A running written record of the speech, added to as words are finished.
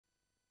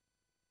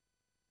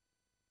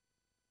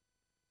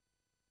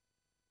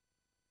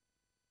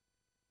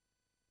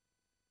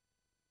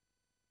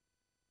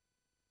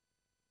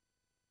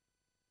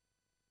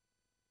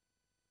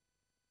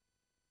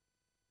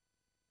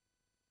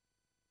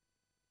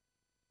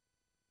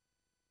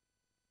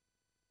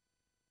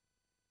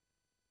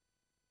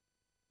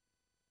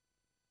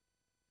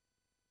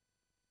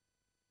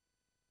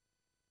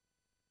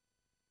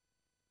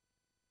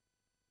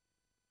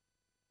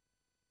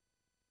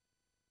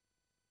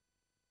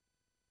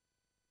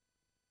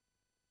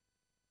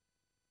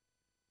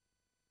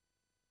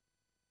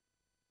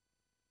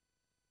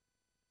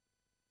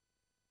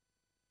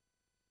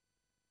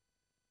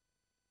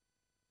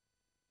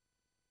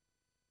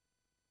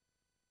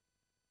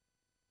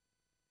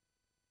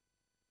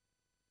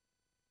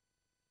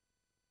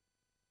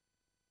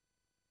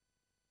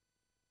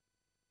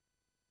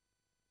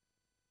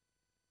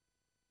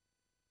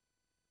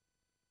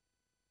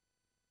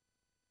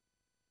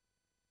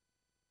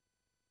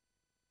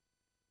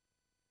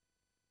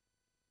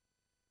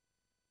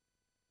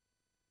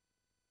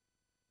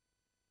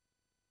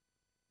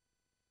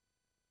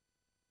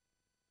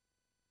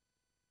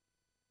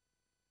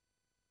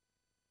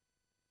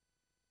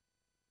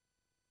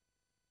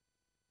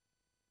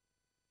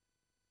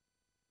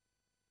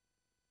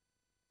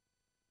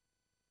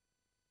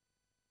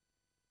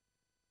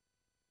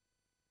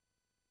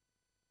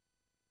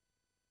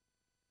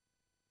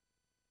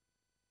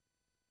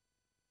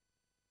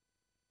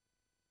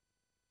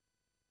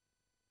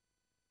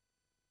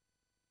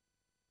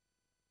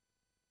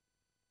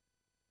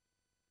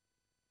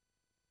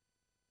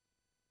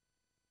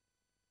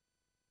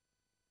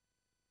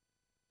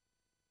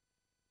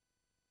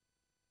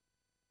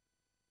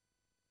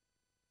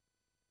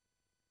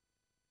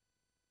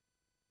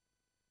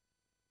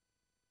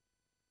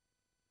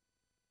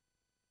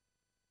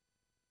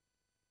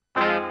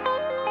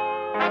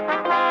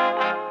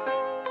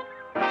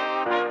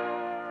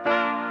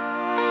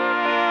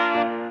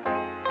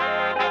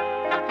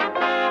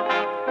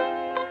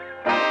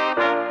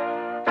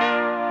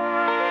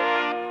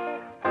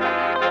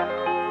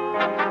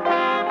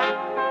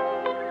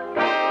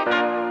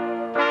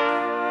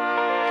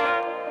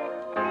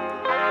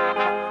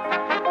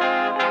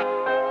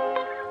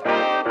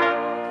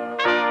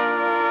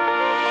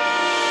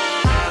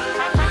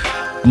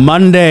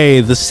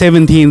Monday, the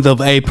 17th of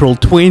April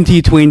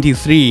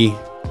 2023.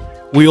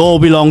 We all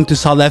belong to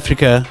South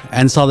Africa,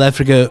 and South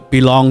Africa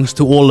belongs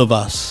to all of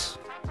us.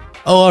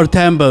 O.R.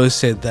 Tambo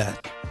said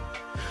that.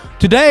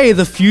 Today,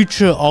 the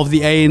future of the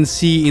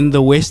ANC in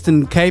the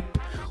Western Cape.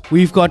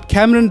 We've got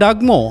Muir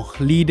Dugmore,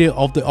 leader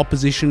of the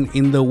opposition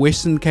in the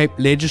Western Cape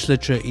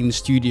legislature, in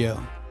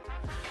studio.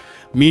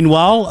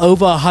 Meanwhile,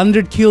 over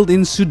 100 killed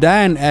in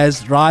Sudan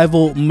as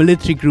rival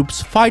military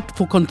groups fight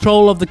for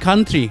control of the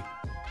country.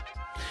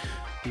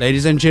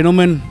 Ladies and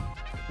gentlemen,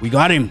 we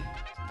got him.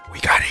 We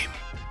got him.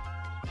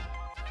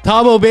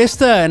 Thabo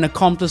Bester, an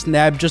accomplice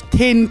nabbed just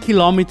 10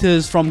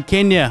 kilometers from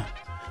Kenya.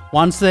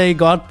 Once they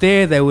got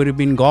there, they would have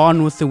been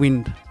gone with the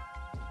wind.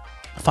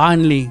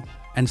 Finally,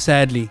 and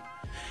sadly,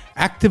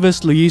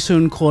 activist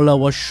Loyiso Nkola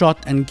was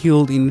shot and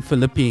killed in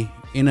Philippi.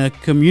 In a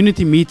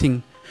community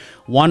meeting,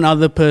 one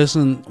other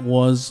person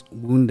was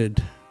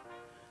wounded.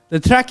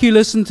 The track you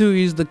listen to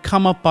is the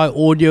Come Up by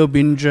Audio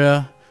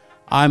Binger.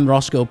 I'm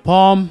Roscoe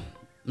Palm,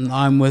 and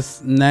I'm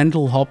with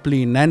Nantle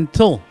Hopley.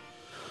 Nantle,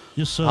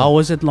 Yes, sir. how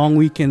was that long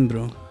weekend,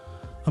 bro?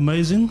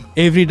 Amazing.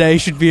 Every day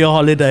should be a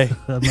holiday.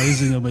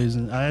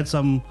 Amazing. I had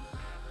some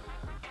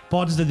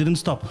parties that didn't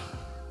stop.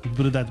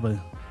 Put it that way.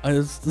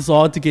 It's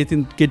hard to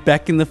get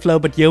back in the flow,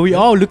 but here we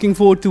are, looking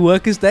forward to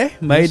Workers' Day,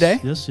 May Day.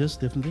 Yes,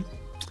 definitely.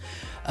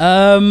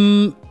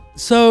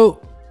 So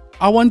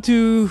I want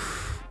to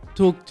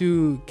talk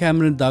to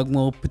Muir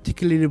Dugmore,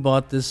 particularly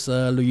about this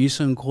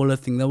Loyiso Nkola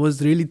thing. That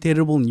was really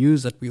terrible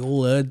news that we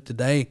all heard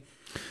today.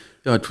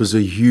 Yeah, it was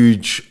a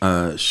huge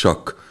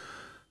shock.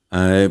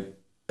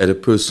 At a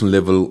personal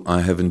level,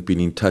 I haven't been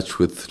in touch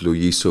with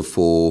Loyiso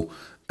for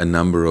a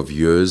number of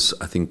years.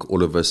 I think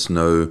all of us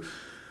know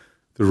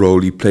the role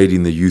he played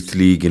in the Youth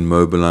League in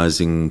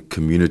mobilizing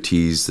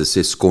communities, the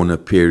Ses'kona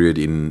period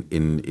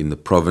in the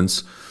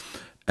province.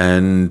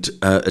 And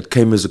it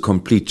came as a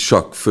complete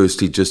shock,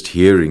 firstly, just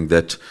hearing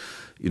that,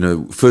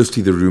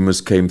 firstly, the rumors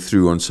came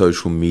through on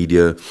social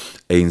media,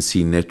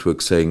 ANC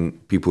network saying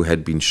people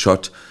had been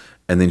shot.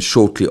 And then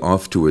shortly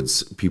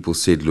afterwards, people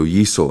said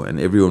Loyiso, and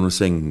everyone was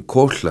saying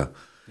Nkola.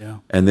 Yeah.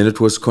 And then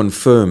it was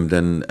confirmed,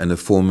 and a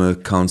former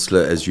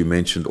councillor, as you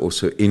mentioned,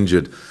 also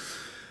injured.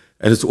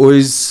 And it's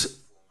always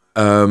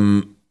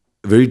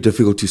very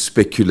difficult to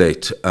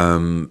speculate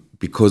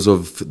because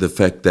of the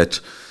fact that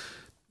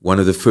one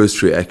of the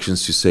first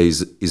reactions to say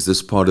is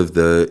this part of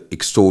the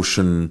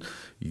extortion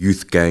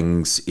youth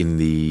gangs in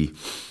the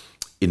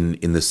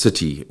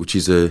city, which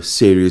is a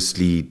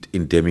seriously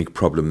endemic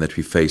problem that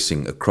we're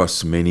facing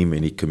across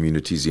many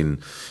communities in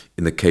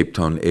the Cape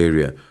Town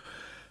area.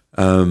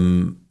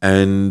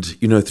 And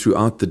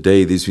throughout the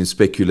day there's been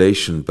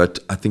speculation, but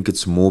I think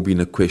it's more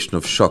been a question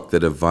of shock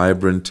that a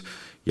vibrant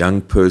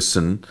young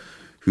person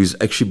who's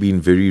actually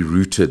been very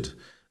rooted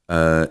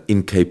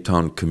in Cape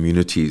Town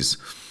communities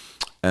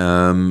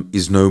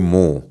is no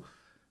more.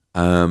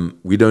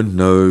 We don't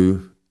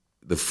know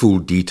the full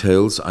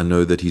details. I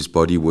know that his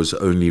body was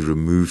only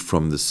removed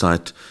from the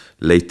site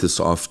late this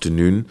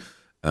afternoon.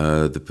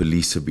 The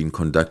police have been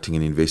conducting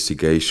an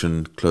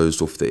investigation,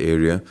 closed off the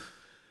area.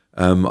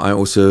 I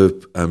also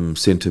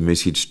sent a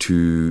message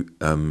to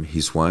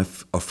his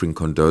wife offering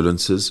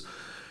condolences.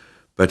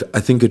 But I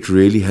think it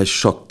really has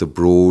shocked the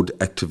broad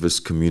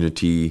activist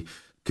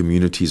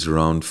communities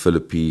around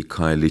Philippi,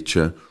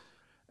 Khayelitsha,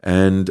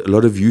 and a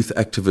lot of youth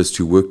activists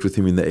who worked with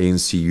him in the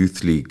ANC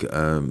Youth League,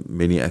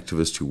 many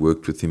activists who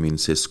worked with him in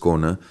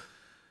Ses'kona.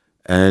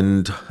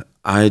 And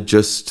I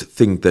just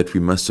think that we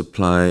must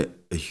apply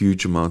a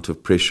huge amount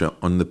of pressure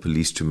on the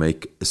police to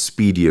make a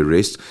speedy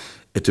arrest.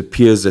 It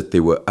appears that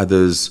there were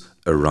others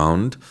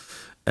around,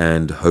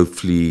 and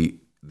hopefully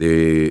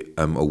there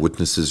are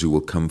witnesses who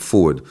will come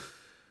forward.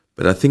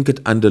 But I think it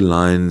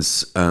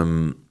underlines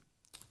the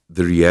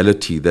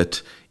reality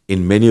that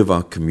in many of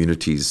our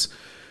communities,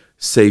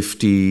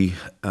 safety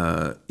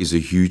is a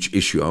huge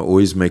issue. I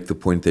always make the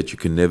point that you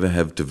can never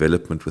have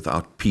development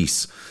without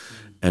peace.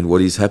 And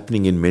what is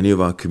happening in many of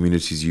our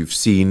communities, you've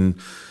seen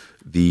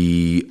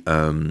the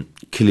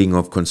killing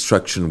of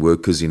construction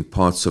workers in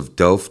parts of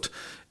Delft,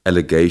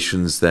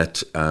 allegations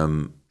that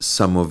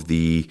some of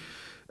the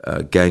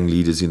gang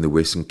leaders in the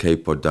Western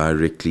Cape are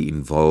directly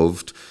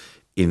involved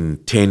in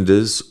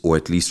tenders, or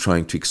at least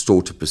trying to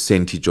extort a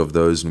percentage of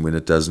those, and when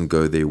it doesn't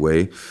go their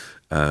way,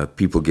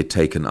 people get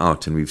taken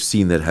out. And we've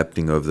seen that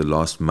happening over the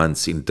last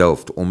months in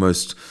Delft.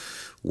 Almost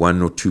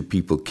 1 or 2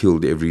 people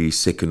killed every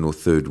second or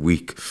third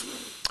week.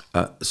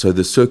 So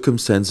the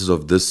circumstances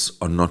of this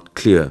are not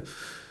clear.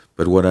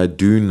 But what I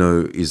do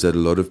know is that a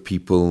lot of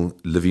people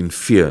live in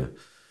fear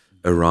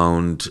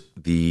around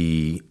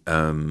the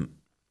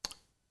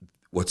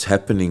what's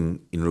happening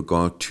in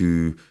regard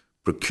to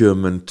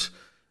procurement,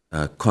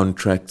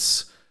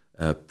 contracts,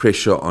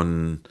 pressure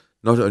on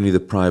not only the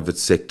private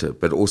sector,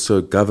 but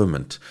also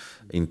government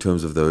in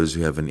terms of those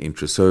who have an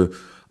interest. So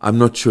I'm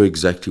not sure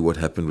exactly what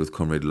happened with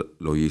Comrade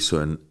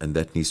Loyiso, and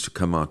that needs to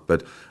come out.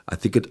 But I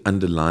think it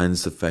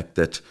underlines the fact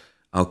that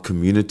our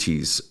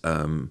communities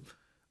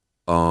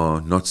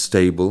are not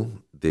stable.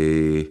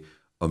 There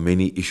are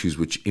many issues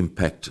which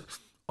impact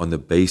on the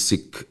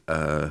basic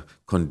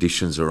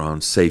conditions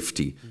around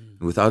safety.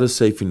 And without a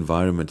safe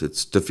environment,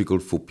 it's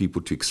difficult for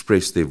people to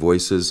express their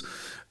voices.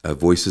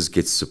 Voices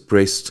get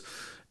suppressed,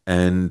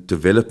 and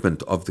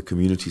development of the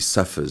community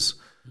suffers.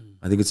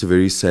 I think it's a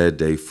very sad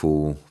day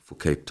for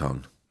Cape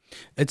Town.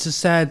 It's a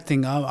sad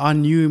thing. I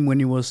knew him when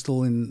he was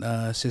still in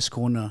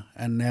Sescona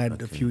and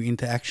had a few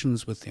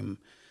interactions with him.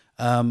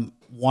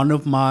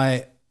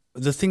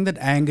 The thing that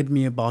angered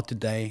me about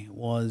today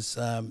was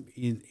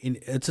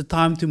it's a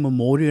time to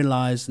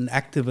memorialize an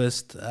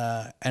activist,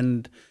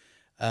 and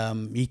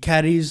he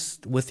carries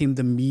with him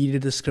the media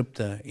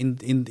descriptor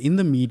in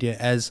the media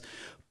as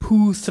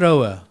poo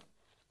thrower.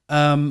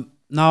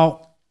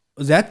 Now,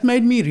 that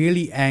made me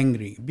really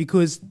angry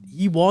because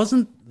he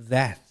wasn't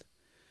that.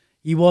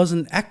 He was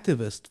an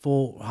activist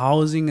for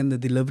housing and the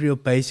delivery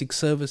of basic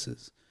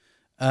services.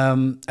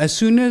 As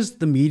soon as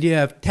the media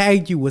have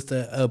tagged you with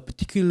a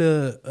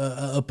particular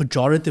a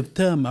pejorative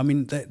term, I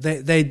mean,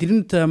 they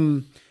didn't.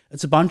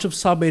 It's a bunch of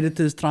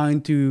sub-editors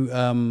trying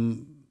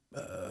to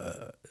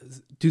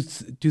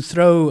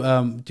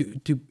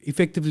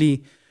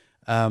effectively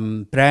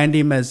brand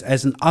him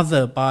as an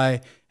other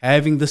by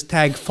having this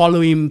tag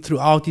follow him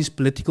throughout his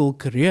political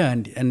career,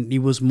 and he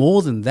was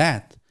more than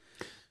that.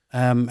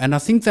 And I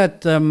think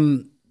that,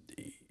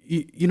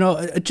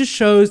 it just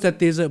shows that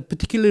there's a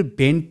particular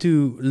bent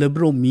to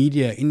liberal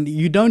media.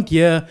 You don't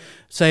hear,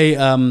 say,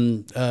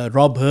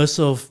 Rob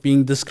Hersov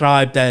being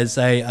described as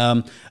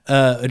a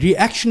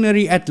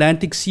reactionary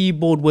Atlantic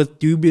seaboard with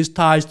dubious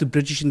ties to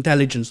British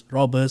intelligence,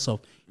 Rob Hersov.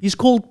 He's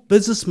called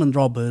businessman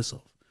Rob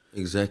Hersov.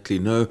 Exactly.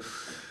 No,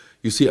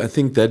 you see, I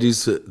think that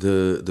is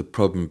the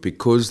problem,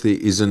 because there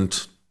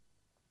isn't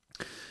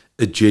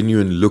a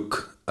genuine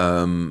look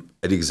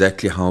at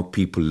exactly how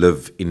people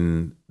live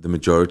in the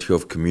majority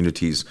of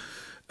communities.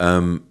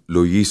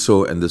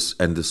 Loyiso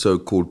and the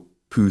so-called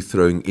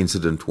poo-throwing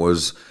incident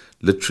was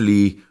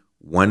literally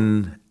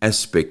one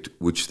aspect,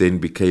 which then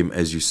became,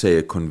 as you say,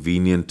 a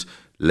convenient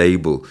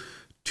label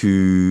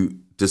to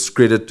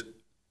discredit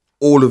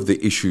all of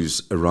the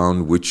issues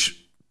around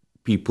which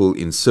people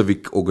in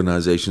civic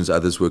organizations,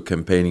 others were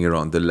campaigning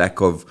around: the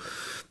lack of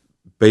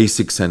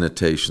basic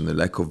sanitation, the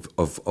lack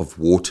of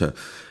water.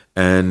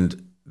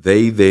 And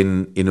they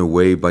then, in a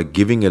way, by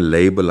giving a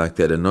label like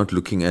that and not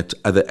looking at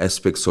other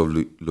aspects of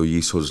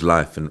Loyiso's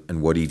life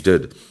and what he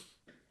did,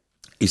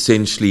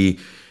 essentially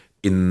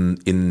in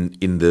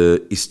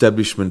the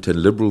establishment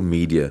and liberal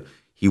media,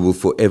 he will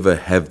forever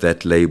have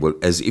that label,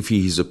 as if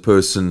he is a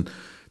person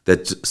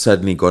that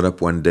suddenly got up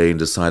one day and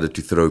decided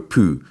to throw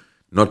poo,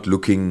 not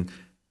looking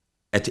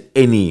at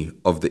any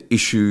of the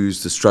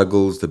issues, the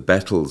struggles, the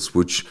battles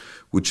which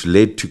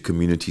led to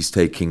communities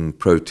taking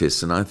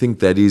protests. And I think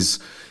that is,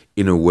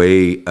 in a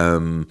way,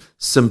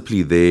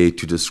 simply there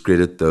to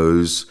discredit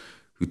those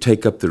who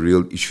take up the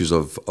real issues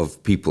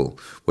of people.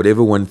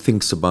 Whatever one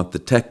thinks about the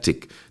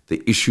tactic,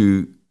 the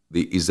issue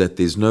is that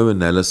there's no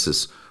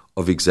analysis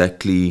of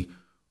exactly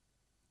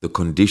the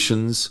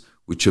conditions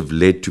which have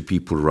led to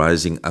people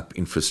rising up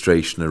in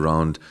frustration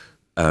around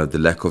the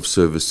lack of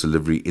service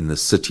delivery in the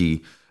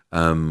city.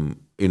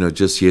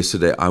 Just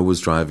yesterday, I was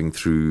driving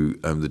through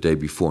the day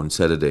before on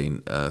Saturday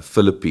in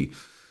Philippi,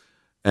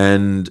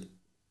 and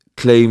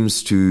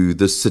claims to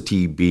the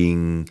city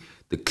being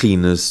the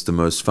cleanest, the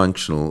most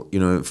functional,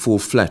 fall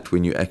flat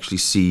when you actually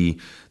see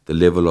the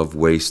level of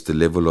waste, the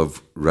level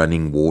of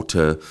running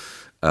water,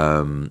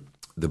 the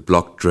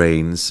blocked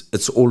drains.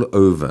 It's all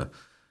over.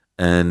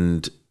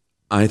 And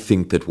I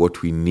think that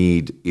what we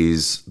need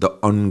is the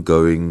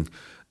ongoing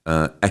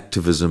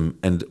activism,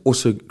 and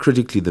also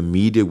critically the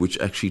media, which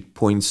actually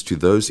points to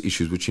those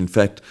issues which in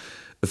fact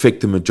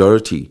affect the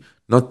majority,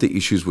 not the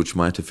issues which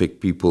might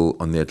affect people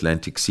on the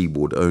Atlantic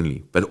seaboard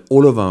only, but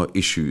all of our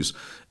issues,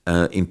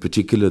 in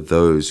particular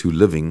those who are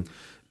living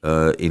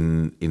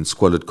in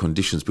squalid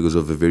conditions because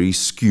of a very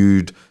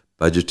skewed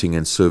budgeting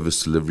and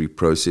service delivery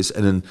process,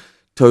 and in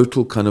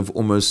total kind of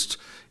almost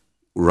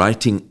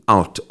writing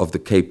out of the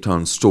Cape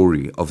Town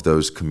story of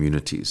those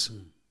communities.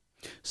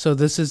 So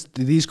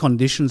these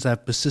conditions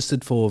have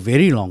persisted for a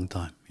very long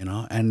time,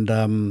 and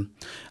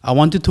I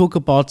want to talk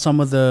about some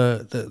of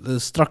the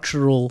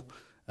structural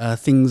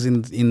things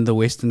in the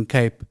Western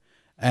Cape,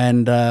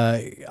 and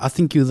I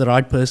think you're the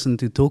right person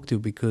to talk to,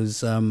 because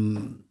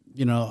the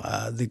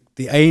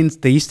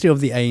history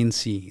of the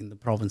ANC in the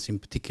province in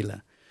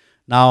particular.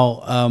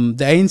 Now,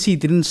 the ANC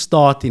didn't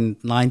start in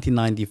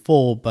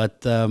 1994,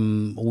 but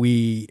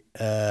we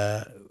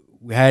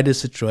had a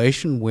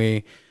situation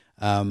where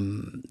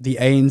the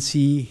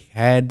ANC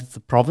had the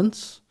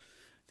province,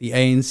 the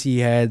ANC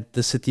had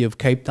the city of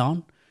Cape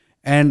Town,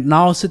 and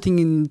now sitting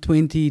in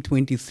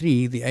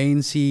 2023, the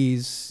ANC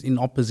is in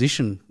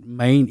opposition,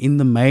 in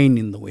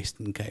the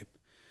Western Cape.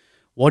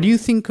 What do you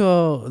think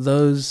are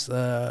those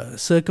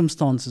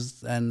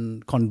circumstances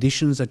and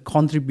conditions that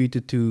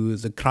contributed to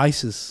the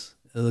crises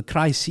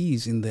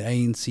in the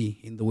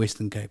ANC in the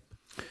Western Cape?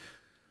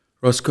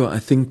 Roscoe, I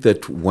think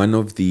that one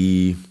of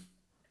the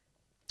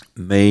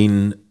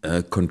main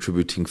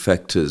contributing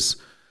factors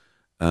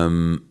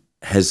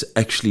has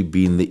actually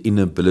been the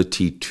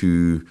inability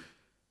to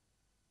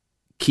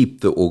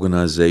keep the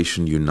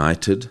organization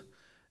united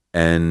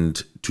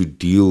and to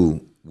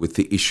deal with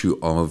the issue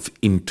of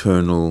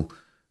internal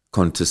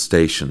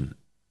contestation.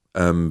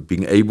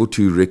 Being able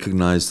to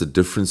recognize the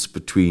difference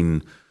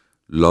between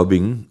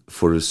lobbying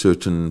for a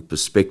certain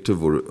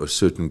perspective or a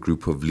certain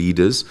group of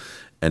leaders,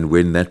 and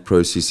when that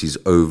process is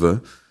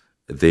over,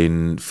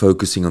 then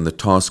focusing on the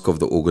task of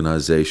the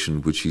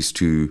organization, which is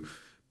to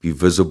be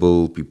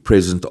visible, be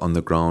present on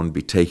the ground,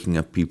 be taking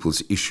up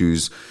people's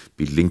issues,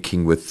 be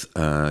linking with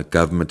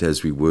government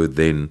as we were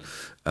then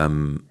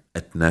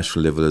at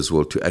national level as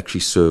well, to actually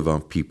serve our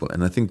people.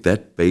 And I think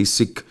that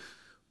basic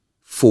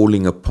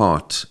falling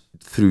apart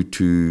through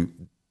to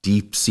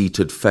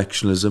deep-seated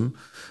factionalism,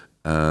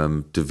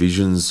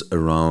 divisions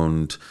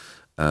around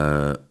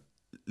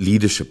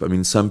leadership. I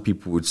mean, some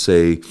people would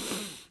say,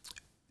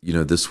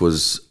 this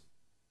was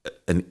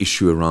an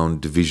issue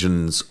around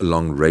divisions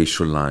along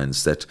racial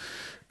lines, that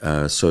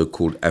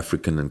so-called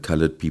African and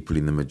colored people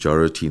in the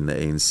majority in the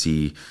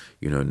ANC,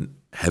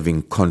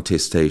 having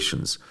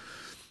contestations.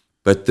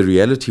 But the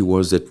reality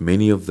was that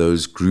many of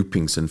those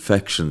groupings and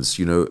factions,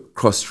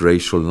 crossed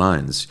racial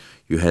lines.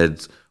 You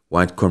had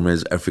white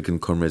comrades, African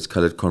comrades,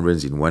 colored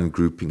comrades in one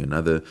grouping,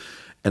 another.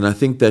 And I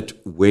think that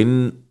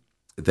when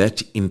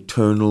that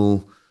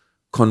internal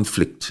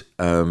conflict,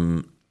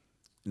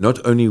 not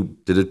only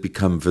did it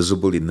become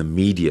visible in the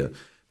media,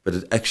 but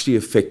it actually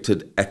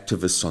affected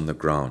activists on the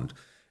ground.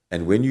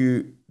 And when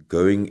you're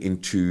going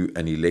into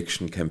an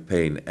election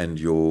campaign and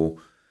your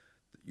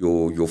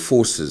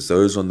forces,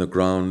 those on the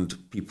ground,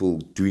 people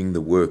doing the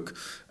work,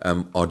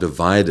 are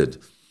divided,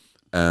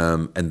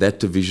 and that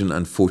division,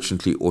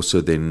 unfortunately,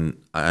 also then,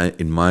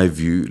 in my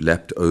view,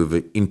 lapped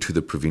over into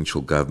the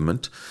provincial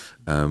government,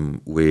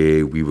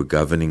 where we were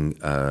governing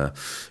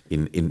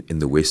in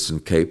the Western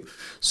Cape.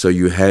 So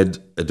you had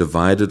a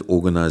divided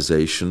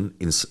organization,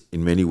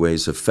 in many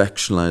ways a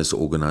factionalized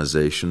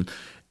organization,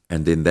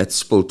 and then that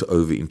spilt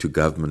over into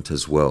government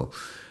as well.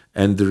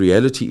 And the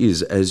reality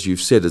is, as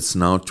you've said, it's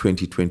now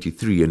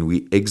 2023, and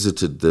we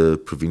exited the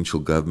provincial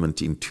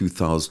government in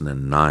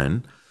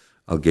 2009.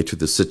 I'll get to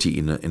the city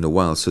in a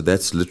while. So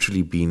that's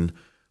literally been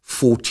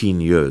 14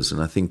 years.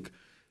 And I think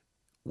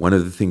one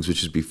of the things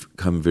which has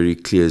become very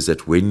clear is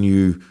that when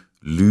you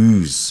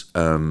lose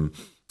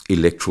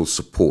electoral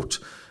support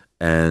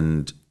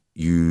and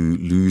you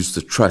lose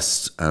the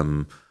trust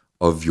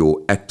of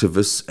your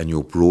activists and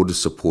your broader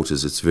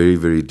supporters, it's very,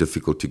 very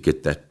difficult to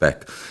get that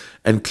back.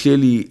 And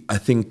clearly, I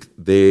think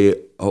there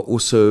are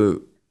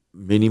also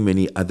many,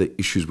 many other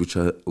issues which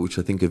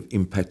I think have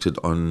impacted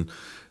on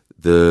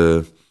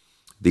the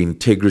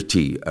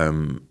integrity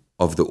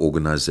of the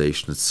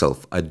organization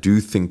itself. I do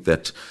think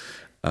that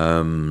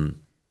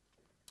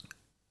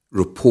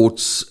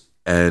reports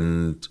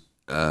and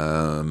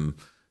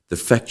the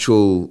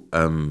factual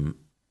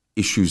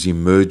issues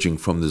emerging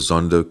from the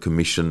Zondo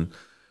Commission,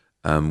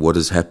 what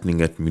is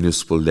happening at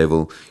municipal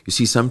level. You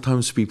see,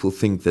 sometimes people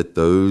think that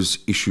those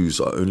issues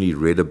are only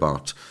read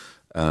about,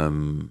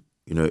 on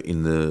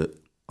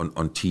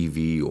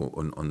TV or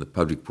on the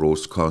public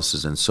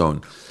broadcasters and so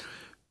on.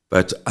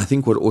 But I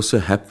think what also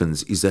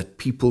happens is that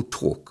people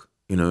talk,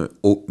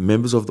 or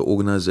members of the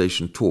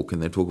organization talk,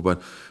 and they talk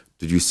about,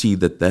 did you see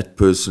that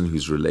person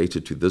who's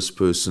related to this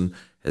person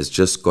has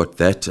just got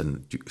that,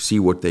 and do you see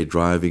what they're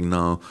driving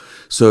now?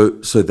 So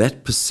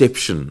that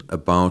perception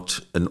about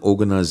an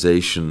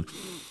organization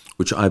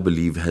which I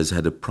believe has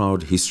had a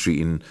proud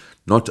history in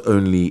not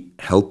only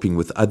helping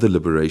with other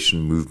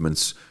liberation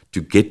movements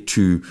to get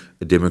to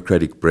a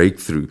democratic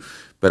breakthrough,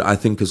 but I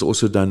think has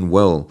also done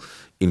well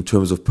in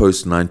terms of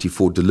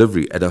post-94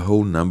 delivery at a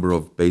whole number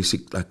of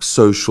basic, like,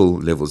 social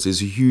levels.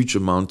 There's a huge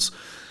amount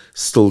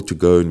still to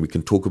go, and we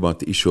can talk about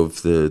the issue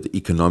of the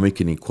economic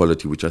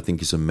inequality, which I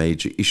think is a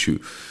major issue.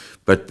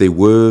 But there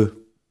were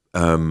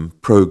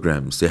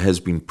programs, there has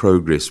been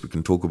progress. We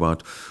can talk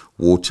about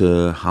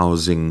water,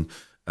 housing,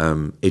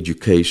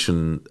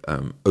 education,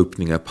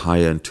 opening up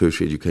higher and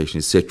tertiary education,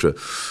 etc.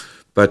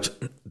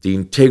 But the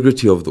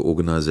integrity of the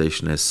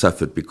organization has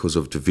suffered because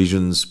of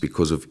divisions,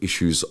 because of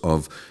issues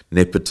of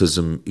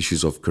nepotism,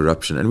 issues of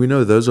corruption. And we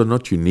know those are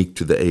not unique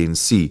to the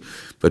ANC.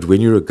 But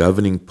when you're a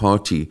governing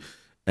party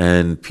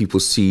and people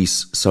see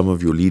some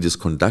of your leaders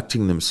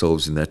conducting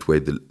themselves in that way,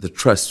 the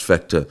trust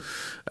factor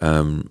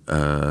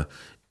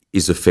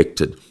is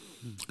affected.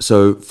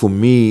 So for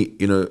me,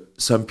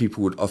 some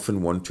people would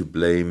often want to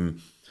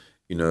blame,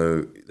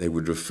 they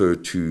would refer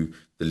to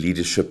the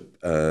leadership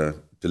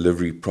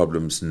delivery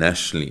problems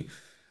nationally.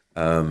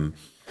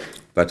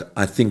 But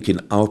I think in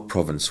our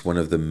province, one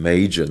of the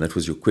major, and that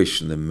was your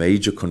question, the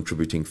major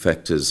contributing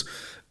factors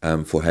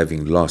for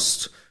having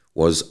lost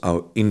was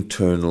our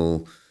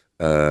internal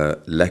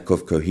lack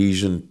of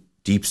cohesion,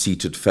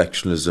 deep-seated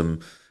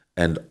factionalism,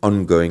 and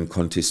ongoing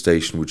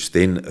contestation, which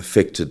then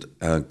affected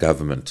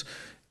government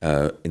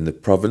in the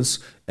province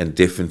and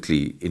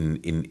definitely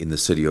in the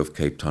city of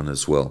Cape Town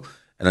as well.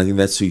 And I think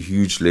that's a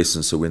huge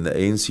lesson. So when the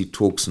ANC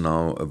talks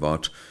now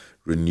about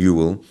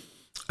renewal,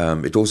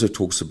 it also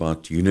talks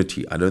about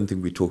unity. I don't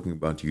think we're talking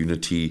about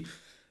unity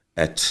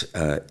at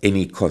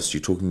any cost.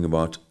 You're talking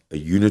about a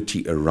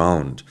unity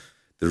around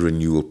the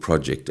renewal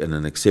project and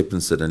an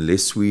acceptance that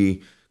unless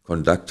we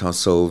conduct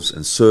ourselves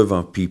and serve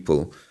our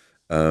people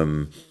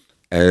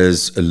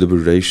as a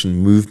liberation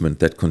movement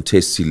that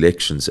contests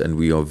elections, and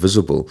we are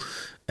visible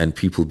and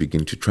people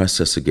begin to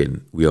trust us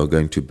again, we are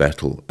going to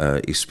battle,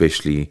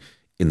 especially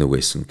in the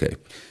Western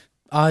Cape.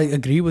 I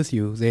agree with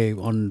you there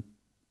on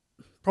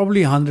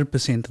probably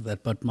 100% of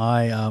that, but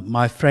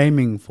my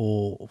framing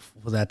for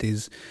that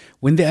is,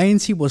 when the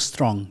ANC was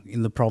strong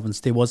in the province,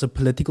 there was a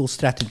political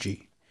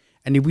strategy.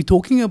 And if we're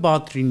talking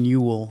about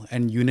renewal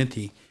and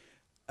unity,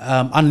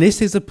 unless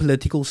there's a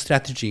political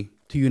strategy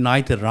to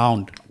unite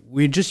around,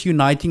 we're just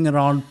uniting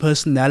around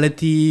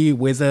personality,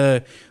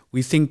 whether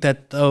we think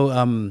that,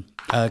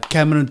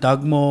 Cameron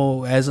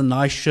Dugmore has a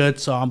nice shirt,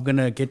 so I'm going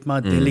to get my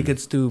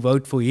delegates to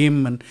vote for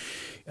him. And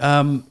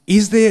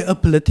is there a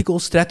political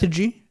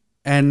strategy?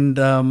 And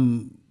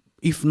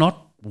if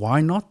not, why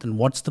not? And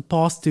what's the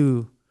path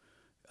to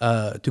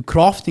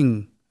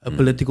crafting a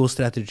political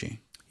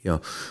strategy? Yeah.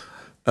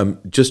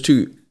 Just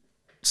to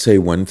say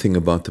one thing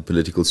about the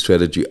political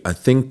strategy, I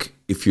think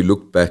if you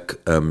look back,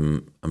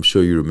 I'm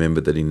sure you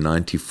remember that in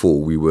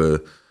 94 we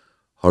were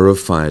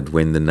horrified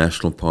when the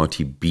National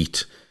Party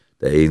beat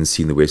the ANC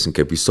in the Western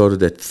Cape. We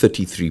started at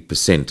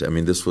 33%. I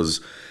mean, this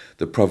was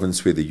the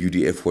province where the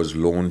UDF was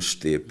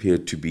launched. There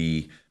appeared to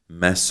be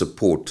mass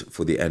support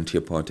for the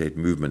anti-apartheid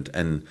movement.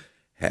 And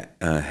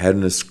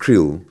Hannes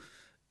Kriel,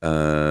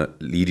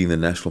 leading the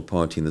National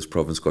Party in this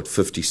province, got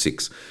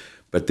 56.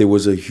 But there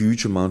was a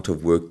huge amount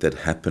of work that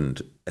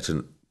happened at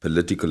a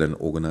political and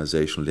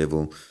organizational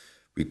level.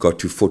 We got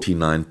to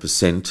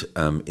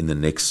 49% in the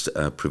next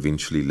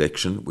provincial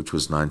election, which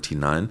was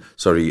 99.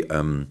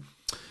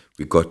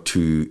 We got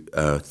to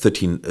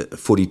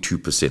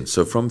 42%.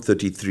 So from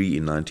 33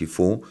 in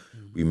 94,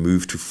 we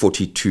moved to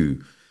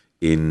 42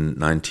 in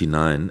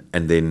 99.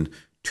 And then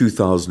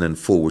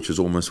 2004, which is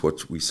almost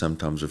what we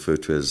sometimes refer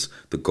to as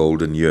the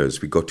golden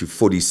years, we got to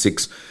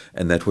 46,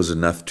 and that was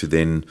enough to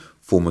then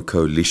form a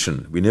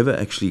coalition. We never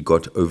actually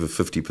got over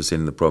 50%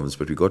 in the province,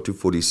 but we got to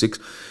 46.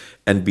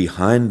 And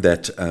behind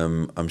that,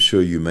 I'm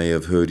sure you may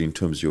have heard in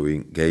terms of your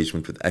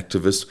engagement with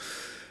activists,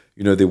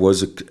 you know, there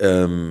was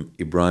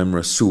Ibrahim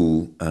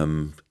Rasool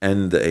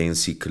and the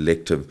ANC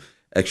collective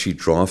actually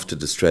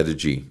drafted a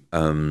strategy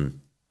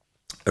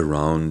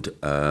around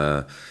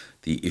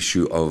the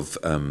issue of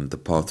the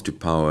path to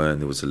power, and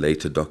there was a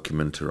later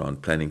document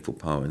around planning for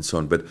power and so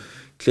on, but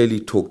clearly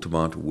talked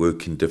about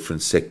work in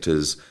different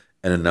sectors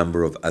and a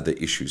number of other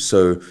issues.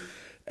 So,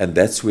 and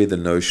that's where the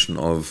notion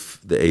of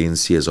the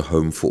ANC as a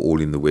home for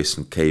all in the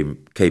Western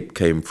Cape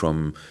came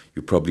from.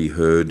 You probably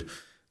heard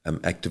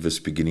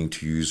activists beginning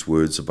to use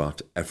words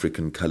about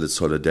African colored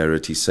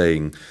solidarity,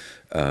 saying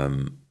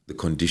the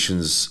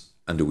conditions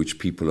under which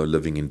people are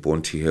living in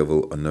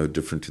Bonteheuwel are no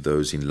different to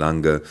those in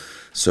Langa.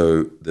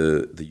 So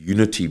the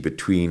unity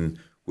between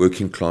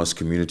working class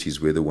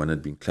communities, whether one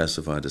had been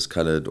classified as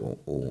colored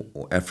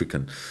or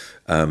African,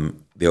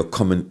 there are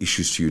common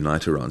issues to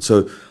unite around.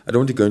 So I don't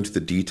want to go into the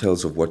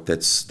details of what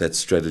that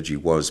strategy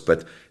was,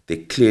 but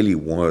there clearly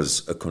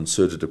was a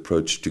concerted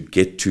approach to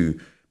get to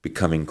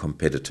becoming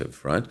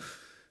competitive, right?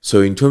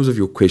 So in terms of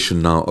your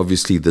question now,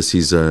 obviously this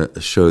is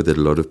a show that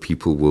a lot of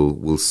people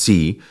will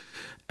see.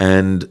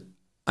 And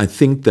I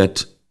think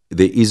that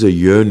there is a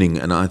yearning,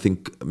 and I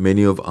think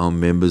many of our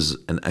members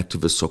and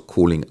activists are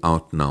calling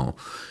out now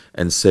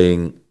and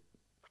saying,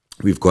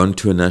 we've gone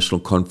to a national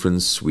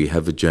conference, we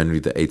have a January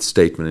the 8th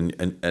statement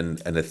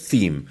and a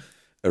theme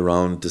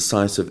around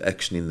decisive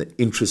action in the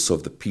interests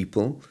of the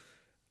people,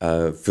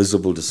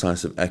 visible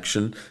decisive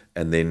action,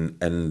 and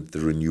the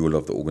renewal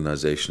of the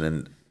organization.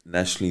 And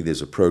nationally,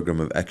 there's a program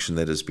of action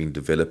that has been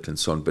developed and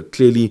so on. But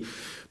clearly,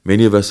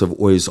 many of us have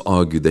always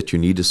argued that you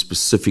need a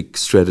specific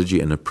strategy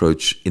and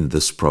approach in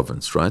this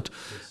province, right?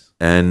 Yes.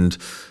 And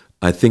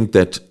I think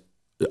that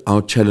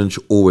our challenge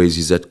always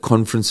is that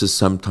conferences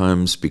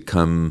sometimes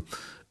become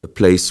a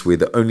place where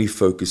the only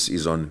focus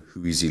is on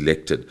who is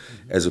elected,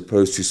 as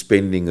opposed to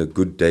spending a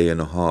good day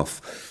and a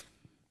half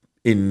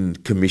in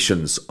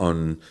commissions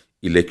on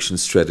election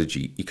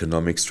strategy,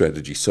 economic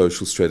strategy,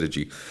 social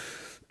strategy.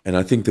 And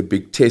I think the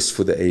big test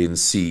for the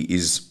ANC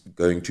is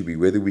going to be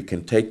whether we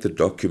can take the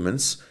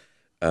documents,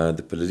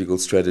 the political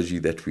strategy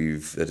that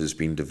has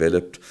been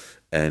developed,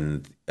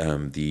 and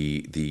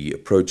the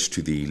approach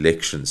to the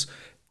elections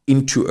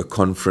into a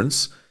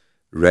conference,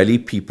 rally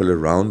people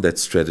around that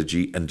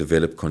strategy, and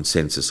develop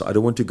consensus. I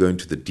don't want to go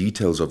into the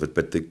details of it,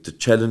 but the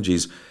challenge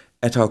is,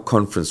 at our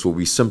conference, will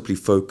we simply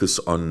focus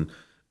on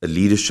a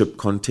leadership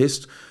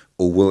contest,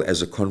 or will,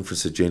 as a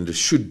conference agenda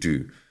should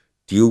do,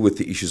 deal with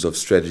the issues of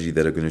strategy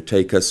that are going to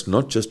take us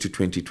not just to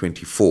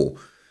 2024,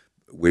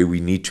 where we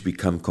need to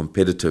become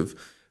competitive,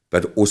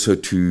 but also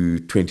to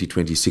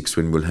 2026,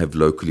 when we'll have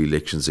local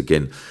elections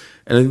again.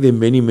 And I think there are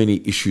many,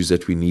 many issues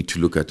that we need to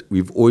look at.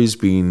 We've always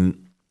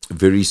been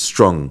very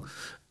strong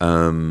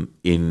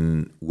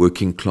in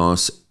working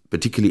class,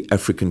 particularly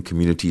African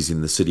communities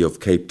in the city of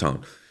Cape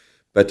Town.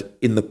 But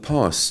in the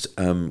past,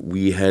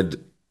 we had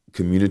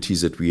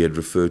communities that we had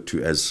referred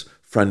to as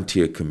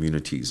frontier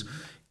communities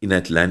in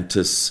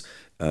Atlantis,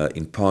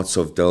 in parts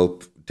of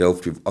Delft,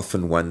 we've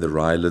often won the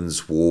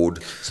Rylands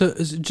ward. So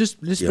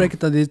just let's break it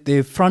down. There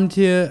are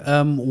frontier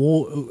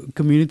war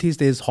communities.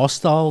 There's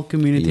hostile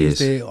communities.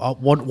 Yes. There.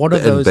 What are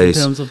And those base.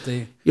 in terms of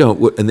the? Yeah,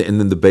 and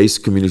then the base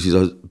communities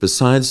are,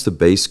 besides the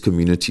base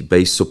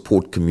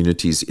support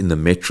communities in the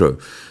metro.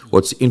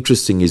 What's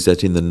interesting is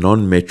that in the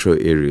non-metro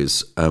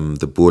areas,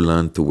 the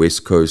Boerland, the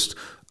West Coast,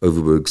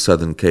 Overberg,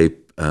 Southern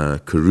Cape,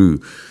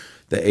 Karoo,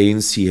 the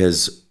ANC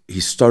has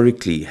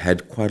historically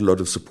had quite a lot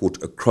of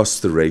support across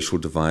the racial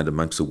divide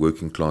amongst the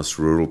working class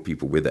rural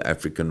people, whether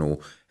African or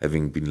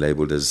having been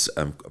labelled as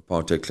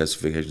apartheid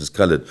classifications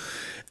coloured.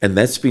 And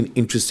that's been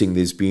interesting.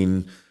 There's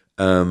been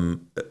a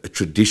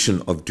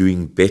tradition of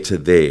doing better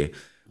there.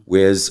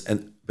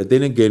 But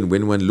then again,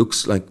 when one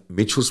looks like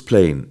Mitchell's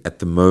Plain at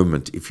the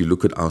moment, if you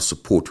look at our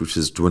support, which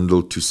has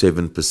dwindled to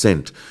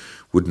 7%,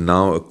 would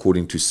now,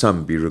 according to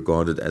some, be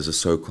regarded as a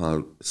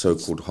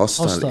so-called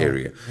hostile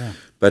area. Yeah.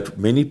 But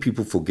many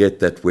people forget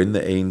that when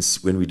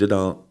we did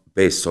our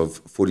best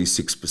of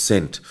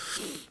 46%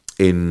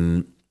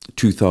 in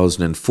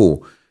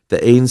 2004, the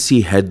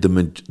ANC had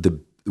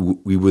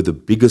we were the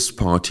biggest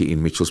party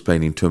in Mitchell's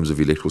Plain in terms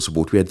of electoral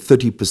support. We had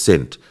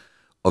 30%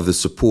 of the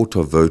support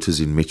of voters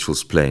in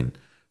Mitchell's Plain.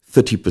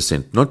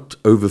 30%, not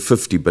over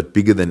 50, but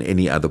bigger than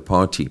any other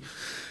party.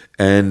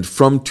 And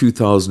from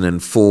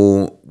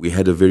 2004, we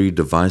had a very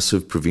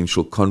divisive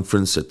provincial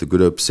conference at the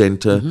Good Hope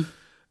Centre.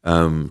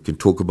 Can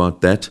talk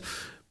about that.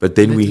 But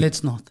then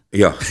let's not.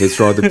 Yeah, let's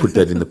rather put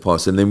that in the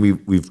past. And then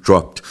we've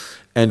dropped.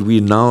 And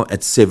we're now at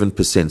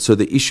 7%. So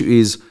the issue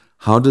is,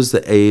 how does the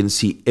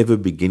ANC ever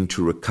begin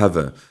to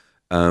recover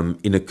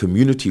in a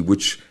community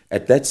which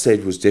at that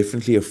stage was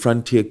definitely a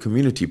frontier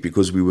community,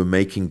 because we were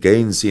making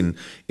gains in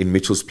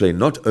Mitchell's Plain,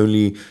 not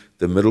only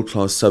the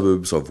middle-class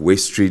suburbs of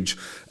Westridge,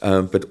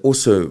 but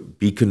also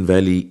Beacon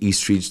Valley,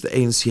 Eastridge. The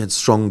ANC had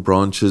strong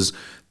branches.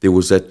 There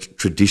was that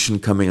tradition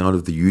coming out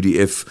of the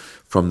UDF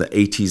from the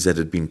 80s that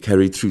had been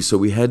carried through. So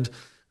we had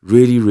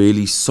really,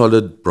 really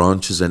solid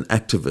branches and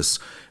activists.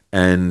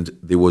 And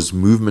there was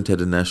movement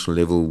at a national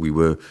level. We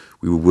were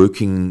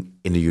working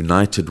in a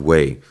united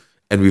way.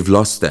 And we've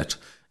lost that.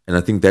 And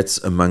I think that's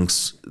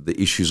amongst the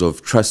issues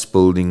of trust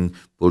building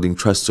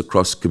trust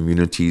across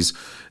communities,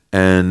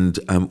 and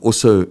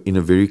also in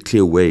a very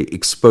clear way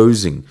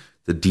exposing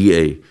the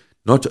DA,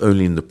 not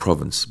only in the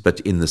province, but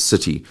in the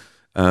city.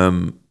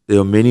 There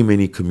are many,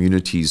 many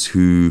communities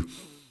who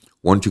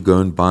want to go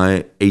and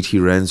buy 80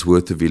 rands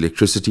worth of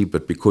electricity,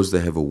 but because they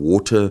have a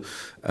water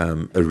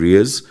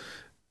arrears,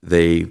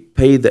 they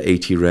pay the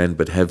 80 rand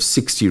but have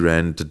 60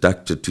 rand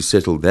deducted to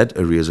settle that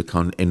arrears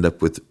account, end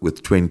up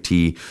with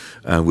 20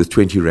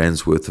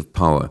 rands worth of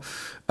power.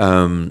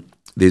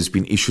 There's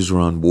been issues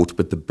around water,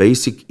 but the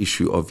basic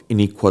issue of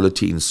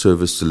inequality in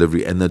service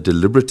delivery and the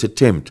deliberate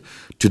attempt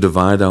to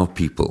divide our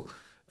people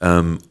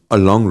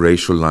along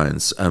racial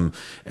lines. And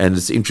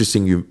it's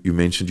interesting, you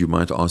mentioned you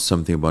might ask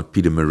something about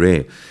Peter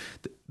Murray.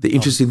 The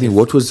interesting thing,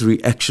 what was the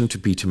reaction to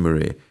Peter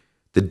Murray?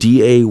 The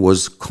DA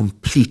was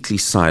completely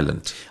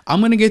silent. I'm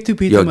going to get to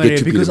Peter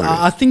Murray because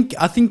I think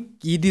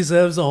he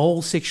deserves a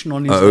whole section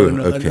on his own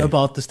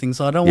about this thing.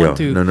 So I don't want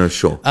to. No,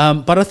 sure.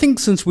 But I think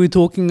since we're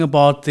talking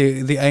about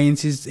the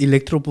ANC's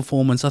electoral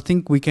performance, I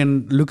think we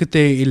can look at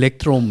their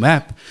electoral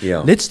map. Yeah.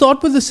 Let's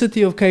start with the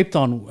city of Cape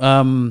Town.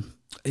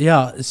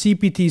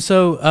 CPT.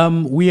 So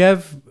we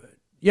have.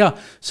 Yeah,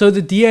 so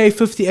the DA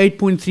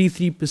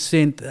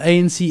 58.33%,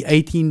 ANC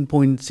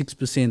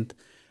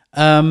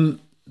 18.6%.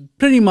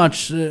 Pretty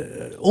much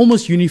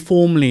almost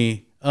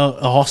uniformly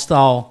a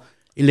hostile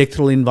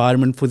electoral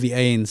environment for the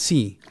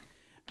ANC.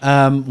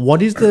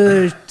 What is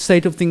the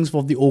state of things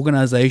for the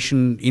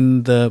organization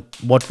in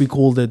what we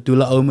call the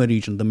Dula-Oma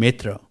region, the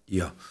metro?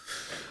 Yeah.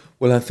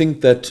 Well, I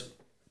think that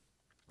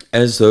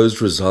as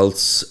those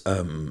results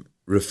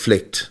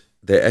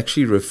they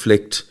actually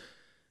reflect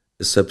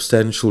a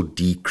substantial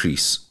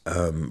decrease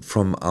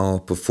from our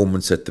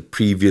performance at the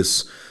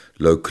previous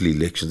local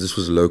elections. This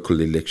was a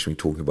local election we're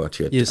talking about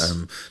here. Yes.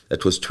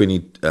 That was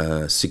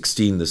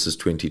 2016. This is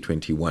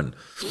 2021.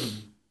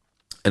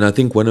 And I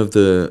think one of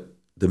the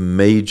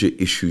major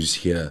issues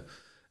here,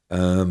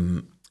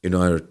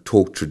 I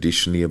talk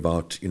traditionally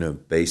about,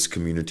 base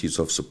communities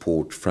of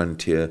support,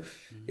 frontier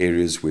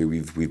areas where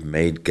we've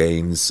made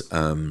gains,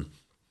 and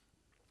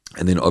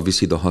then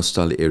obviously the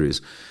hostile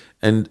areas.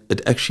 And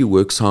it actually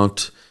works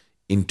out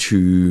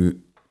into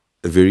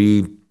a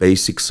very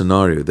basic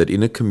scenario that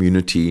in a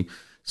community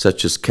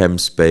such as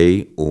Camps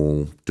Bay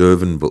or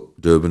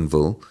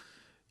Durbanville,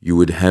 you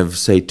would have,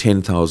 say,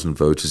 10,000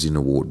 voters in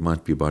a ward,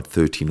 might be about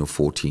 13 or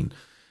 14.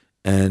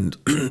 And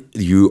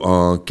you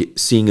are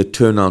seeing a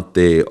turnout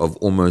there of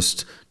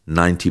almost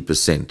 90%.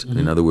 Mm-hmm.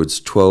 In other words,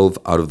 12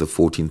 out of the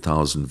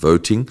 14,000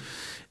 voting.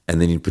 And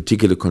then in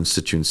particular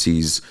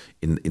constituencies,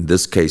 in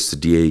this case, the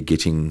DA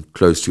getting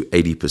close to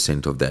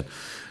 80% of that.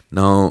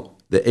 Now,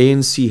 the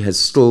ANC has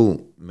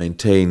still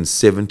maintained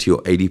 70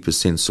 or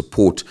 80%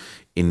 support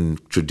in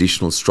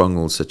traditional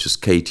strongholds such as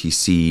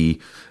KTC,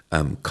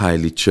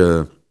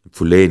 Khayelitsha,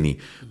 Fuleni.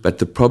 But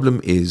the problem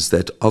is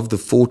that of the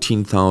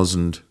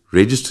 14,000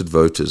 registered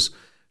voters,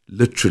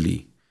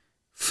 literally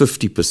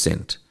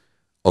 50%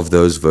 of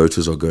those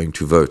voters are going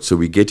to vote. So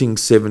we're getting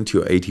 70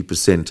 or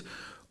 80%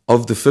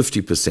 of the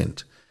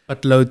 50%.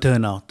 But low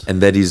turnout.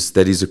 And that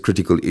is a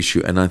critical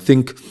issue. And I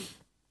think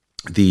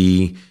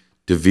the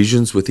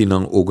divisions within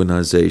our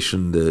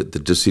organization, the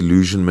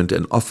disillusionment,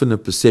 and often a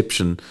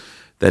perception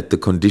that the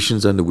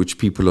conditions under which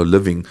people are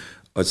living,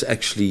 it's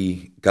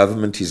actually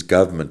government is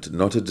government,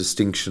 not a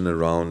distinction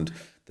around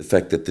the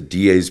fact that the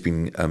DA has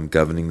been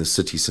governing the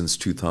city since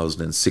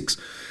 2006.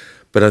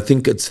 But I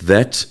think it's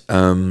that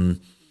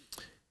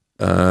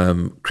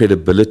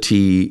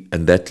credibility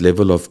and that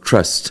level of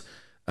trust,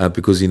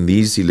 because in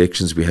these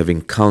elections we're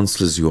having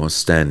councillors who are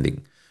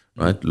standing,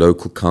 right?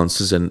 Local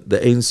councillors, and the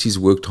ANC's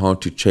worked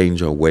hard to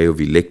change our way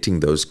of electing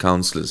those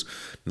councillors,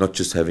 not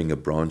just having a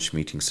branch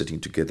meeting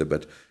sitting together,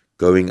 but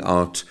going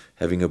out,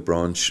 having a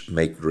branch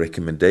make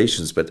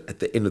recommendations, but at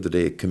the end of the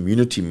day, a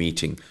community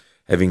meeting,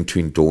 having to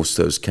endorse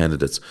those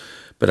candidates.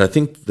 But I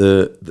think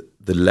the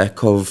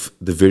lack of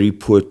the very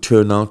poor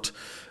turnout,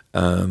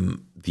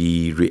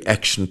 the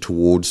reaction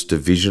towards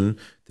division,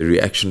 the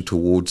reaction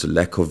towards a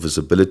lack of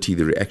visibility,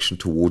 the reaction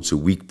towards a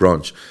weak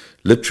branch.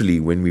 Literally,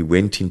 when we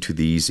went into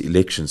these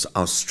elections,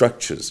 our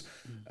structures,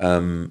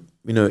 in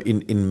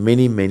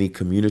many, many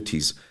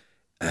communities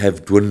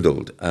have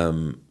dwindled.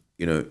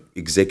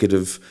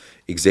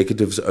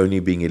 Executives only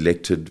being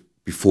elected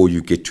before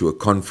you get to a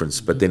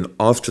conference. But then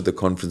after the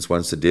conference,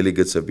 once the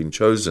delegates have been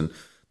chosen,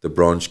 the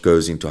branch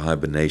goes into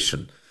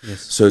hibernation.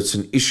 Yes. So it's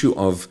an issue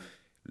of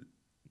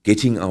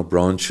getting our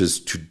branches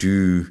to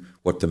do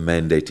what the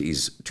mandate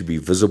is, to be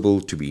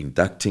visible, to be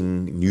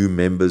inducting new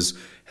members,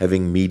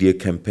 having media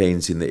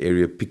campaigns in the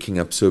area, picking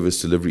up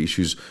service delivery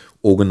issues,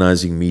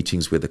 organizing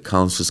meetings where the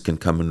councillors can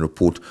come and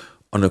report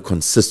on a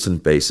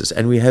consistent basis.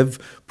 And we have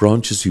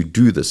branches who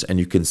do this, and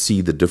you can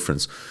see the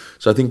difference.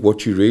 So I think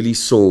what you really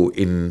saw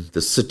in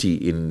the city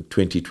in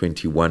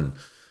 2021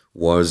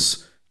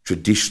 was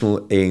traditional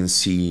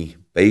ANC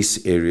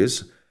base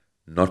areas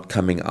not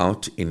coming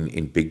out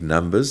in big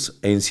numbers.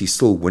 ANC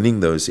still winning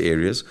those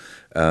areas,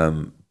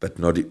 but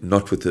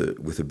not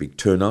with a big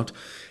turnout.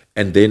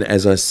 And then,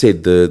 as I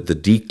said, the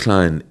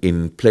decline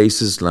in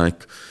places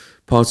like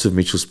parts of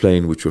Mitchell's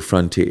Plain, which were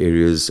frontier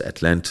areas,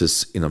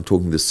 Atlantis, I'm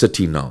talking the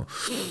city now,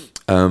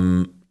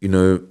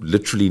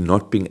 literally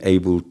not being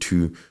able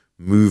to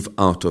move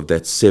out of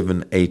that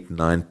 7, 8,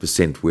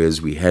 9%, whereas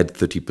we had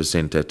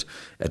 30%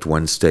 at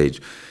one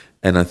stage.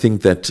 And I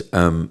think that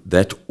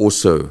that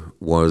also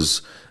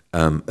was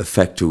a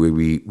factor where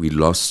we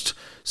lost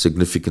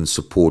significant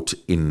support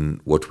in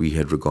what we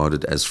had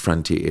regarded as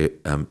frontier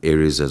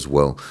areas as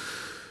well.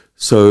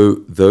 So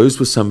those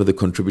were some of the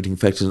contributing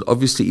factors. And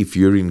obviously, if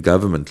you're in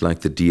government like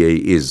the DA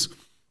is,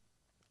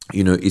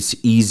 it's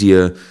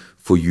easier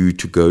for you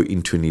to go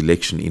into an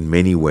election in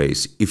many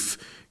ways if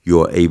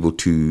you're able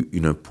to,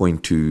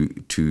 point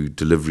to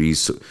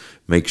deliveries,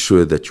 make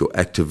sure that your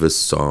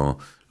activists are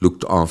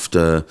looked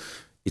after,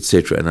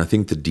 etc. And I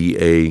think the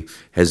DA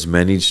has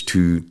managed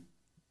to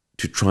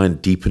try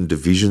and deepen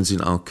divisions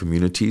in our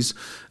communities,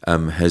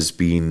 has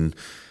been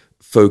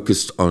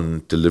focused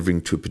on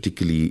delivering to a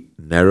particularly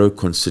narrow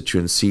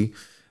constituency.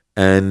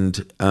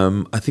 And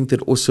I think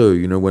that also,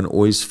 one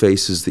always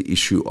faces the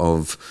issue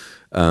of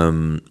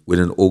when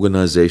an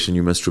organization,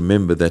 you must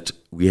remember that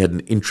we had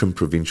an interim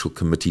provincial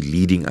committee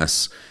leading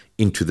us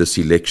into this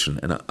election.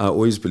 And I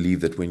always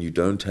believe that when you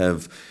don't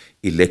have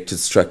elected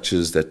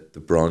structures that the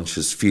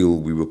branches feel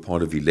we were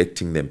part of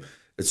electing them,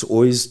 it's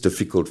always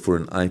difficult for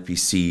an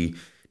IPC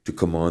to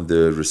command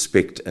the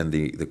respect and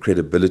the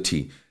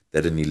credibility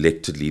that an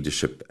elected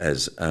leadership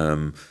has.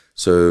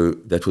 So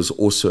that was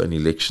also an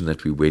election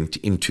that we went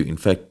into. In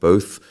fact,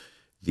 both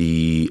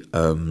the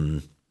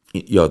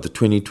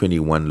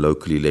 2021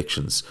 local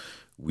elections,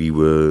 we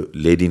were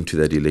led into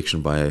that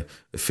election by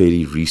a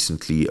fairly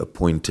recently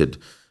appointed,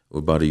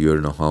 about a year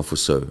and a half or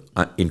so,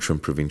 interim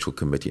provincial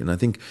committee. And I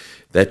think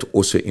that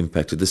also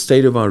impacted the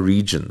state of our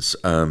regions,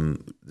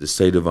 the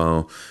state of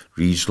our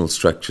regional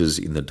structures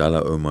in the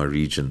Dalla Omar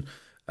region.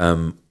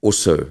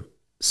 Also,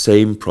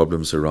 same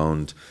problems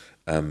around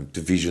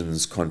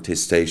divisions,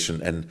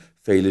 contestation, and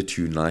failure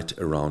to unite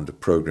around a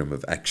program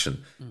of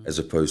action as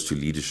opposed to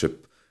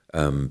leadership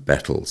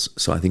battles.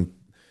 So I think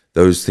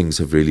those things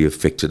have really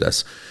affected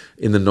us.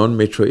 In the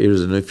non-metro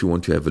areas, I don't know if you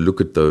want to have a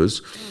look at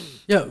those.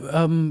 Yeah,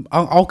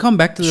 I'll come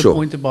back to the Sure.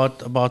 point about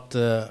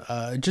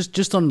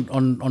just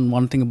on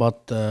one thing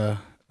about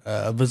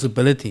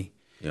visibility.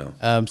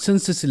 Yeah.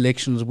 Since this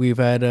elections, we've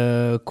had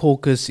a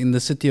caucus in the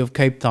city of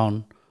Cape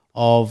Town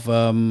of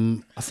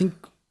I think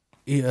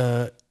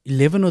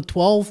 11 or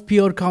 12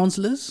 PR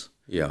councillors.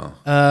 Yeah.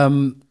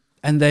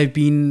 And they've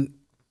been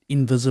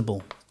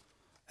invisible.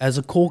 As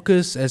a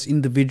caucus, as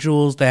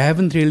individuals, they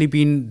haven't really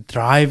been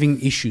driving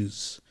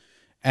issues.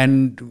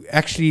 And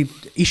actually,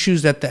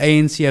 issues that the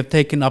ANC have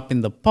taken up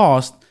in the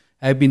past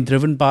have been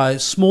driven by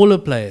smaller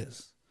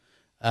players.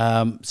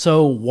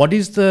 So what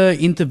is the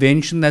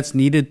intervention that's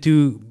needed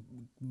to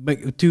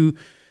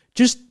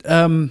just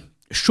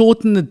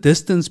shorten the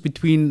distance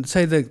between,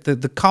 say,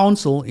 the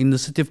council in the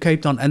city of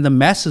Cape Town and the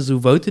masses who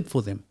voted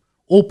for them,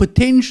 or could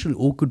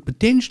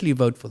potentially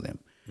vote for them.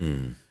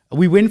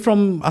 We went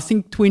from, I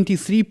think,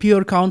 23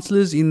 PR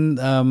councillors in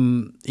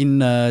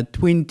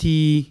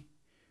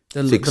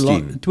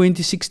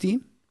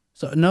 2016.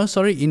 So no,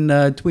 sorry, in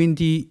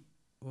 20.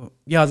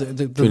 Yeah,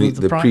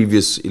 the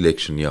previous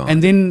election, yeah.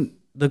 And then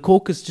the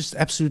caucus just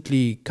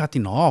absolutely cut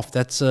in half.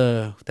 That's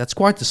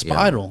quite a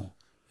spiral.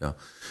 Yeah.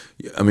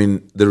 I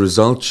mean, the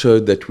results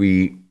showed that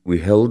we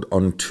held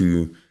on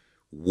to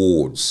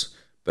wards,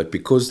 but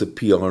because the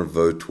PR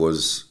vote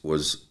was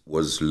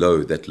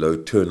low, that low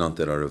turnout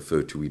that I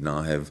referred to, we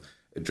now have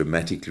a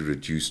dramatically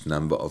reduced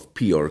number of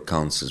PR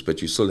councillors,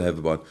 but you still have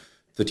about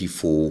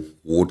 34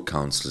 ward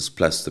councillors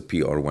plus the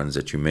PR ones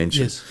that you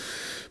mentioned. Yes.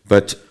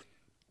 But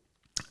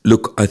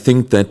look, I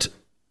think that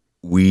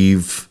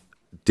we've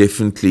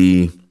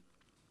definitely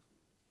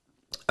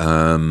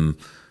are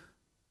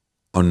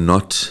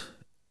not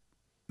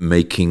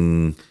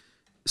making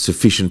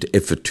sufficient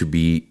effort to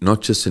be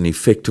not just an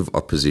effective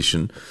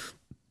opposition,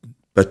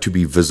 but to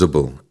be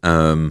visible,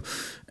 and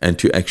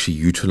to actually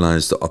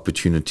utilize the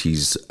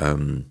opportunities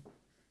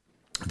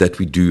that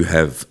we do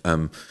have.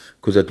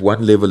 Because at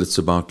one level, it's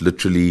about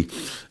literally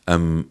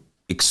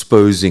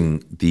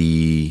exposing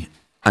the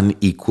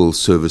unequal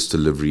service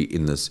delivery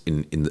in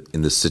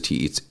the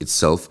city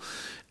itself,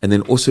 and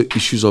then also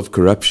issues of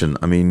corruption.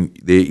 I mean,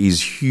 there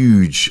is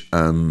huge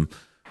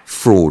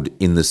fraud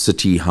in the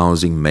city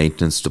housing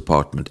maintenance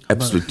department.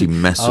 Absolutely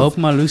massive. I hope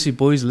my Lucy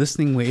boy is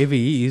listening wherever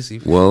he is.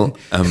 Well,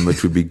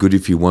 it would be good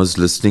if he was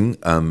listening,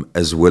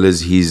 as well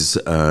as his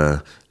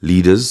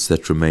leaders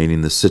that remain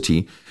in the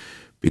city,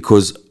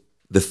 because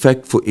the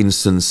fact, for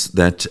instance,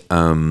 that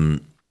I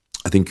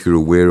think you're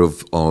aware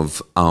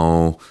of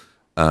our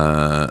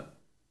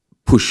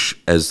push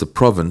as the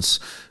province,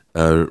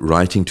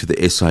 writing to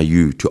the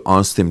SIU to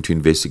ask them to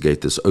investigate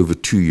this over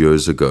 2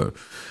 years ago.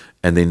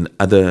 And then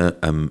other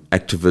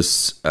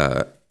activists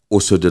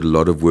also did a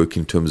lot of work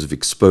in terms of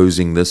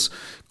exposing this.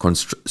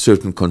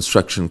 Certain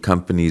construction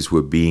companies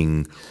were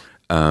being,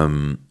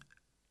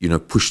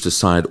 pushed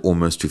aside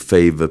almost to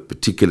favor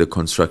particular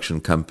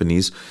construction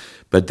companies.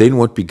 But then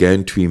what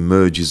began to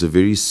emerge is a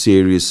very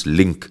serious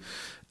link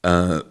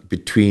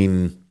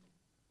between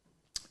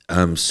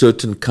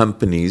certain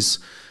companies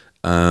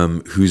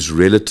whose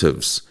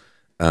relatives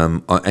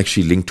are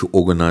actually linked to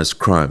organized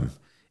crime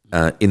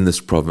in this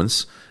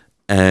province,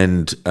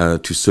 and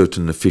to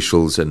certain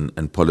officials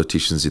and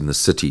politicians in the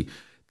city.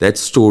 That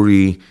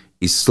story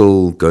is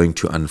still going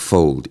to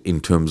unfold in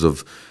terms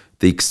of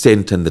the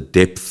extent and the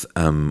depth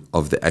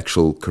of the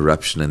actual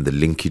corruption and the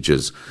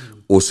linkages.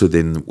 Also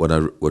then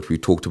what we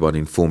talked about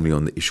informally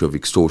on the issue of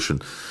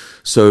extortion.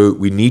 So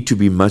we need to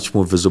be much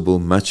more visible,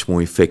 much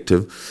more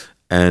effective,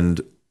 and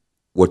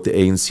what the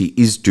ANC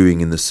is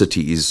doing in the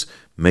city is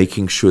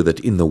making sure that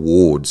in the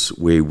wards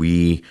where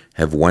we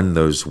have won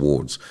those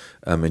wards,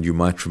 and you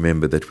might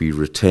remember that we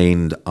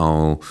retained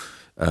our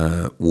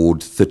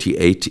Ward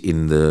 38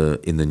 in the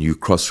new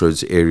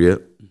Crossroads area.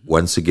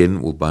 Once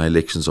again,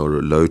 by-elections are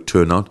a low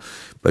turnout,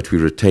 but we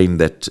retained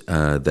that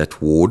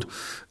ward.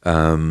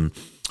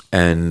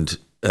 And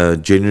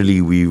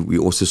generally, we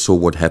also saw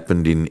what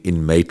happened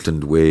in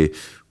Maitland, where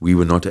we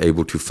were not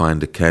able to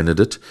find a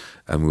candidate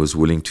who was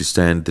willing to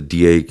stand. The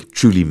DA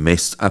truly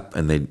messed up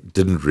and they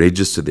didn't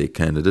register their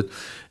candidate.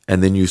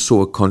 And then you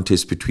saw a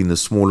contest between the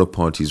smaller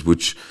parties,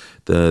 which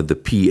the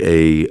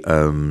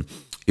PA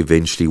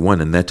eventually won.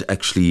 And that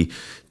actually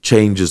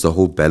changes the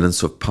whole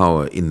balance of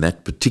power in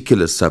that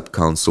particular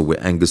sub-council, where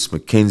Angus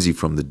McKenzie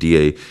from the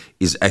DA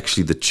is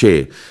actually the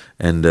chair.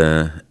 And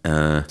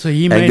so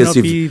he may not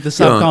be the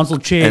sub-council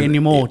chair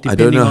anymore. I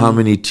don't know how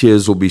many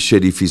tears will be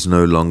shed if he's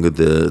no longer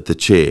the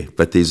chair,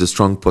 but there's a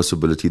strong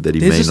possibility that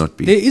he may not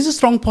be. There is a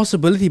strong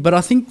possibility, but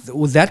I think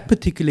with that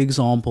particular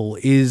example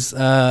is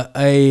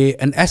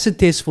an acid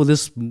test for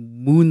this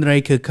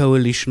Moonraker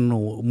coalition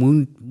or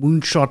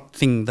moonshot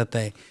thing that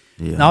they...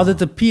 Yeah. Now that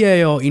the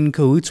PA are in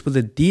cahoots with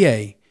the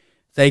DA,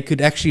 they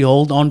could actually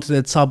hold on to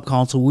that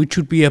sub-council, which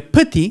would be a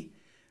pity,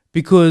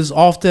 because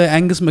after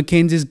Angus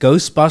McKenzie's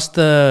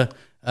Ghostbuster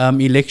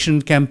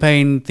election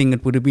campaign thing,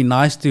 it would have been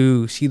nice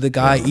to see the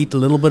guy eat a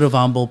little bit of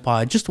humble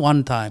pie, just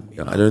one time.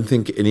 I don't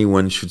think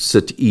anyone should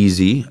sit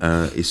easy,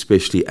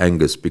 especially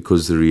Angus,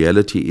 because the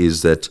reality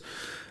is that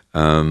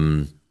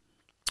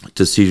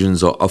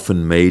decisions are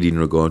often made in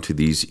regard to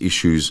these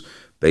issues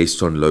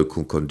based on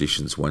local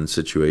conditions, one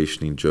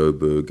situation in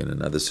Joburg and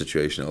another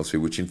situation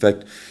elsewhere, which in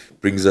fact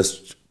brings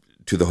us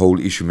to the whole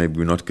issue, maybe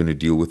we're not going to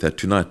deal with that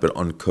tonight, but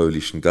on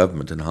coalition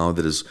government and how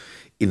that is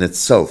in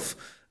itself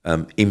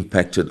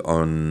impacted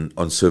on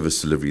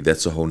service delivery.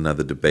 That's a whole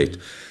nother debate.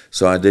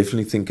 So I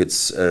definitely think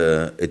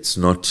it's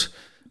not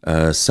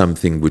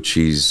something which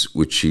is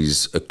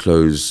a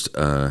closed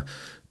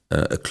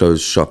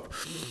shop.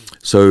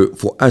 So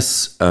for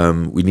us,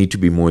 we need to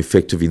be more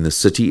effective in the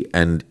city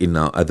and in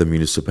our other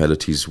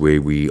municipalities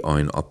where we are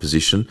in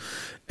opposition.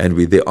 and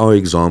there are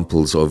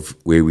examples of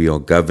where we are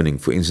governing.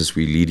 For instance,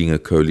 we're leading a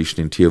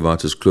coalition in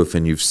Theewaterskloof,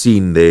 and you've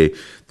seen there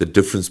the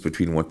difference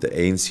between what the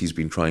ANC has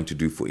been trying to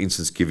do. For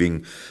instance,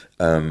 giving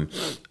a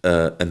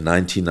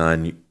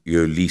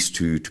 99-year lease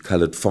to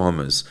coloured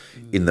farmers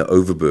in the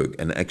Overberg.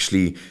 And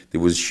actually,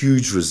 there was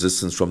huge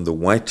resistance from the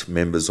white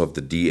members of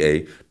the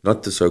DA,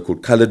 not the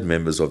so-called coloured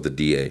members of the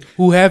DA.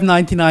 Who have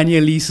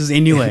 99-year leases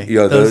anyway.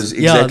 Those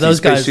those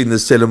especially guys. in the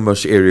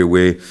Stellenbosch area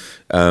where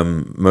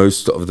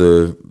most of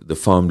the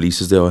farm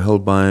leases there are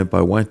held by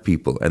white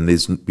people, and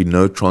there's been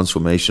no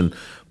transformation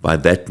by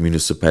that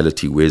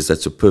municipality, whereas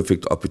that's a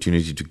perfect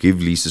opportunity to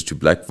give leases to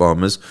black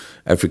farmers,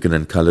 African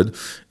and coloured,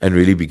 and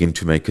really begin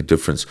to make a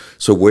difference.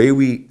 So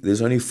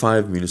there's only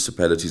 5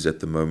 municipalities at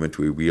the moment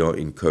where we are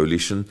in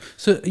coalition.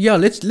 So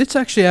let's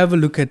actually have a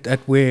look at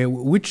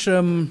which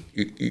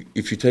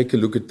If you take a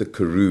look at the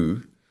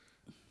Karoo,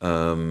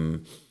 up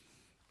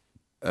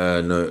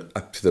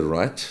to the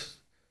right,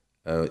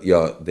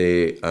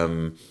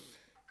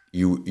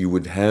 you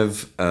would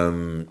have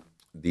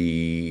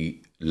the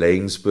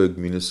Laingsburg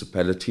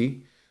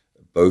municipality,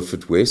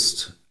 Beaufort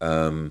West,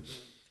 and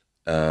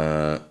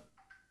that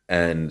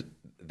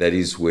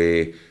is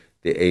where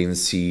the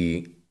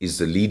ANC is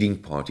the leading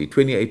party,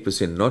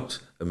 28%, not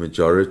a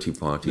majority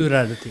party.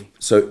 plurality.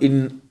 So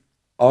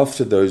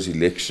after those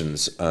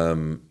elections,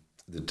 the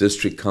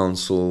district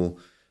council,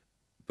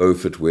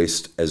 Beaufort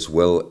West, as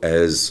well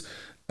as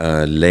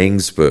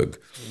Laingsburg,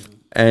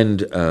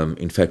 and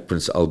in fact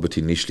Prince Albert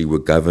initially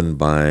were governed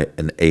by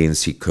an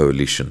ANC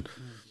coalition.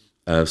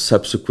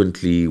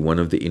 Subsequently, one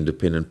of the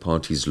independent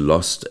parties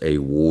lost a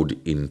ward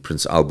in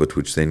Prince Albert,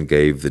 which then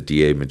gave the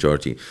DA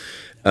majority.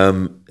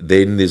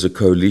 Then there's a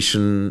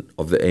coalition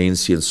of the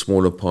ANC and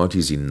smaller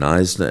parties in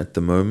Knysna at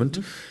the moment,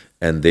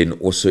 and then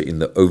also in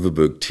the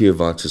Overberg,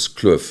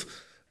 Theewaterskloof,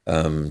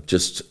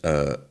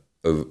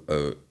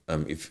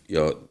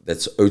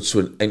 that's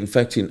Oudtshoorn. In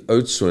fact, in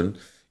Oudtshoorn,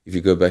 if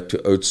you go back to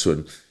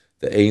Oudtshoorn,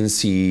 the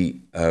ANC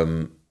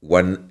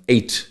won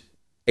eight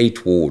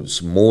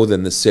wards, more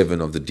than the 7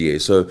 of the DA.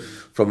 So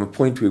from a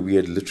point where we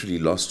had literally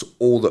lost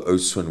all the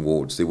Oudtshoorn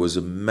wards, there was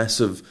a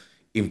massive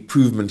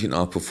improvement in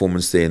our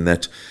performance there, in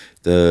that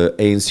the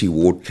ANC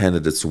ward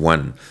candidates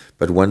won.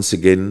 But once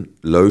again,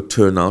 low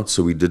turnout,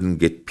 so we didn't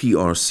get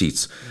PR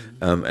seats.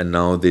 And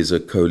now there's a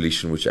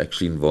coalition which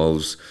actually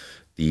involves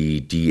the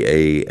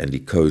DA and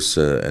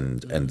ICOSA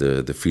and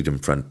the Freedom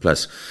Front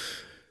Plus.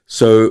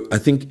 So I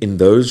think in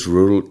those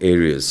rural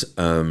areas,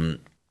 the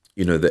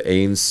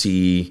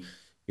ANC,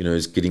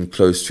 is getting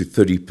close to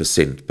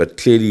 30%, but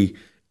clearly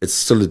it's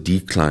still a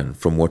decline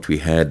from what we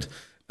had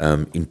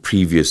in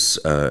previous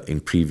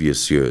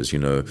years.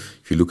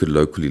 If you look at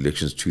local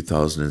elections,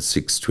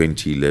 2006,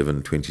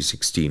 2011,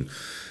 2016.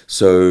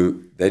 So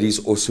that is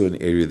also an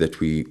area that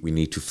we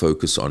need to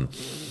focus on.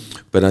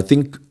 But I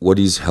think what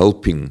is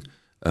helping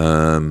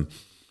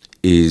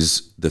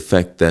is the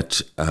fact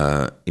that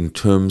in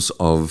terms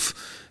of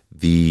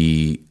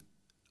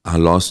our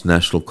last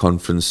national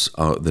conference,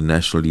 the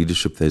national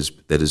leadership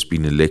that has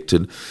been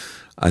elected,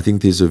 I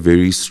think there's a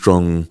very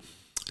strong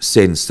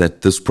sense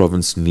that this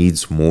province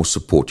needs more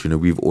support.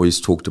 We've always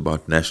talked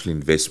about national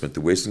investment.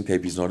 The Western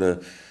Cape is not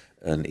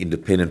an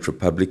independent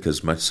republic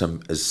as much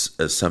as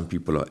some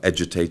people are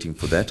agitating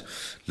for that,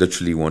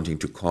 literally wanting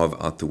to carve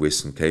out the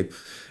Western Cape.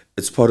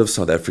 It's part of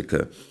South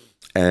Africa,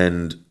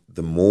 and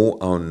the more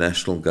our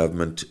national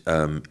government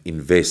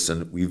invests,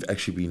 and we've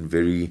actually been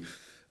very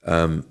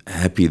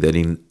happy that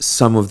in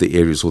some of the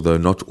areas, although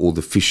not all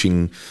the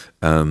fishing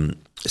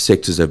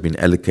sectors have been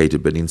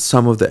allocated, but in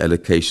some of the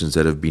allocations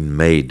that have been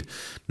made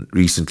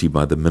recently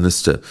by the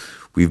minister,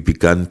 we've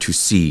begun to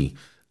see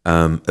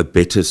a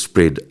better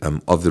spread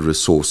of the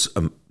resource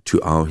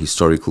to our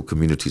historical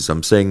communities.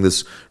 I'm saying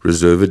this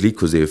reservedly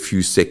because there are a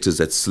few sectors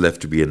that still have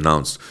to be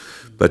announced,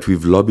 but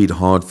we've lobbied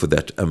hard for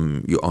that.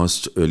 You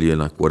asked earlier,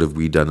 what have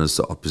we done as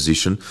the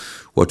opposition?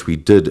 What we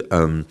did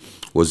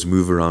was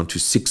move around to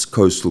 6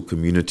 coastal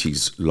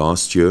communities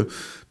last year,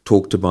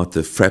 talked about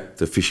the FRAP,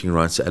 the Fishing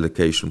Rights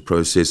Allocation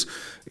Process,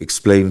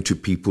 explained to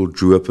people,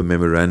 drew up a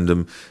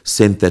memorandum,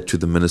 sent that to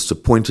the minister,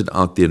 pointed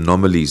out the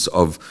anomalies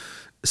of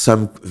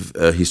some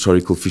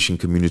historical fishing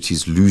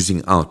communities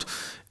losing out.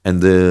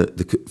 And the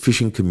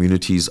fishing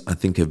communities, I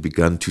think, have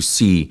begun to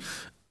see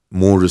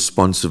more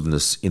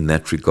responsiveness in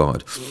that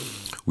regard.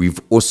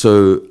 We've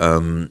also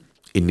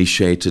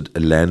initiated a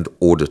land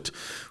audit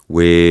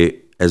where,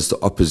 as the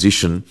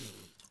opposition,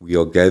 we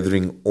are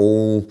gathering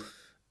all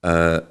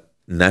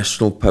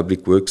national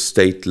public works,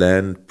 state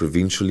land,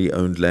 provincially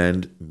owned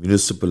land,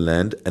 municipal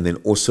land, and then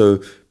also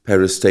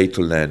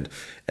parastatal land,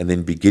 and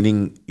then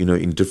beginning,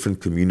 in different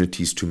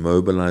communities to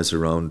mobilize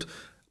around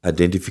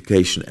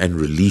identification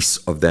and release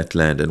of that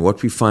land. And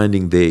what we're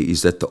finding there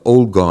is that the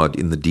old guard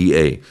in the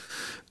DA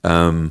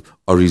are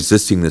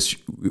resisting this.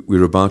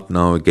 We're about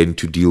now again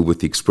to deal with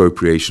the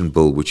expropriation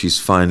bill, which is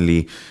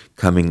finally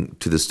coming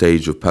to the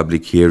stage of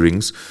public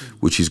hearings,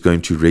 which is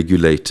going to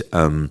regulate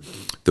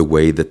the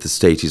way that the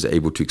state is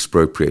able to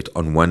expropriate.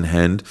 On one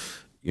hand,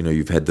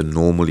 you've had the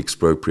normal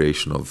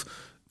expropriation of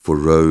for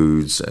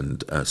roads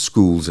and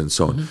schools and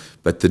so on.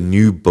 But the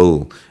new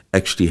bill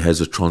actually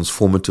has a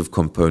transformative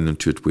component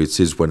to it, where it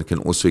says one can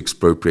also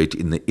expropriate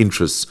in the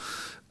interests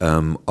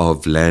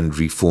of land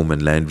reform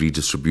and land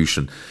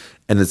redistribution.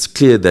 And it's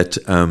clear that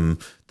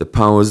the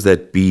powers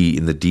that be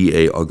in the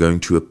DA are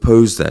going to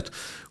oppose that,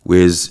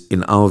 whereas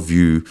in our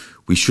view,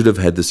 we should have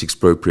had this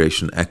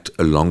Expropriation Act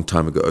a long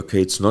time ago.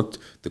 Okay, it's not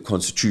the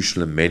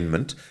constitutional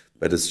amendment,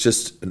 but it's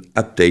just an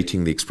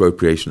updating the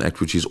Expropriation Act,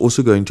 which is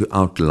also going to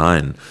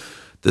outline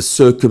the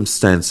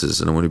circumstances,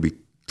 and I want to be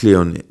clear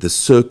on the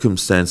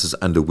circumstances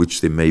under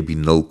which there may be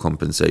null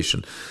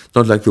compensation.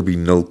 Not like there'll be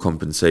null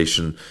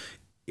compensation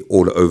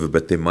all over,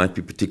 but there might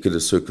be particular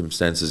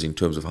circumstances in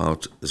terms of how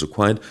it is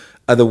acquired.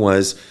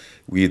 Otherwise,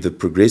 the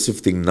progressive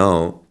thing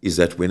now is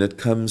that when it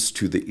comes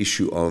to the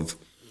issue of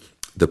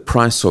the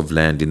price of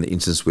land, in the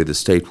instance where the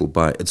state will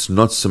buy, it's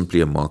not simply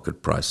a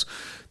market price.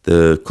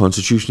 The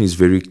Constitution is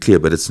very clear,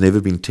 but it's never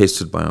been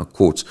tested by our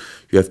courts.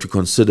 You have to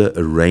consider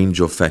a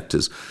range of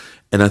factors.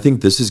 And I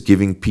think this is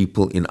giving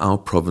people in our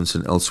province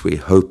and elsewhere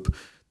hope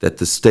that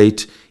the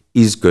state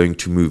is going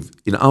to move.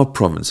 In our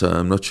province,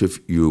 I'm not sure if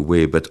you're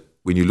aware, but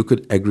when you look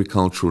at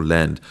agricultural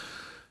land,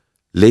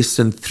 less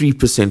than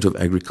 3% of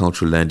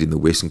agricultural land in the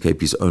Western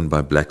Cape is owned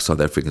by black South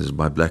Africans.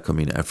 By black, I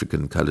mean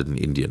African, coloured and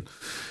Indian.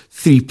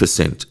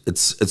 3%.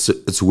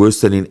 It's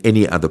worse than in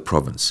any other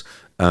province.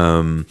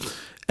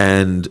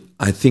 And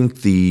I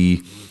think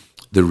the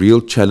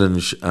real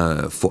challenge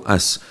for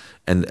us,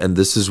 and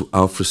this is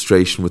our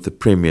frustration with the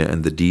Premier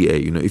and the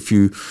DA,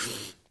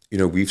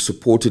 we've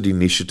supported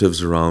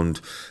initiatives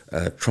around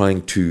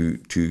trying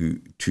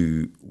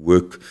to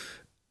work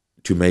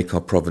to make our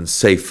province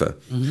safer.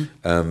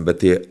 But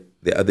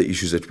there are other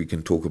issues that we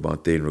can talk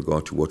about there in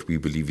regard to what we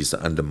believe is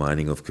the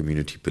undermining of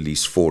community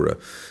police fora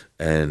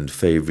and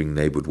favouring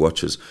neighbourhood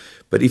watches.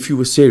 But if you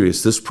were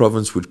serious, this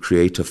province would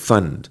create a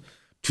fund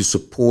to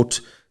support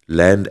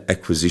land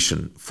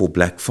acquisition for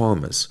black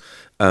farmers.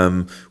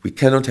 We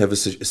cannot have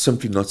it's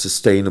simply not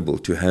sustainable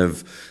to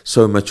have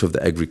so much of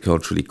the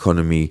agricultural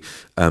economy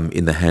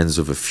in the hands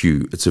of a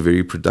few. It's a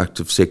very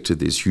productive sector.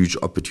 There's huge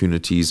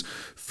opportunities,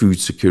 food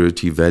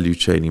security, value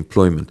chain,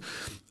 employment.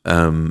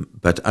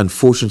 But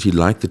unfortunately,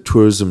 like the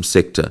tourism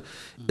sector,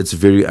 it's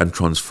very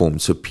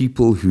untransformed. So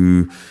people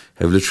who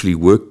have literally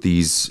worked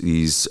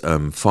these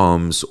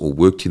farms or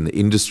worked in the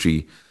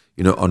industry,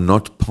 are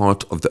not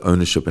part of the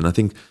ownership. And I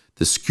think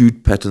the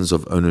skewed patterns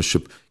of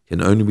ownership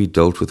can only be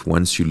dealt with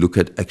once you look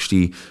at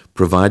actually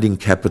providing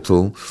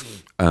capital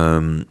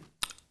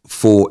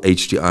for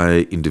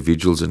HDI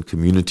individuals and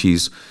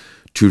communities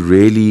to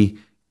really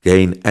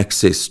gain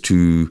access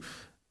to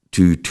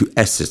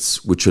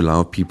assets which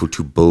allow people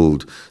to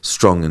build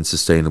strong and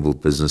sustainable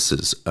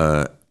businesses,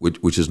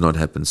 which has not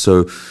happened.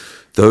 So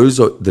those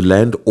are the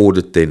land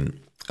audit then.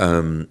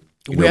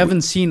 We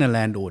haven't seen a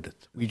land audit.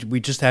 We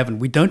just haven't.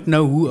 We don't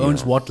know who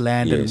owns what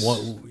land and what.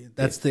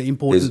 That's the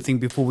important thing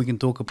before we can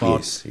talk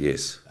about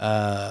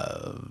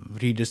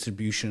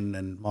redistribution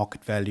and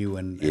market value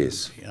and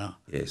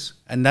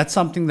and that's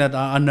something that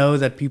I know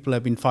that people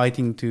have been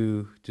fighting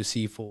to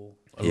see for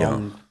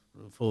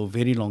a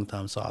very long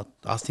time. So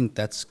I think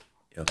that's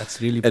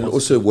really and positive.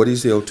 Also, what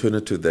is the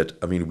alternative?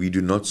 That we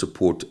do not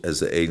support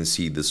as the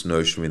ANC this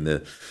notion when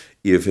the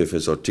EFF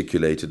has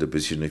articulated a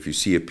position. If you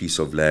see a piece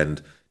of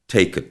land,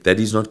 take it. That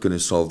is not going to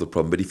solve the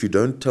problem. But if you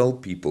don't tell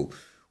people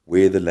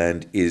where the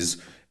land is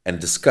and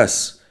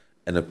discuss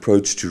an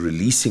approach to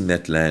releasing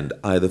that land,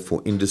 either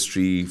for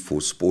industry,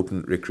 for sport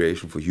and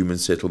recreation, for human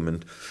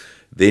settlement,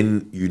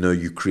 then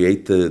you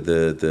create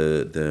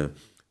the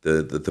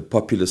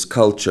populist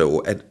culture,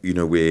 or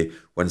where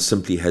one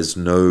simply has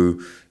no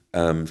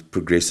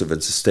progressive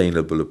and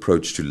sustainable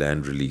approach to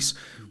land release,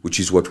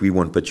 which is what we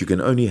want. But you can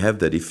only have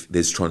that if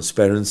there's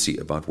transparency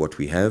about what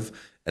we have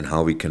and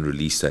how we can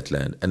release that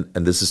land.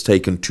 And this has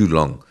taken too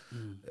long.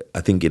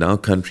 I think in our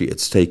country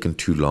it's taken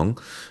too long.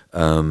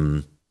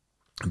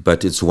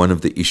 But it's one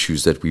of the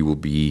issues that we will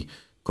be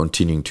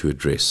continuing to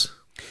address.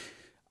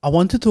 I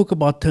want to talk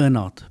about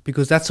turnout,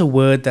 because that's a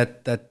word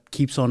that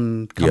keeps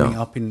on coming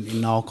up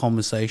in our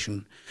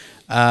conversation.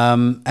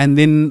 And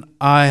then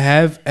I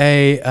have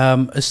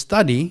a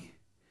study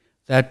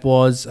that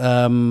was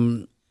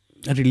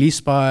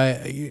released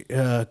by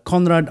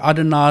Konrad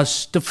Adenauer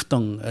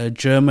Stiftung, a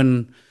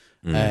German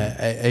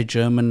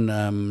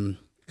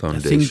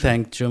think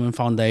tank, German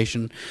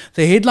foundation.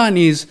 The headline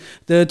is,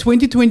 the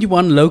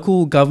 2021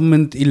 local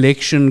government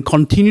election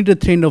continued a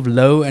trend of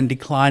low and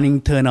declining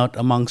turnout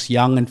amongst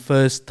young and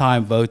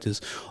first-time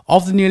voters.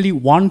 Of the nearly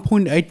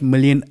 1.8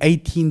 million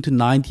 18 to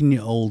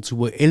 19-year-olds who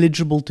were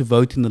eligible to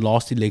vote in the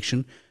last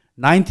election,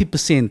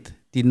 90%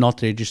 did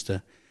not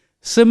register.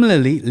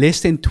 Similarly,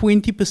 less than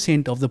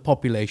 20% of the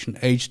population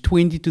aged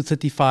 20 to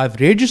 35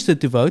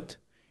 registered to vote,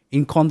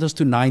 in contrast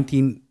to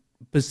 90%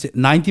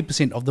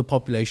 of the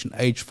population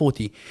aged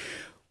 40.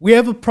 We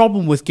have a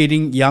problem with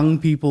getting young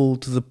people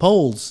to the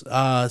polls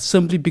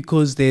simply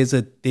because there's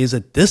a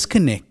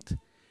disconnect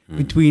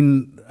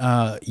between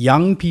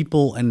young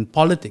people and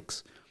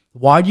politics.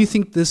 Why do you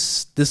think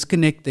this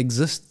disconnect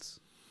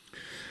exists?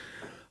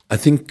 I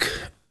think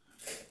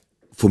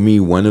for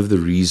me, one of the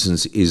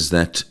reasons is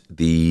that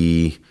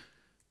the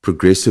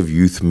progressive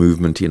youth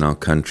movement in our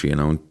country, and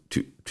I want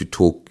to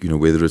talk,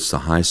 whether it's the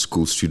high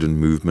school student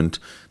movement,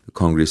 the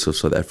Congress of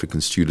South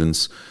African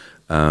Students,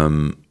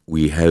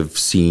 we have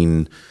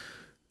seen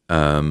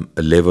a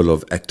level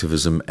of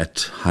activism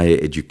at higher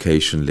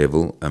education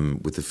level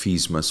with the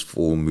Fees Must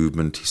Fall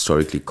movement,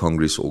 historically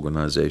Congress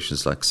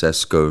organizations like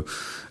SASCO,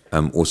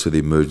 also the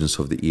emergence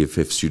of the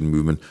EFF student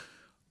movement,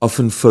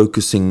 often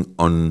focusing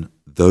on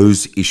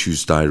those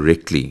issues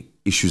directly,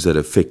 issues that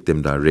affect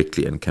them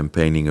directly, and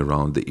campaigning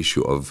around the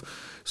issue of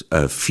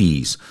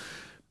fees.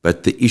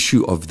 But the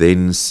issue of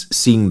then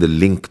seeing the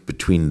link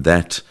between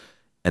that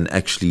and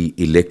actually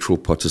electoral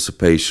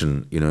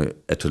participation,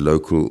 at a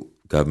local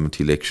government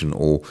election,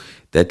 or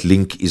that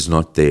link is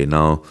not there.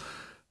 Now,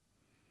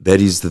 that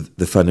is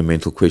the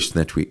fundamental question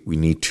that we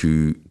need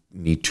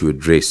to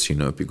address,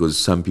 because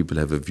some people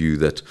have a view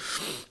that,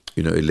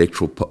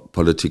 electoral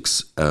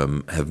politics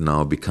have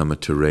now become a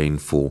terrain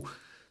for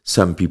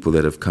some people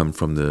that have come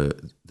from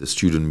the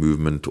student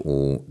movement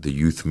or the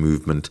youth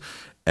movement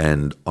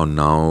and are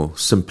now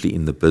simply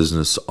in the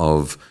business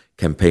of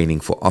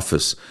campaigning for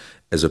office,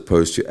 as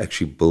opposed to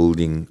actually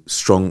building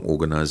strong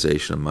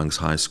organization amongst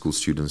high school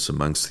students,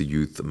 amongst the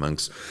youth,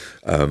 amongst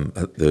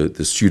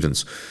the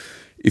students.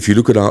 If you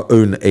look at our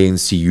own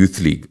ANC Youth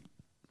League,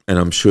 and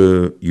I'm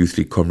sure Youth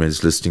League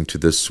comrades listening to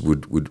this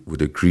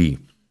would agree,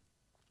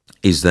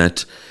 is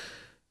that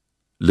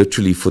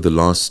literally for the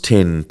last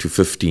 10 to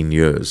 15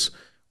 years,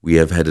 we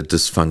have had a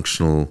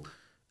dysfunctional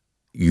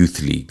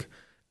youth league.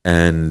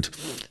 And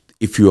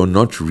if you are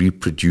not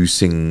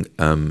reproducing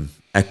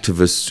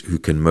activists who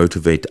can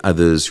motivate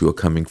others who are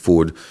coming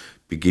forward,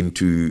 begin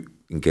to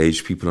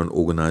engage people on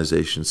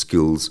organization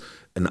skills,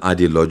 an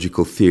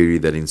ideological theory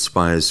that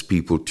inspires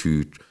people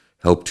to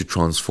help to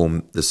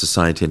transform the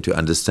society and to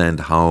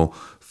understand how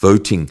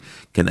voting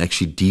can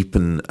actually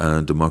deepen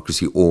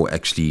democracy, or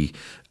actually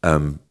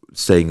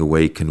staying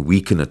away can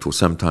weaken it. Or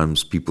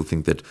sometimes people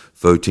think that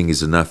voting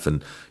is enough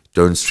and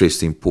don't stress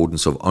the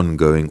importance of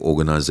ongoing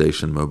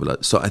organization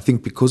mobilization. So I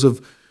think because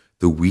of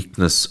the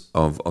weakness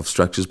of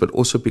structures, but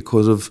also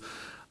because of,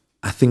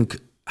 I think,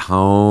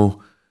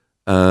 how,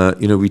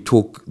 we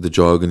talk the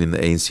jargon in the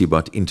ANC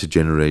about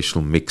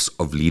intergenerational mix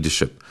of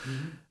leadership.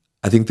 Mm-hmm.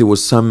 I think there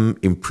was some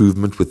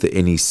improvement with the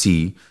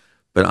NEC,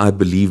 but I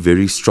believe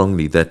very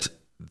strongly that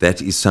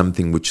that is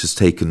something which has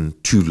taken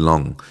too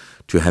long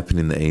to happen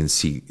in the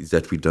ANC, is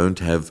that we don't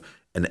have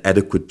an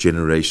adequate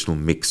generational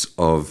mix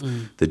of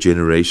the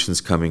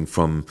generations coming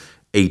from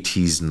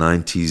 80s,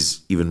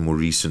 90s, even more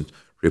recent,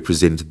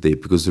 represented there.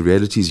 Because the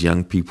reality is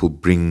young people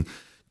bring,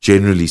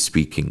 generally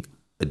speaking,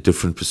 a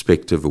different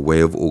perspective, a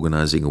way of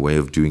organizing, a way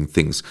of doing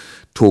things,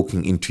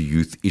 talking into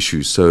youth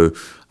issues. So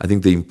I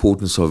think the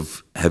importance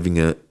of having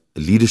a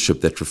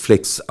leadership that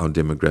reflects our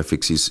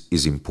demographics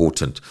is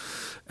important.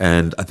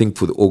 And I think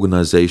for the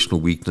organizational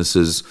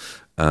weaknesses,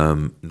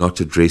 not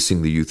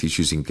addressing the youth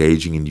issues,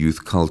 engaging in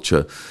youth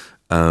culture,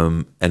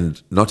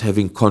 and not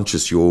having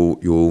conscious,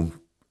 your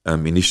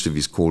initiative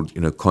is called,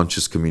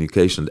 conscious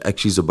communication. It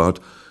actually is about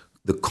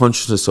the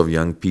consciousness of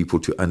young people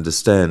to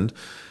understand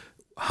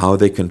how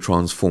they can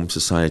transform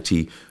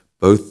society,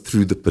 both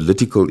through the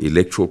political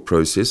electoral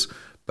process,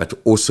 but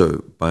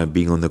also by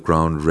being on the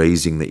ground,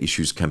 raising the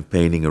issues,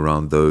 campaigning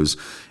around those,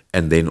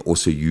 and then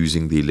also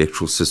using the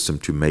electoral system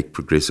to make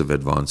progressive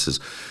advances.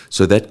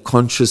 So that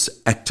conscious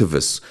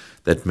activists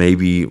that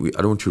maybe,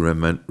 I don't want to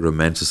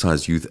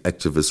romanticize youth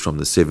activists from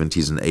the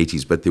 70s and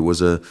 80s, but there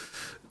was a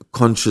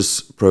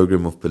conscious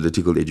program of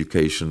political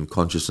education,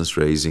 consciousness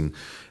raising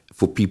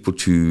for people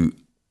to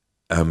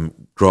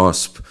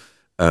grasp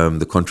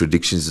the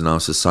contradictions in our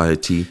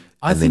society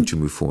and then to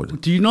move forward.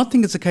 Do you not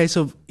think it's a case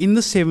of, in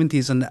the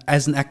 70s and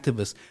as an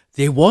activist,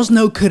 there was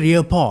no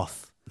career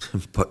path?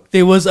 But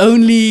there was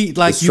only,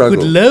 like, you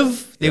could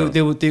live, Yeah.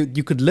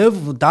 you could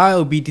live, die,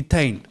 or be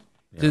detained.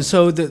 Yeah.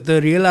 So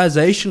the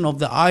realization of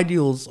the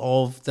ideals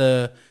of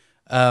the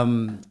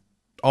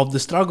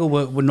struggle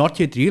were not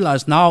yet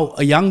realized. Now,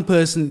 a young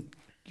person,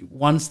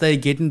 once they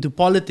get into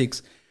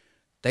politics,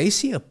 they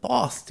see a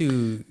path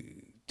to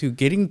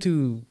getting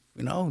to,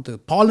 the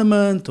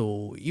parliament,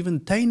 or even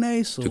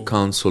Taines, or to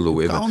council or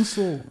whatever.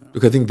 Council.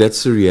 Look, I think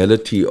that's the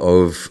reality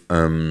of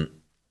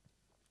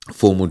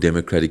formal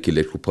democratic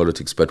electoral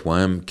politics. But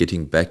why I'm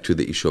getting back to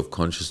the issue of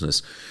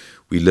consciousness,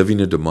 we live in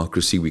a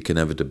democracy. We can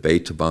have a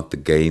debate about the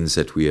gains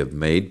that we have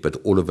made, but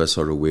all of us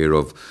are aware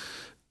of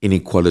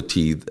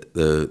inequality,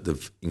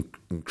 the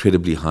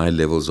incredibly high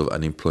levels of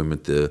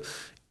unemployment, the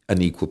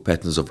unequal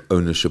patterns of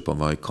ownership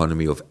of our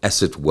economy, of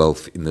asset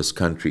wealth in this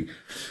country.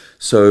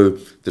 So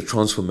the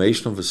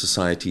transformation of a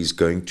society is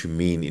going to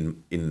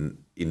mean,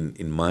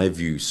 in my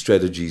view,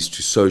 strategies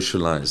to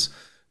socialize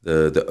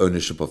the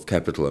ownership of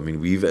capital. I mean,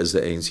 we've, as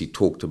the ANC,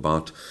 talked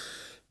about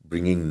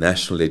bringing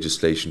national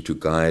legislation to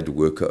guide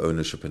worker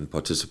ownership and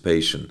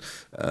participation.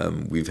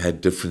 We've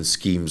had different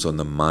schemes on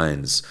the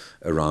mines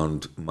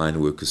around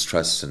mine workers'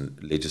 trusts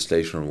and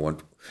legislation on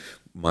what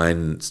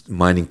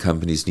mining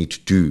companies need to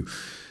do.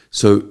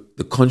 So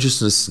the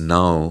consciousness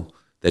now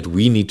that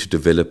we need to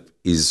develop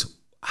is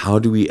how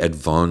do we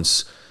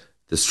advance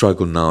the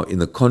struggle now in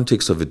the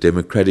context of a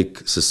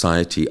democratic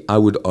society? I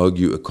would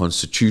argue a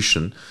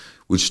constitution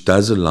which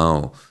does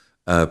allow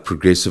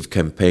progressive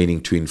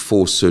campaigning to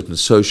enforce certain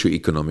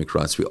socio-economic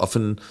rights. We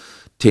often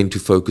tend to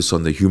focus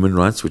on the human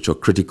rights, which are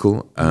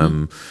critical.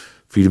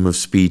 Freedom of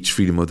speech,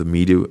 freedom of the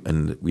media,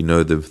 and we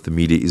know the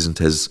media isn't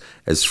as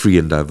free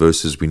and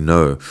diverse as we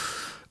know,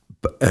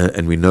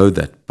 and we know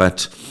that.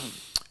 But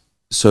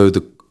so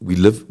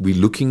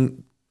we're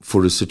looking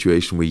for a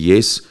situation where,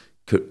 yes,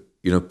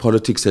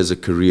 politics as a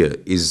career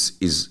is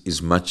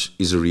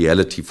a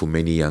reality for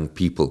many young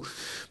people.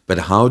 But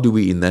how do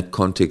we, in that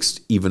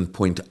context, even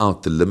point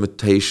out the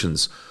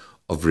limitations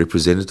of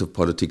representative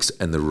politics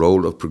and the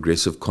role of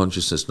progressive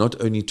consciousness, not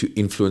only to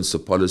influence the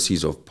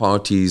policies of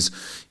parties,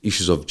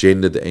 issues of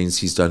gender? The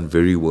ANC's done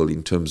very well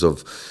in terms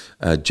of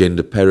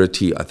gender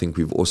parity. I think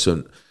we've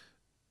also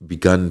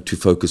begun to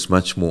focus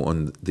much more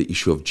on the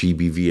issue of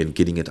GBV and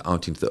getting it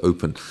out into the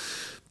open.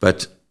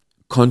 But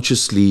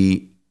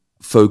consciously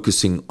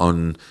focusing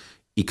on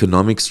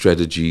economic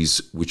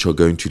strategies which are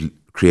going to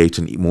create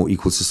a more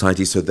equal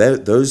society. So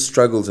those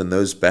struggles and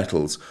those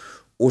battles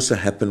also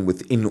happen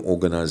within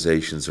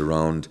organizations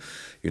around,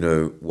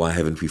 why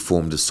haven't we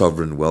formed a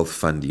sovereign wealth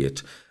fund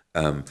yet?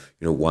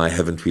 Why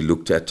haven't we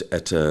looked at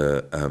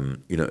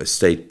a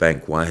state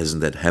bank? Why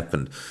hasn't that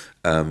happened?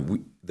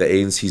 The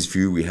ANC's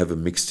view,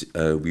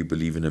 we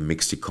believe in a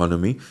mixed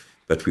economy,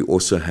 but we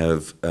also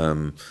have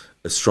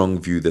a strong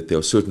view that there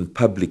are certain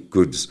public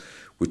goods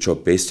which are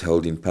best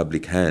held in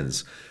public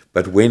hands.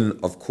 But when,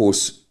 of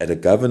course, at a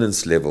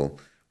governance level,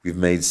 we've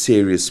made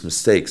serious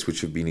mistakes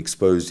which have been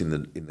exposed in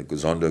the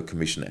Gozondo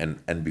Commission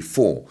and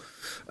before,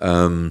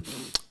 one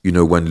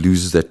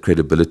loses that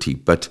credibility.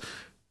 But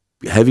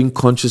having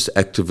conscious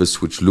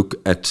activists which look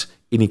at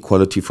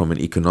inequality from an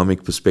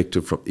economic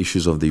perspective, from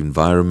issues of the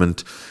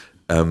environment,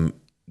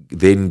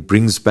 then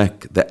brings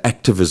back the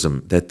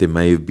activism that there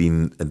may have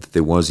been, and that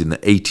there was in the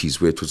 80s,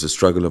 where it was a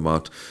struggle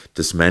about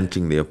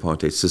dismantling the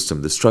apartheid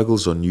system. The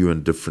struggles are new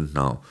and different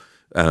now.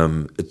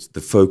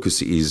 The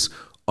focus is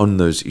on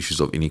those issues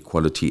of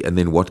inequality, and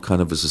then what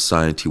kind of a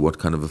society, what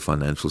kind of a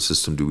financial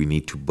system do we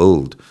need to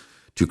build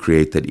to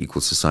create that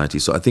equal society?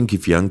 So I think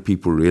if young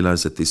people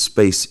realize that there's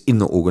space in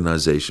the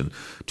organization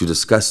to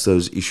discuss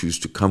those issues,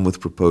 to come with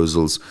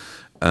proposals,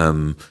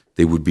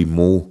 there would be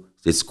more,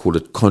 let's call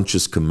it,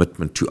 conscious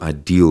commitment to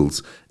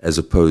ideals as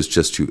opposed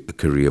just to a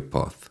career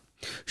path.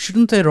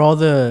 Shouldn't they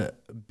rather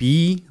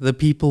be the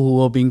people who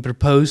are being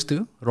proposed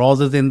to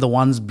rather than the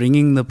ones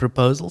bringing the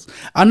proposals?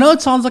 I know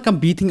it sounds like I'm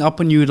beating up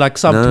on you, like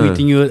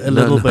subtweeting you a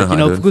little bit,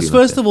 because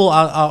first of all,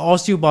 I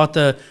asked you about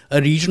a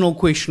regional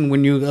question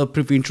when you're a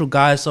provincial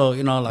guy, so,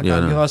 if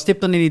I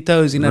stepped on any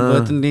toes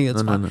inadvertently,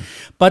 it's fine. No.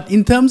 But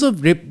in terms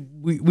of,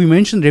 we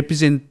mentioned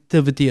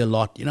representativity a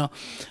lot,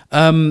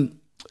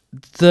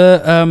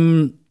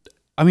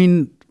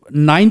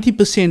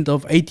 90%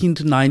 of 18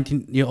 to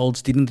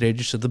 19-year-olds didn't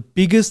register. The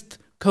biggest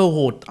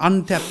cohort,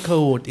 untapped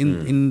cohort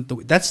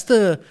that's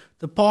the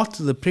path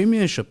to the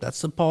premiership.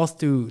 That's the path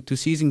to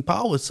seizing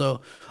power.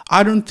 So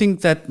I don't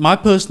think that, my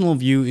personal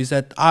view is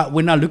that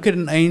when I look at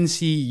an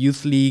ANC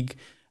Youth League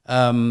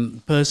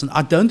person,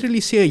 I don't really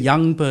see a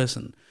young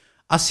person.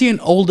 I see an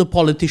older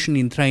politician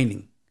in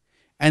training.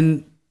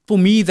 And for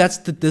me, that's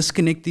the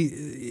disconnect.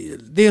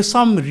 There are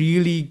some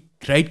really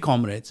great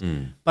comrades,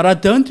 but I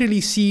don't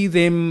really see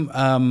them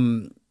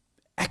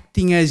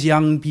acting as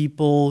young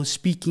people,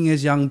 speaking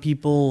as young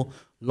people,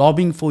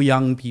 lobbying for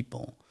young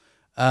people.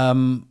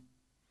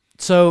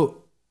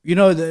 So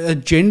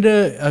the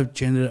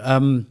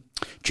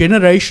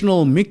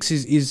generational mix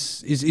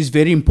is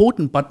very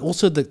important, but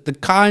also the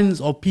kinds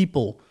of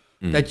people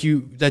that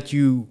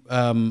you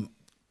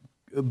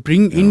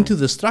bring into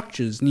the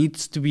structures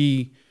needs to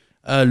be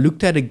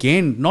looked at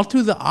again, not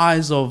through the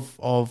eyes of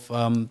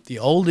the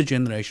older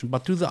generation,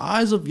 but through the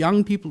eyes of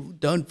young people who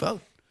don't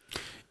vote.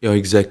 Yeah,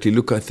 exactly.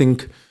 Look, I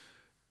think,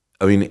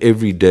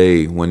 every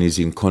day one is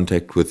in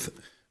contact with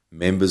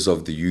members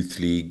of the Youth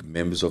League,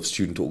 members of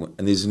student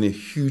and there's a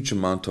huge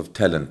amount of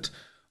talent,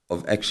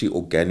 of actually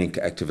organic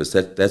activists.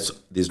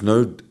 There's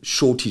no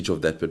shortage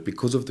of that, but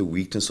because of the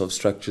weakness of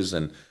structures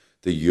and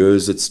the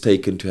years it's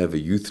taken to have a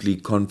Youth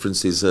League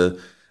conference, there's a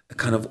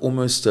kind of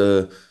almost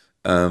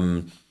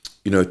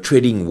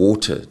treading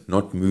water,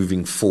 not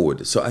moving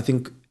forward. So I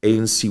think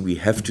ANC, we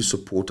have to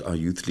support our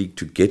Youth League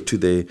to get to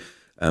their,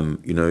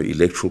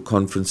 electoral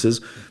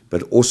conferences,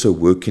 but also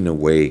work in a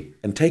way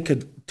and take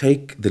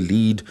the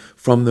lead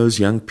from those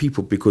young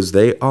people, because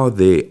they are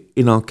there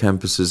in our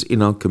campuses,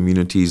 in our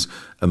communities,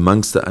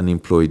 amongst the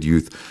unemployed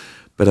youth.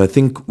 But I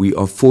think we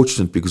are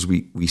fortunate because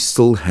we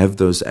still have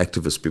those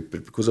activists, but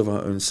because of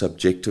our own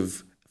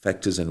subjective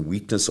factors and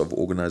weakness of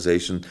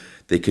organization,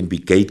 they can be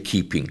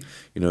gatekeeping.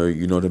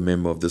 You're not a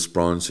member of this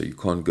branch, so you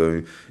can't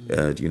go,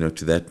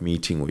 to that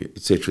meeting, or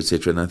et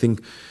cetera, And I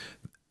think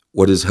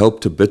what has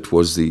helped a bit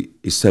was the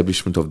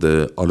establishment of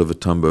the Oliver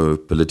Tambo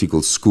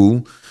Political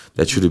School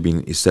that should have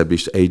been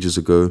established ages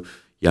ago.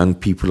 Young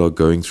people are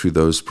going through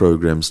those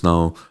programs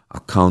now. Our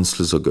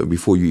counselors are going,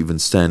 before you even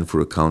stand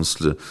for a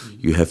counselor,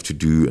 you have to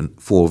do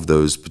 4 of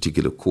those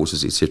particular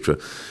courses, etc.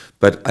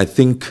 But I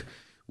think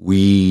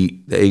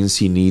the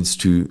ANC needs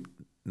to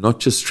not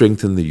just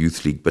strengthen the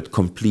Youth League, but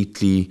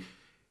completely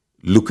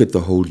look at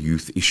the whole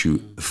youth issue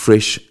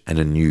fresh and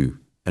anew,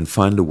 and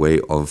find a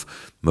way of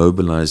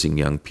mobilizing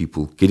young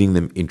people, getting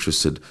them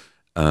interested.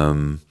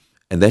 And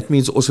that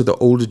means also the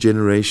older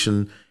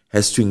generation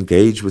has to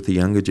engage with the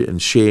younger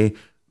and share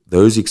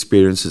those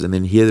experiences and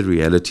then hear the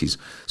realities.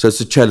 So it's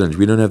a challenge.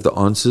 We don't have the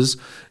answers.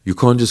 You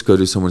can't just go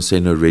to someone and say,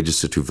 no,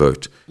 register to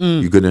vote.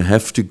 You're going to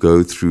have to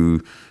go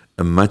through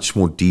a much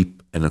more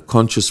deep and a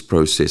conscious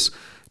process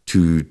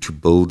to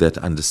build that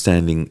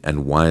understanding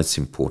and why it's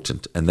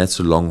important. And that's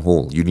a long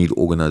haul. You need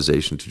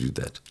organization to do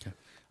that. Okay.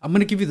 I'm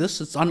going to give you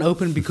this. It's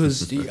unopened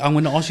because I'm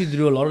going to ask you to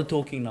do a lot of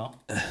talking now.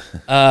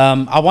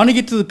 I want to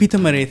get to the Peter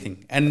Murray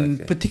thing,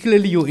 and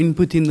particularly your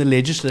input in the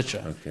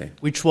legislature,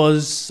 which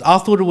was, I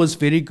thought it was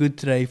very good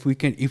today. If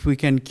we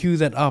can cue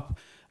that up.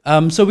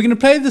 So we're going to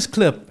play this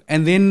clip,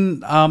 and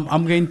then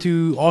I'm going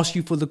to ask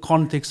you for the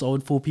context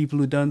of it for people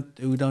who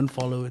don't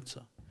follow it.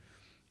 So.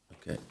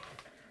 Okay.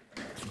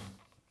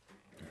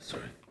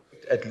 Sorry.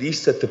 At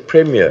least that the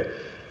Premier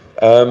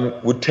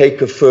would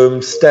take a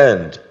firm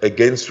stand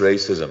against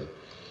racism.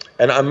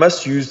 And I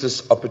must use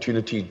this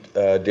opportunity,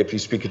 Deputy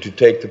Speaker, to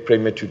take the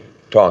Premier to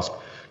task.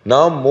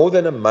 Now, more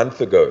than a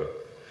month ago,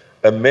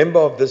 a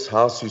member of this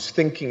House whose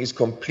thinking is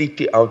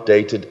completely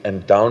outdated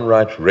and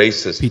downright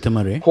racist Peter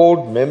Murray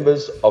called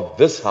members of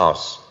this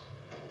House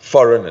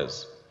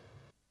foreigners.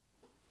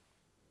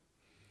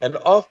 And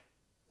after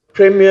the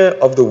Premier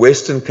of the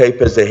Western Cape,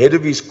 as the head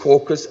of his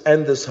caucus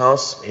and this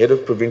House, head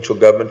of provincial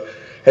government,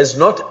 has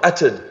not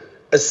uttered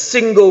a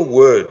single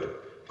word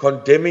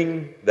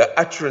condemning the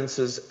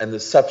utterances and the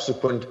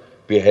subsequent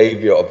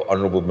behavior of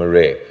Honorable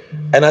Murray.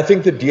 And I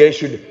think the DA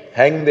should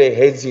hang their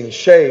heads in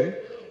shame,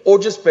 or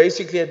just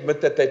basically admit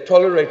that they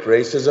tolerate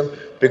racism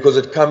because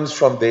it comes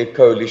from their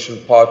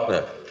coalition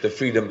partner, the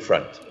Freedom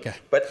Front. Okay.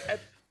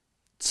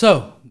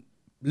 So,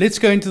 let's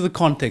go into the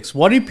context.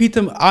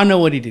 I know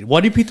what he did.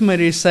 What did Peter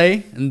Murray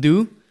say and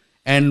do?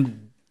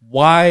 And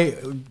why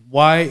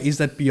is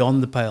that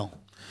beyond the pale?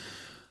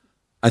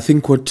 I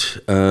think what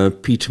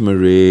Peter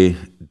Murray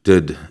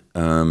did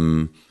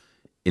in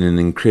an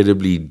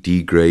incredibly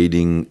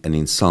degrading and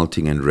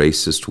insulting and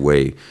racist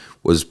way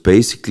was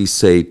basically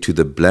say to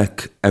the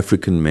black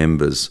African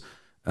members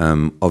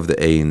of the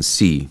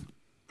ANC,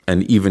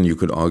 and even you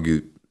could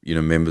argue,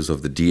 members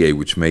of the DA,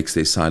 which makes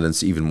their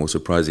silence even more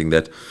surprising,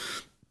 that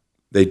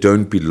they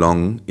don't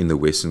belong in the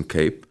Western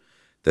Cape,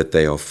 that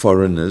they are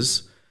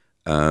foreigners,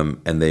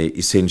 and they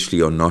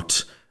essentially are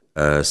not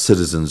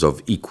citizens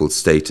of equal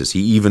status.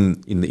 He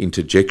even, in the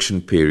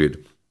interjection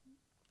period,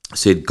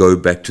 said, go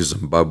back to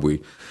Zimbabwe.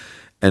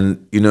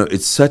 And,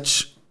 it's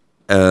such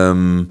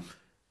an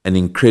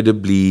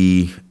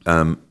incredibly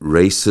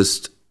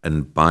racist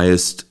and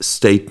biased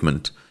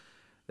statement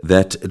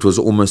that it was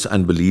almost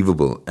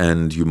unbelievable.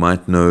 And you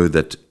might know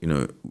that,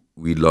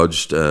 we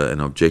lodged an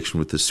objection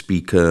with the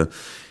Speaker.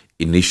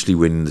 Initially,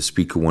 when the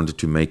Speaker wanted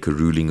to make a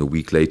ruling, a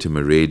week later,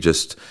 Murray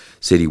just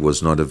said he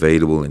was not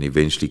available and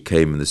eventually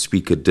came. And the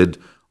Speaker did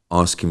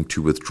ask him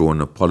to withdraw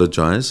and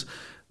apologize,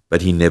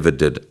 but he never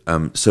did.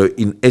 So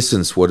in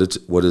essence,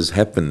 what has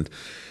happened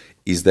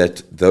is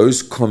that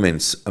those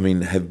comments,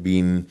 have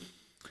been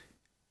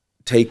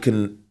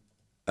taken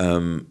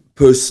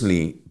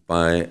personally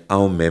by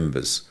our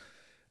members,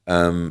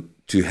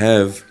 to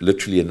have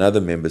literally another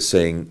member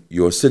saying,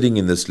 you are sitting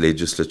in this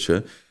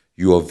legislature,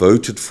 you are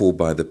voted for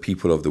by the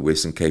people of the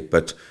Western Cape,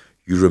 but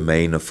you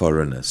remain a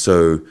foreigner.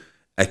 So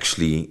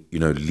actually,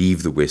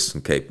 leave the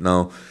Western Cape.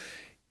 Now,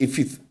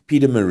 if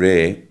Peter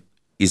Murray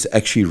is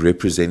actually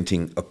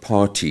representing a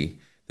party,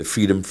 the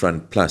Freedom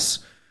Front Plus,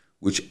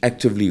 which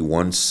actively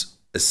wants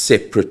a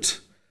separate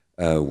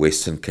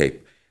Western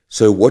Cape.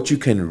 So what you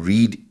can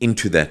read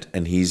into that,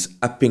 and he's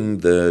upping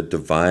the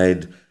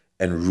divide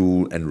and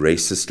rule and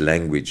racist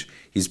language,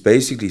 he's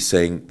basically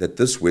saying that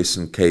this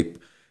Western Cape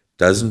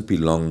doesn't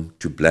belong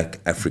to black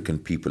African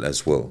people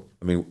as well.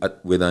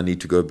 Whether I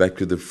need to go back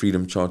to the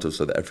Freedom Charter of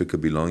South Africa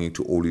belonging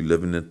to all who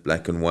live in it,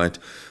 black and white,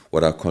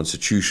 what our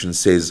constitution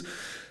says.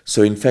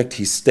 So in fact,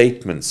 his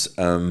statements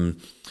run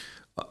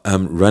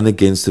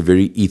against the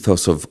very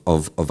ethos of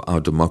our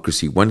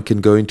democracy. One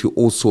can go into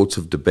all sorts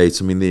of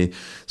debates.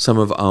 Some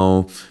of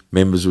our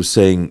members were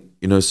saying,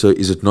 so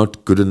is it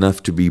not good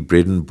enough to be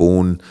bred and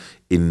born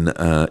in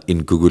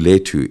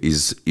Gugulethu?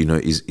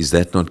 Is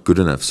that not good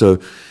enough? So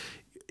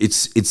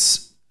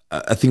it's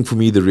I think for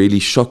me the really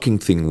shocking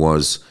thing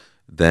was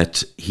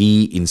that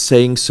he, in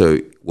saying so,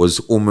 was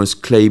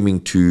almost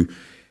claiming to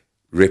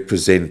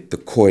represent the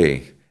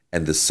Khoi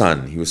and the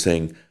San. He was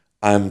saying,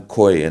 I'm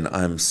Khoi and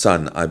I'm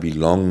San. I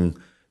belong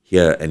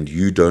here and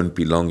you don't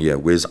belong here.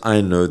 Whereas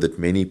I know that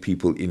many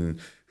people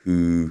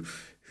who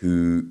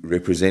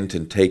represent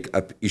and take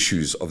up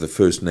issues of the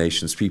First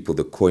Nations people,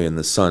 the Khoi and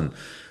the San,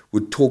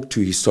 would talk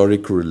to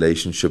historical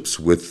relationships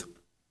with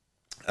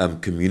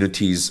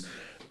communities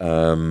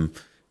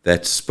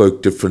that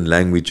spoke different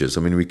languages.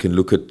 I mean, we can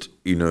look at,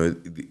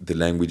 the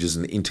languages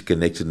and the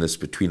interconnectedness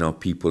between our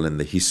people and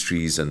the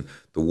histories and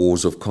the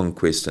wars of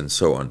conquest and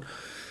so on.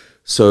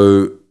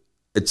 So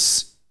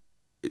it's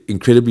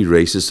incredibly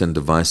racist and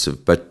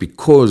divisive. But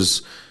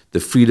because the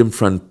Freedom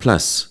Front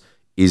Plus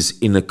is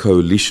in a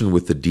coalition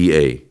with the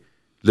DA,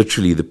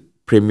 literally the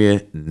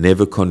Premier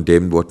never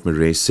condemned what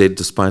Muir said,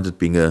 despite it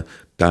being a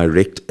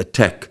direct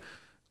attack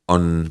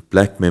on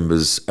black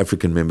members,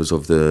 African members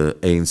of the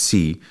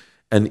ANC.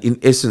 And in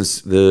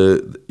essence,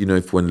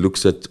 if one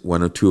looks at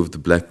one or two of the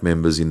black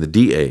members in the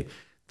DA,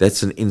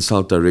 that's an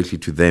insult directly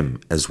to them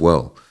as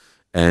well.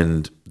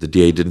 And the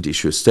DA didn't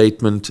issue a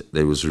statement.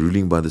 There was a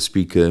ruling by the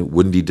Speaker.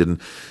 Windy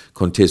didn't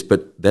contest.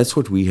 But that's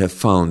what we have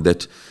found,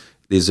 that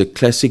there's a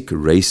classic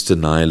race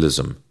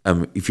denialism.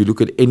 If you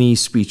look at any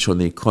speech on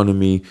the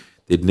economy,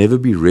 there'd never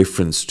be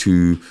reference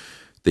to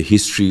the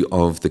history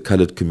of the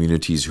colored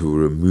communities who were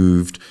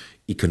removed,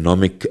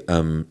 economic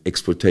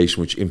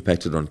exploitation which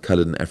impacted on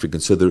colored and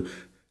Africans. So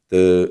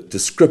the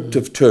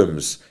descriptive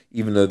terms,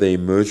 even though they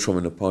emerged from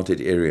an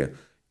apartheid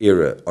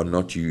era, are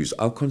not used.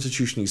 Our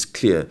constitution is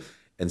clear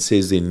and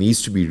says there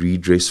needs to be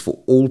redress for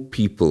all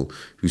people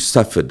who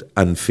suffered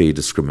unfair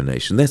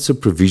discrimination. That's a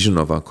provision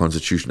of our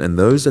constitution. And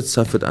those that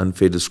suffered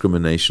unfair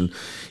discrimination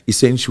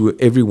essentially were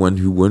everyone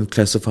who weren't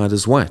classified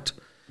as white.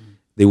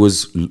 There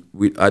was,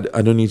 I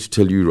don't need to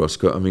tell you,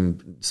 Roscoe,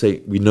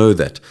 we know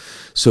that.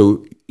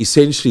 So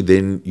essentially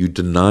then you're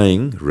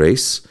denying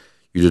race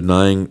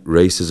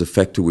as a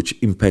factor which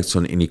impacts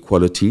on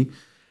inequality,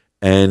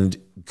 and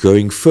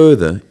going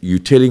further, you're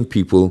telling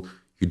people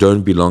you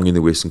don't belong in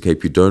the Western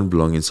Cape, you don't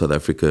belong in South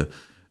Africa,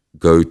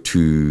 go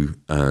to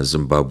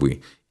Zimbabwe.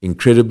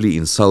 Incredibly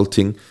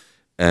insulting,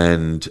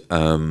 and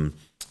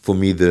for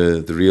me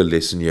the real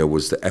lesson here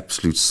was the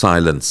absolute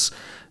silence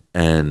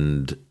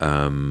and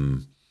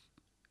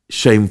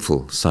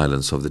shameful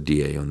silence of the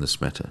DA on this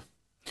matter.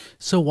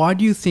 So why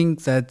do you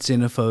think that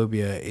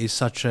xenophobia is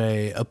such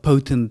a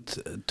potent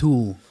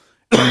tool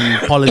in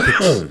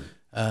politics?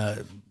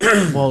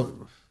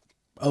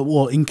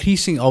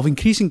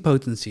 Increasing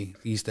potency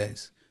these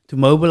days to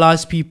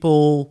mobilize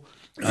people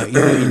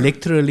either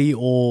electorally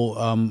or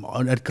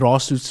at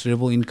grassroots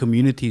level in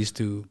communities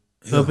to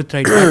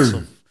perpetrate acts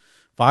of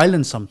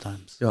violence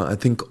sometimes. Yeah, I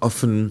think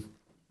often,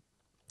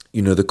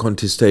 the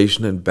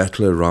contestation and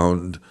battle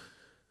around,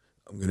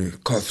 I'm going to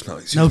cough now.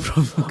 No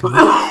problem.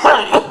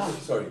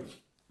 Sorry.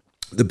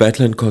 The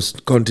battle and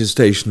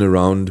contestation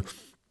around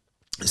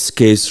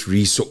scarce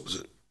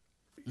resources.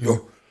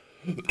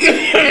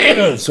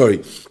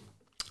 Sorry,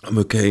 I'm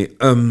okay.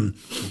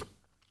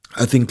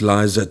 I think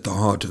lies at the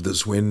heart of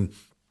this, when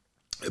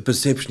a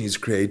perception is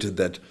created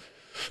that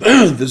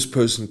this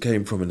person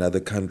came from another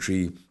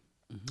country,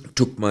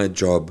 took my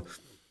job,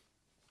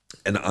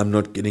 and I'm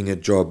not getting a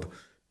job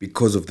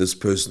because of this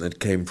person that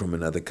came from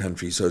another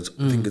country. So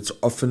I think it's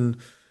often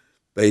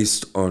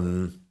based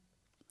on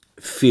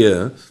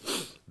fear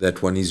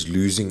that one is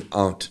losing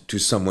out to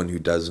someone who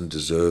doesn't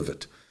deserve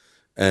it.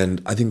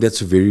 And I think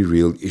that's a very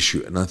real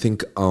issue. And I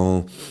think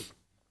our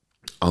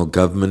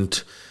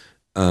government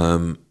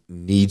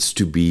needs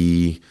to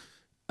be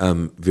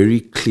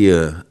very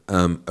clear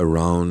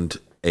around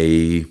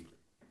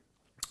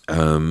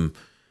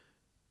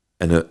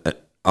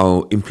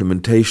our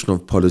implementation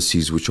of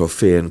policies which are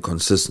fair and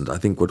consistent. I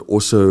think what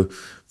also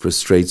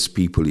frustrates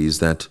people is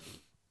that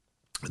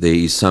there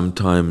is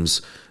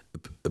sometimes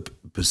a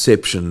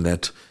perception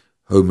that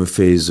Home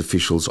Affairs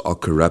officials are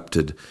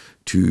corrupted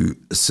to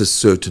assist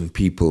certain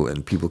people,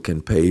 and people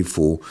can pay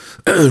for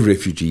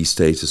refugee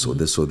status or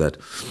this or that.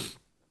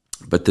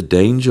 But the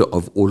danger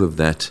of all of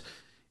that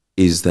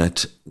is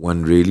that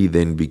one really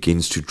then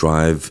begins to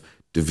drive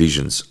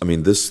divisions.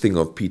 This thing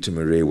of Peter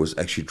Muir was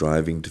actually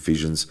driving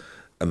divisions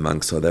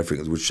amongst South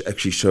Africans, which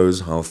actually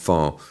shows how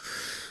far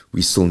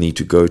we still need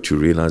to go to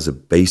realize a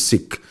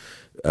basic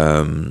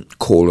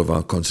call of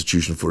our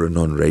constitution for a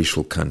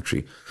non-racial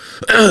country.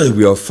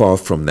 We are far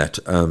from that.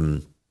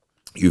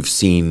 You've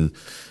seen,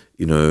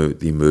 the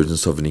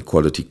emergence of an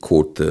equality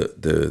court.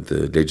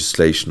 The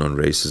legislation on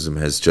racism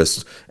has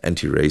just,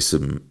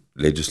 anti-racism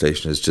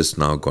legislation has just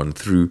now gone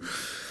through.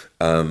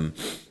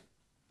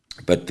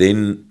 But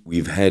then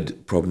we've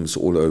had problems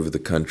all over the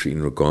country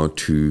in regard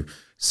to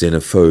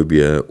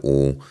xenophobia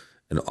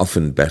and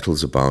often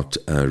battles about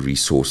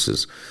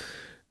resources.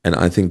 And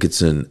I think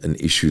it's an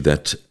issue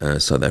that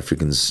South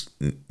Africans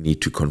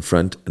need to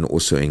confront and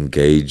also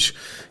engage,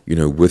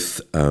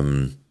 with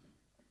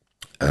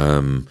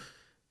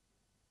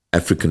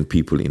African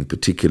people in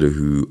particular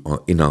who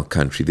are in our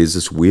country. There's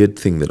this weird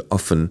thing that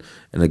often,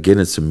 and again,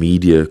 it's a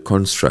media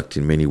construct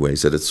in many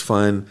ways, that it's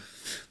fine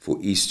for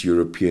East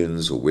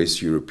Europeans or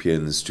West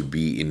Europeans to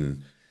be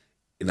in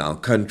our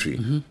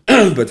country.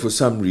 But for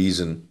some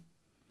reason,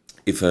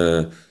 if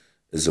a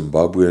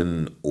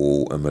Zimbabwean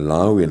or a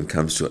Malawian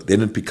comes to it,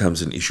 then it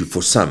becomes an issue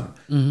for some.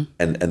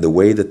 And the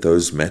way that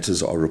those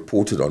matters are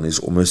reported on is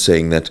almost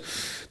saying that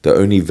the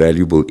only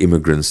valuable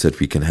immigrants that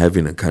we can have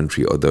in a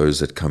country are those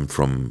that come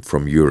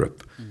from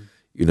Europe.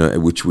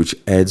 which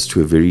adds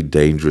to a very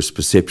dangerous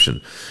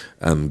perception,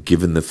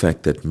 given the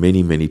fact that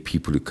many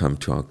people who come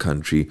to our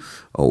country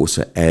are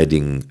also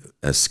adding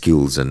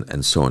skills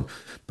and so on.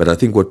 But I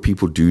think what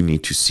people do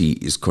need to see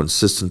is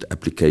consistent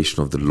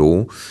application of the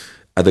law.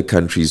 Other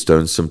countries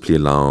don't simply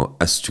allow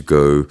us to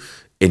go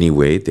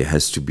anywhere. There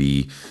has to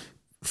be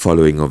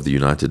following of the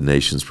United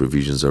Nations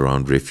provisions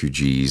around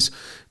refugees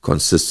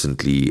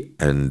consistently,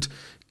 and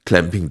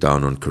clamping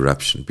down on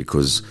corruption,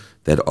 because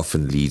that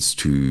often leads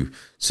to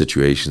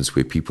situations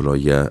where people are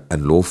here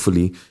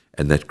unlawfully,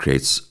 and that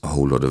creates a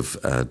whole lot of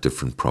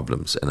different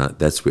problems. And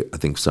that's where I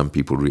think some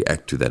people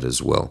react to that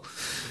as well.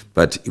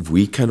 But if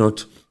we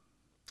cannot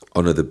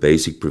honor the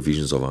basic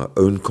provisions of our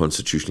own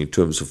constitution in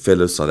terms of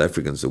fellow South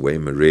Africans, the way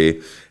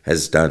Muir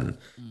has done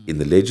in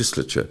the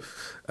legislature,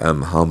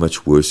 how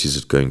much worse is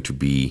it going to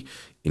be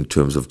in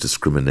terms of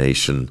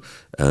discrimination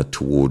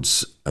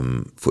towards,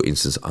 for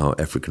instance, our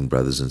African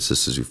brothers and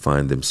sisters who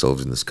find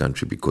themselves in this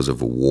country because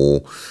of a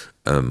war,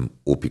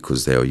 or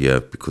because they are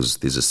here because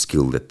there's a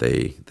skill that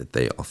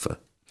they offer.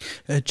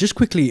 Just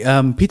quickly,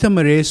 Peter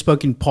Muir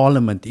spoke in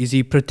Parliament. Is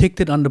he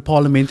protected under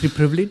parliamentary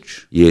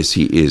privilege? Yes,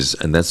 he is,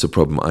 and that's the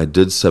problem. I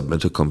did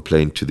submit a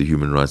complaint to the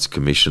Human Rights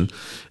Commission,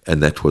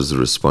 and that was the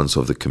response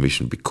of the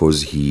Commission.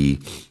 Because he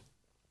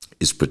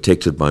is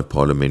protected by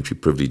parliamentary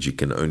privilege, he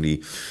can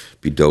only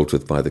be dealt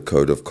with by the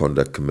Code of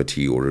Conduct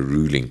Committee or a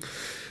ruling.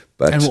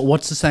 But and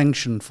what's the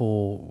sanction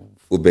for?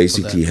 Well,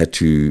 basically, he had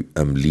to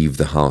leave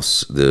the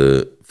house for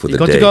the day. He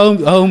got to go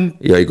home.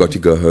 Yeah, he got to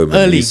go home.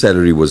 Early. And his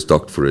salary was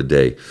docked for a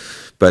day.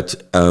 But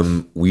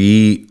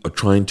we are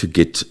trying to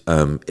get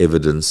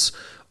evidence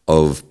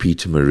of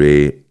Peter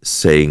Muir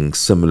saying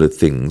similar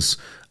things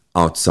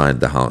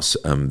outside the house.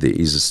 There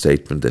is a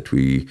statement that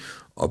we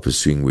are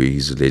pursuing where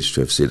he's alleged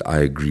to have said, I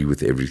agree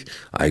with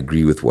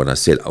what I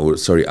said.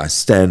 I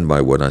stand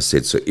by what I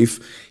said. So if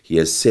he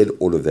has said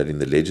all of that in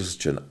the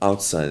legislature and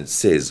outside it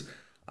says,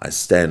 I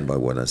stand by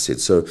what I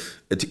said. So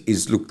it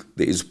is, look,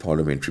 there is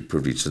parliamentary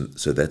privilege, and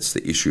so that's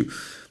the issue.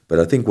 But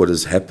I think what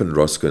has happened,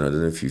 Roscoe, and I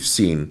don't know if you've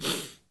seen,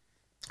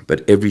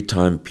 but every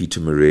time Peter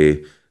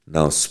Muir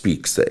now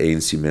speaks, the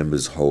ANC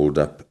members hold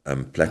up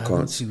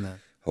placards,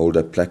 down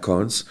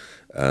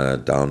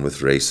with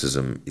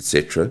racism,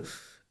 etc.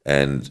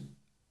 And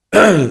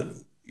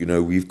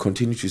we've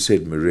continued to say,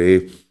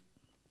 Muir,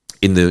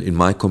 in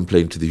my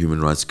complaint to the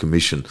Human Rights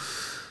Commission,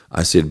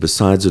 I said,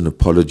 besides an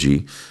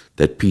apology,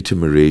 that Peter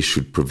Muir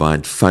should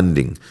provide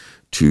funding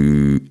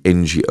to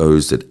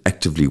NGOs that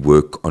actively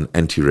work on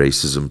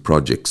anti-racism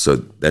projects. So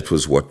that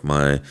was what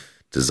my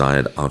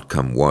desired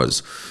outcome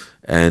was.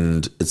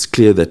 And it's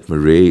clear that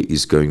Muir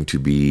is going to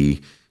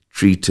be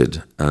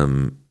treated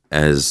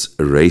as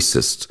a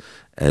racist,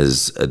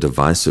 as a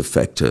divisive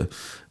factor,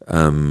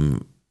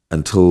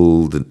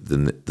 until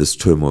this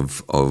term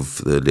of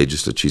the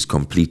legislature is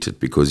completed,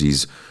 because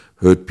he's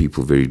hurt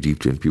people very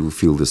deeply, and people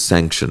feel the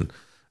sanction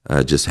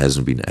just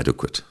hasn't been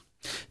adequate.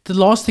 The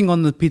last thing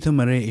on the Peter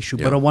Muir issue,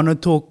 but I want to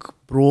talk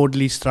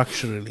broadly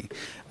structurally.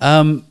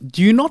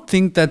 Do you not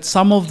think that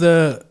some of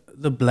the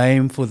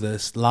blame for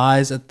this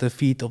lies at the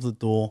feet of the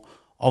door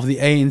of the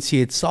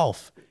ANC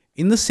itself,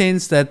 in the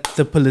sense that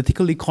the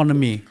political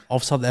economy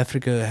of South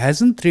Africa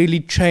hasn't really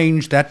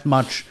changed that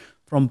much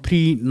from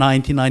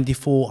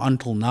pre-1994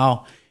 until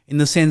now, in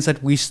the sense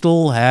that we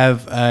still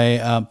have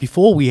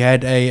before we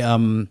had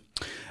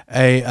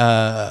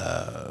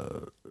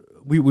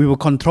we were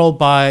controlled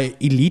by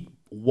elite,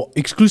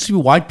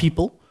 exclusively white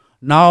people.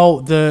 Now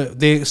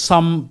there's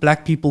some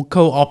black people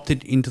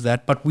co-opted into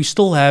that, but we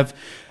still have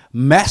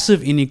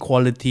massive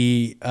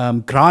inequality,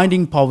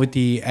 grinding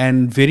poverty,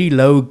 and very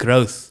low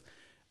growth.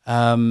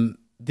 The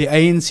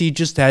ANC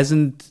just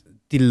hasn't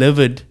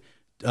delivered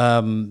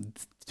to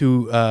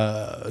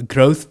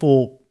growth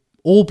for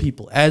all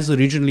people as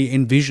originally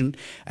envisioned,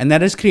 and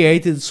that has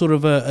created sort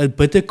of a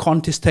bitter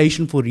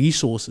contestation for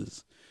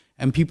resources,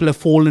 and people have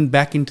fallen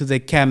back into their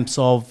camps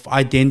of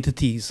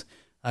identities,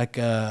 like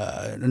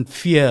and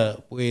fear,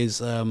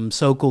 whereas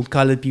so-called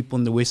colored people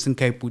in the Western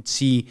Cape would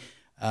see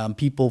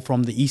people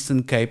from the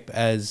Eastern Cape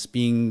as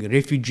being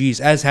refugees,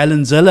 as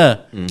Helen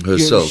Ziller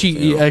herself,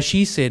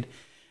 she said.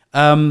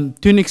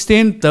 To an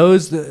extent,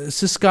 those, the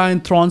Ciskei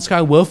and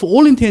Transkei, were, for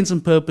all intents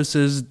and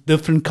purposes,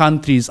 different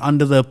countries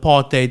under the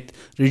apartheid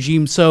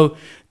regime. So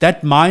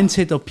that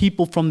mindset of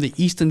people from the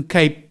Eastern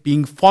Cape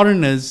being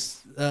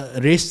foreigners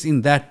rests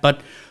in that.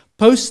 But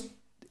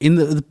in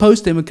the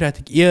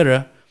post-democratic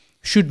era,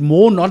 should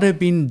more not have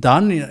been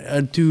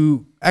done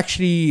to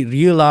actually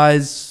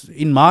realize,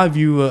 in my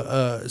view,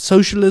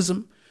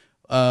 socialism,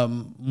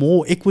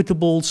 more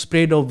equitable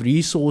spread of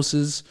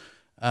resources?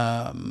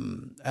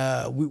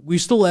 We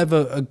still have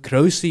a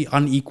grossly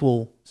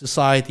unequal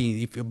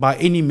society by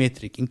any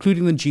metric,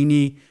 including the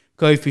Gini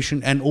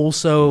coefficient, and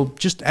also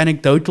just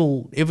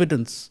anecdotal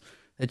evidence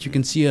that you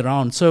can see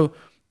around. So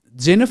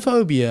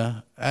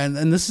xenophobia,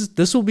 and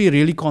this will be a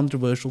really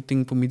controversial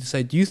thing for me to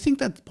say. Do you think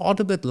that part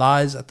of that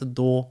lies at the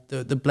door,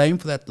 the blame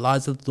for that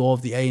lies at the door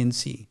of the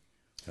ANC?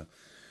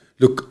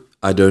 Look,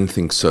 I don't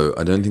think so.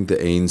 I don't think the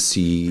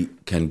ANC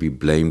can be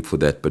blamed for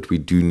that, but we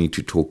do need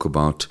to talk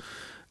about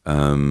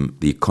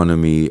the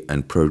economy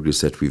and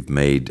progress that we've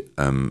made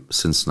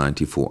since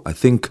 '94. I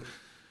think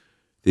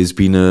there's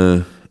been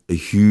a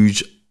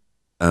huge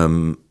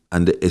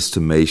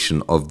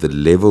underestimation of the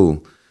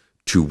level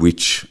to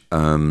which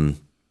the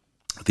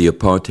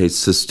apartheid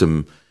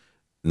system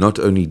not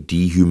only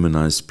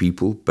dehumanized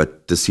people,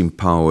 but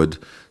disempowered,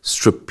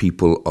 stripped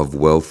people of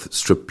wealth,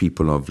 stripped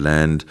people of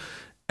land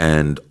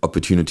and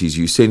opportunities.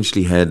 You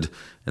essentially had,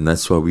 and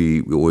that's why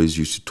we always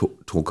used to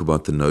talk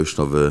about the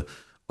notion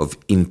of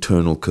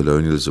internal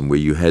colonialism, where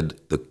you had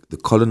the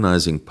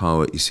colonizing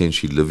power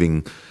essentially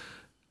living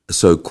a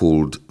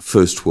so-called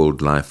first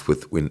world life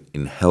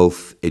in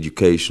health,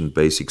 education,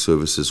 basic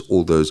services,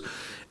 all those,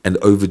 and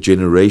over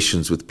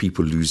generations with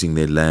people losing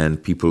their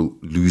land, people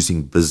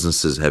losing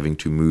businesses, having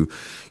to move.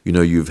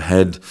 You've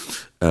had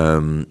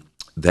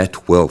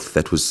that wealth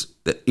that was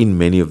in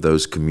many of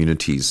those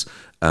communities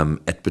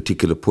at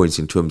particular points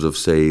in terms of,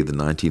 say, the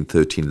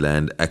 1913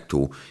 Land Act,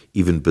 or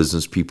even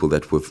business people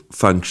that were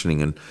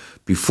functioning and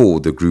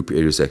before the Group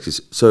Areas Act.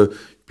 So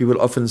people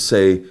often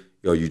say,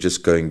 you're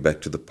just going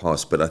back to the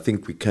past, but I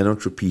think we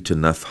cannot repeat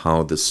enough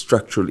how the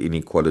structural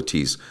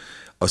inequalities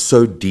are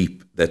so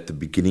deep that the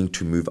beginning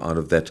to move out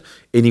of that,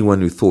 anyone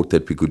who thought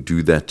that we could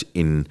do that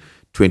in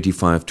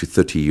 25 to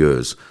 30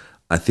 years,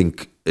 I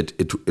think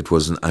it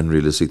was an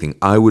unrealistic thing.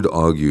 I would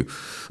argue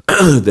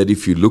that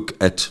if you look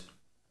at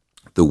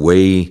the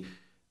way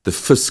the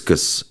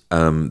fiscus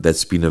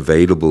that's been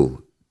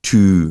available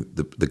to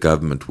the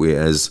government,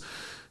 whereas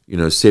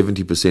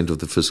 70% of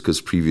the fiscus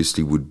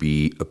previously would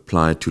be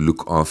applied to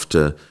look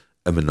after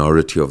a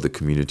minority of the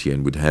community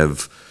and would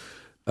have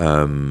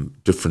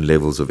different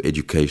levels of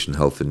education,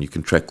 health, and you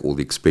can track all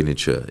the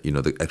expenditure,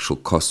 the actual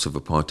costs of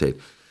apartheid.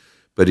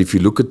 But if you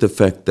look at the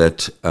fact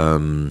that,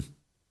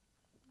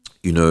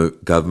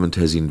 government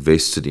has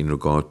invested in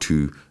regard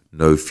to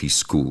no-fee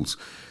schools,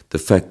 the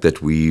fact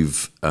that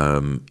we've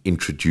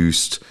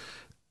introduced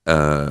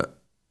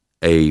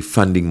a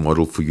funding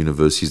model for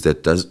universities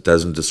that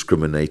doesn't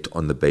discriminate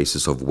on the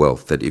basis of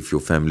wealth, that if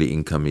your family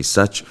income is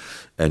such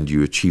and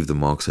you achieve the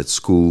marks at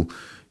school,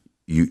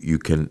 you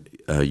can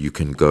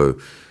go.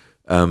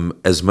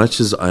 As much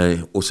as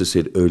I also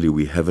said earlier,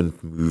 we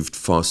haven't moved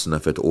fast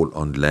enough at all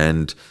on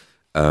land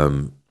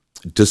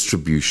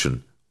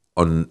distribution,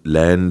 on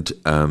land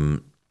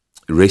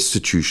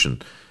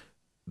restitution.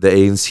 The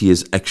ANC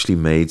has actually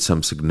made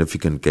some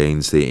significant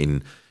gains there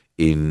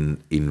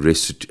in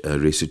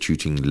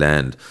restituting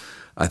land.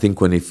 I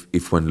think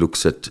if one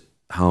looks at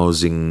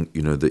housing,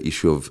 the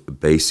issue of a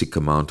basic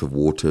amount of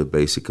water,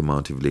 basic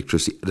amount of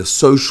electricity, at a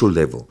social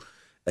level,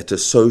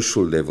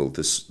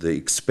 the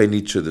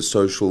expenditure, the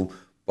social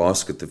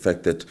basket, the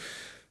fact that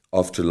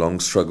after long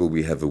struggle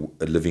we have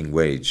a living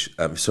wage,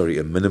 a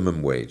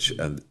minimum wage,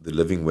 and the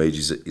living wage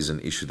is an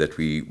issue that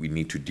we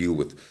need to deal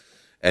with.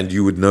 And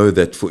you would know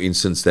that, for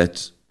instance,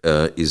 that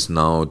is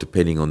now,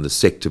 depending on the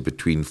sector,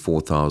 between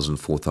 4,000,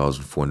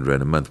 4,400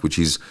 Rand a month, which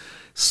is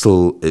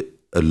still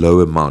a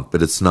low amount,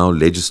 but it's now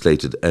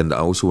legislated. And I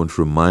also want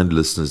to remind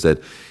listeners that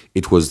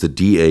it was the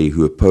DA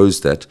who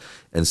opposed that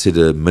and said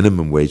a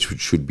minimum wage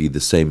which should be the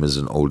same as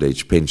an old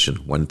age pension,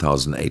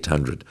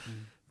 1,800.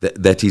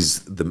 That is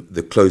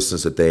the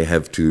closeness that they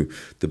have to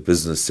the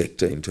business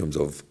sector in terms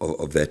of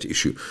that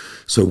issue.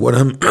 So what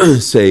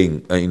I'm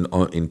saying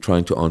in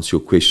trying to answer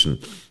your question,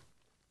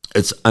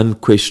 it's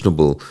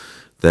unquestionable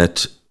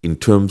that in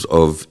terms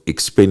of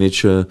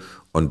expenditure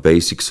on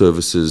basic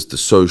services, the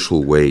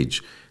social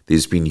wage,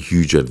 there's been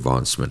huge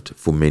advancement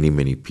for many,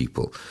 many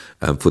people,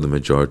 for the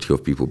majority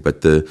of people.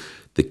 But the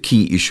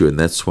key issue, and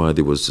that's why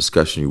there was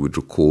discussion, you would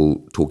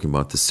recall, talking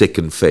about the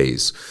second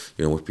phase,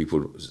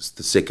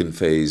 the second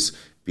phase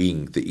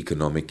being the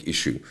economic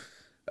issue.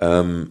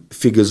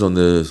 Figures on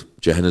the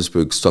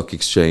Johannesburg Stock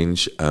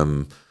Exchange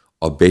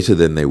are better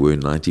than they were in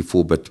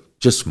 '94, but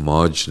just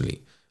marginally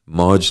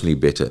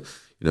better.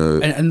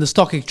 And the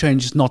stock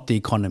exchange is not the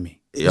economy.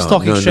 The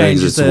stock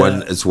exchange is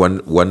it's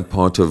one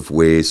part of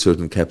where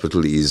certain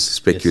capital is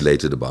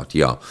speculated about.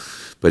 Yeah,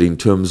 but in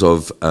terms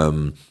of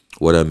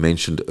what I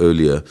mentioned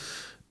earlier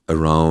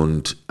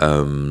around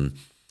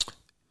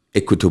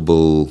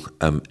equitable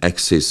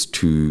access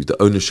to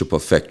the ownership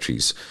of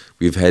factories,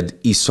 we've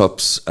had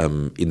ESOPs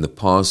in the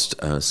past.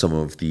 Some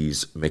of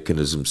these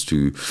mechanisms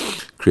to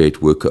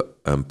create worker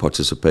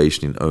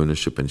participation in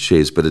ownership and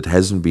shares, but it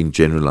hasn't been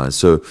generalized.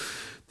 So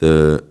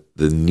the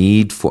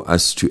need for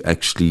us to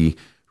actually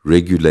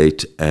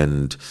regulate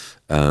and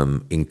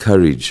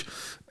encourage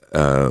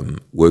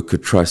worker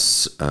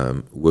trusts,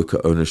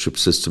 worker ownership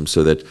systems,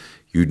 so that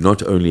you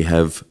not only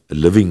have a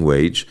living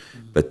wage,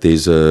 but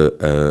there's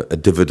a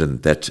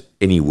dividend that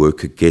any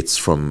worker gets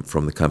from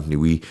the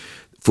company.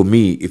 For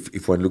me,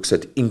 if one looks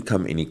at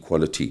income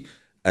inequality,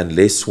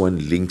 unless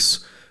one links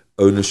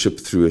ownership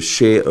through a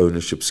share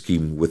ownership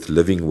scheme with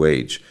living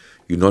wage,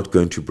 you're not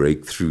going to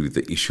break through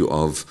the issue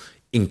of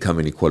income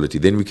inequality.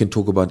 Then we can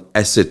talk about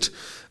asset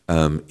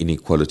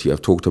inequality.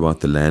 I've talked about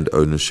the land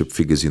ownership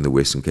figures in the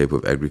Western Cape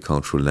of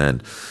agricultural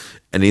land.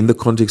 And in the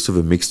context of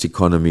a mixed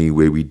economy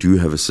where we do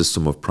have a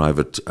system of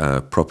private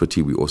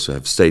property, we also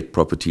have state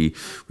property,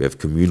 we have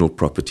communal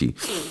property.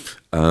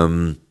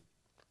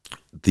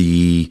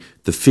 The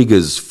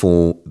figures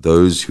for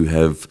those who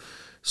have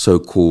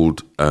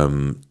so-called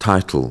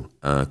title,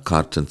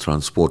 kaart and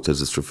transport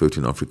as it's referred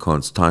to in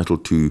Afrikaans, title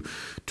to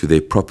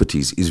their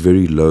properties is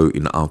very low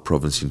in our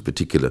province in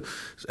particular.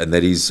 And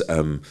that is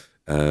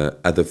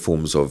other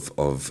forms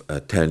of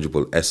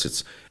tangible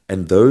assets.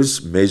 And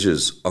those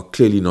measures are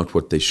clearly not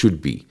what they should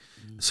be.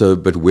 So,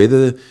 but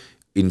whether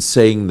in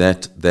saying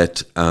that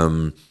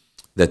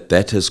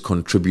has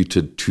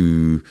contributed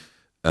to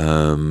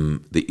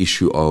the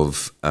issue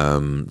of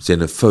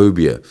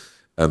xenophobia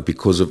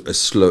because of the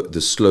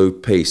slow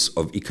pace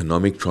of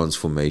economic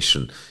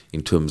transformation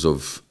in terms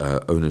of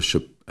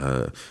ownership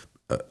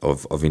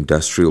of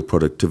industrial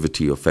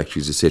productivity of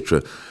factories,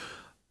 etc.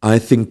 I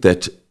think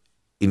that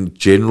in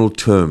general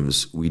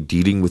terms, we're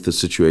dealing with a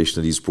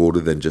situation that is broader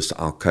than just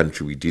our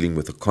country. We're dealing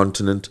with a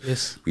continent.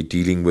 Yes. We're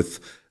dealing with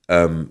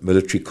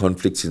military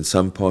conflicts in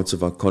some parts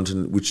of our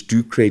continent, which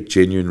do create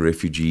genuine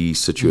refugee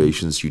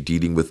situations. You're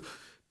dealing with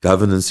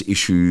governance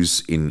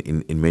issues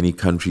in many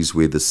countries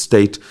where the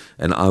state,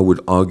 and I would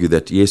argue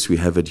that, yes, we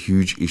have had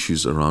huge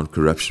issues around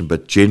corruption,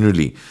 but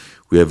generally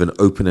we have an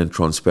open and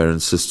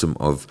transparent system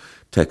of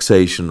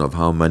taxation, of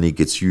how money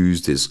gets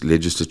used. There's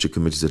legislature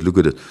committees that look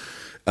at it.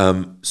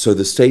 So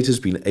the state has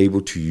been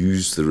able to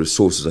use the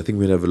resources. I think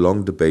we'll have a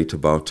long debate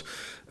about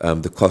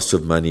the cost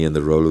of money and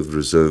the role of the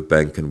Reserve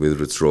Bank and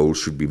whether its role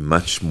should be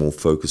much more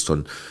focused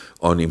on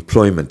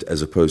employment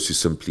as opposed to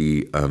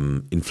simply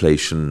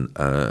inflation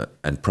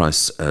and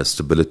price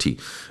stability.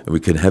 And we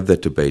can have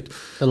that debate.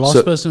 The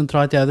last person who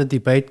tried to have the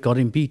debate got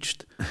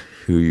impeached.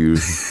 Who you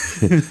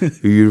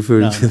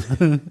referring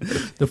to?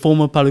 The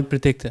former public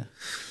protector.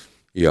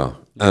 Yeah.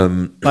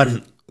 But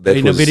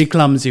in a very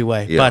clumsy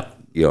way.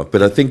 Yeah,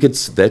 but I think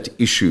it's that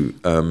issue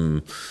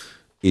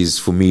is,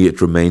 for me,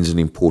 it remains an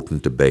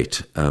important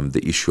debate,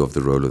 the issue of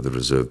the role of the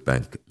Reserve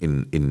Bank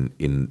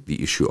in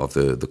the issue of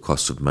the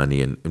cost of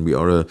money. And we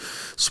are a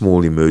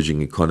small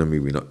emerging economy,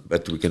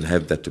 but we can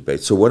have that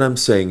debate. So what I'm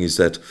saying is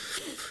that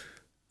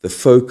the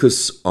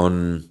focus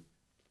on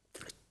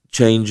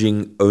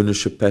changing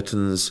ownership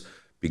patterns,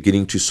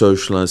 beginning to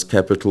socialize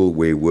capital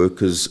where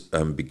workers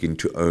begin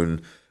to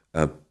own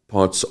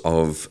parts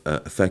of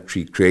a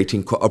factory,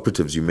 creating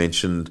cooperatives. You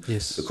mentioned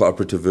the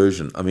cooperative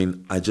version. I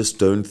mean, I just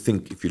don't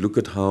think, if you look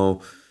at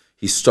how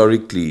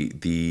historically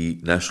the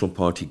National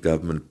Party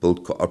government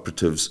built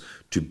cooperatives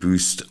to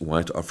boost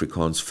white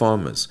Afrikaans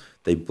farmers,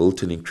 they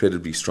built an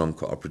incredibly strong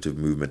cooperative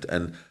movement.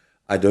 And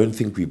I don't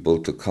think we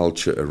built a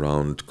culture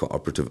around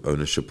cooperative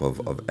ownership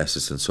of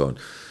assets and so on.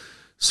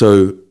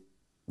 So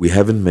we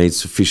haven't made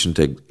sufficient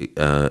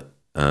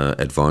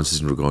advances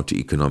in regard to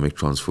economic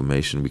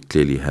transformation. We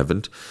clearly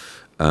haven't.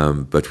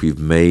 But we've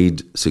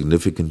made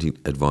significant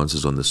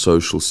advances on the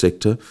social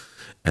sector.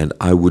 And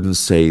I wouldn't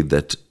say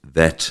that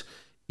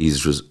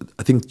is,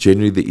 I think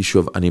generally the issue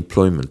of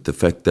unemployment, the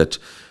fact that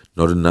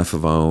not enough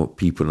of our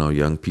people, our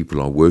young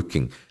people are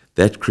working,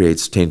 that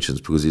creates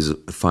tensions because there's a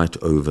fight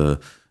over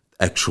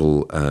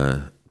actual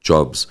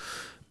jobs.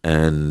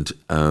 And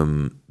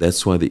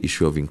that's why the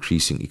issue of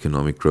increasing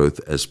economic growth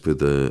as per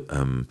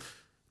the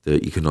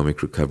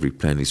economic recovery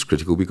plan is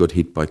critical. We got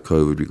hit by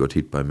COVID, we got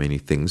hit by many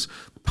things.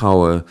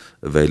 Power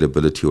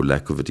availability or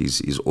lack of it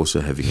is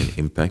also having an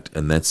impact,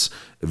 and that's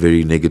a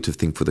very negative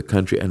thing for the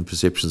country and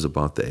perceptions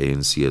about the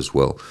ANC as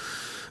well.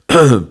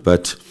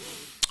 But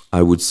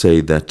I would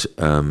say that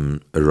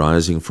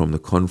arising from the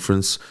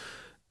conference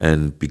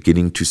and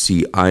beginning to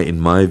see, in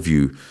my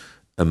view,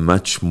 a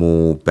much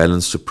more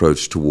balanced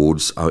approach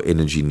towards our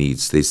energy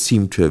needs. There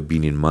seemed to have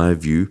been, in my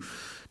view,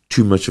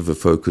 too much of a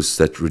focus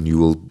that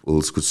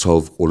renewables could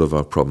solve all of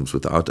our problems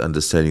without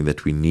understanding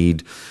that we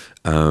need,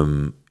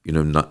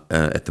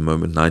 at the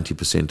moment,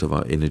 90% of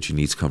our energy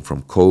needs come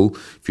from coal.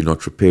 If you're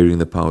not repairing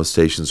the power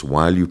stations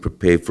while you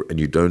prepare for,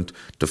 and you don't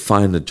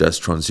define a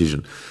just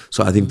transition.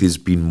 So I think there's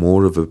been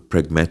more of a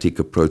pragmatic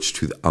approach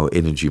to our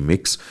energy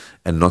mix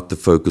and not the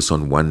focus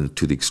on one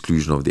to the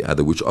exclusion of the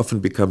other, which often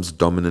becomes a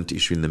dominant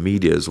issue in the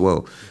media as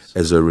well,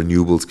 as though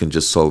renewables can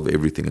just solve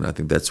everything. And I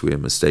think that's where a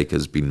mistake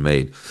has been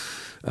made.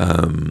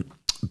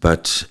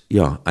 But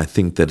yeah, I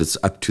think that it's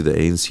up to the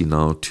ANC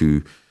now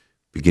to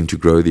begin to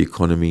grow the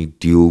economy,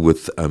 deal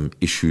with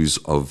issues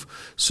of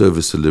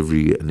service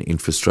delivery and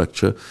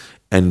infrastructure,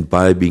 and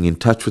by being in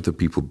touch with the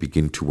people,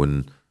 begin to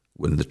win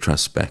the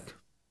trust back.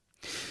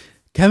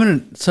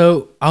 Cameron,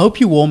 so I hope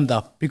you warmed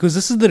up, because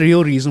this is the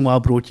real reason why I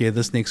brought you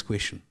this next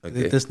question,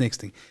 this next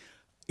thing.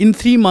 In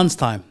 3 months'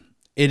 time,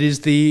 it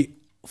is the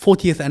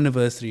 40th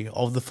anniversary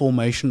of the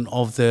formation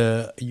of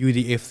the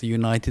UDF, the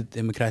United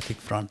Democratic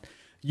Front.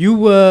 You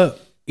were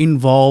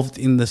involved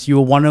in this. You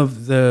were one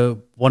of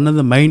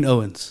the main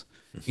Owens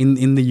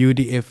in the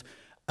UDF.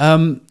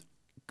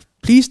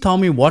 Please tell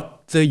me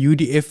what the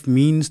UDF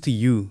means to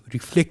you,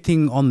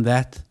 reflecting on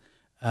that,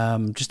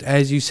 just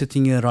as you're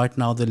sitting here right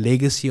now, the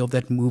legacy of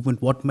that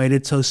movement, what made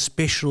it so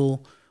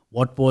special,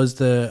 what was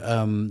the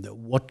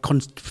what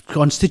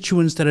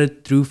constituents that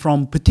it drew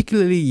from,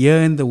 particularly here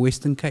in the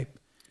Western Cape?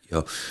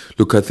 Yeah,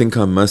 look, I think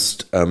I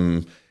must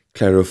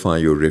clarify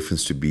your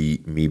reference to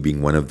me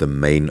being one of the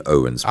main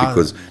Owens,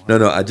 because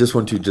no, I just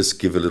want to just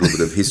give a little bit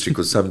of history,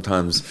 because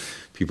sometimes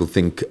people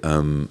think,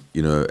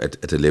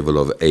 at a level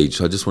of age.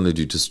 So I just wanted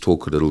to just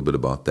talk a little bit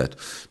about that,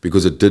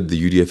 because the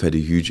UDF had a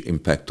huge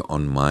impact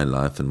on my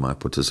life and my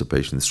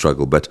participation in the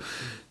struggle. But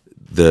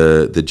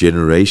the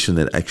generation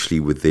that actually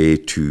were there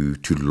to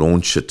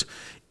launch it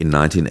in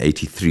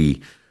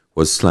 1983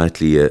 was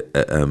slightly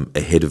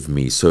ahead of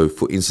me. So,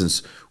 for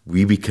instance,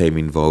 we became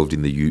involved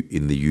in the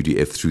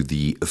UDF through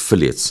the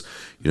affiliates.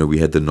 We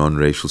had the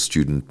non-racial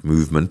student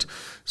movement.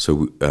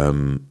 So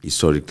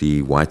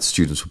historically, white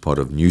students were part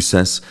of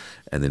NUSAS,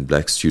 and then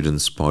black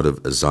students part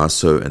of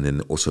AZASO, and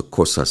then also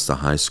COSAS, the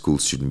high school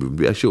student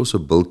movement. We actually also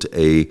built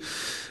a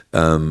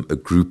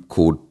group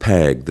called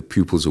PAG, the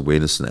Pupils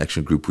Awareness and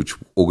Action Group, which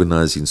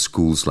organized in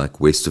schools like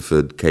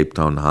Westerford, Cape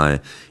Town High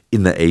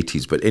in the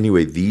 80s. But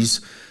anyway,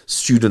 these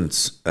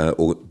students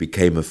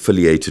became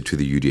affiliated to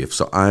the UDF.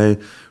 So I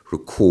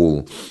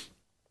recall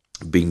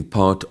being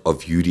part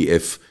of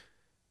UDF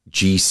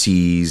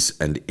GCs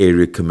and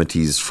area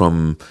committees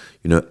from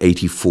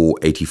 84,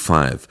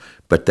 85.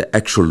 But the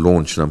actual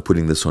launch, and I'm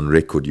putting this on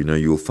record,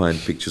 you'll find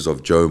pictures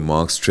of Joe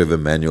Marks, Trevor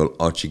Manuel,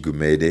 Archie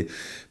Gumede.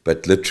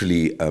 But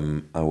literally,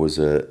 I was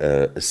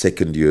a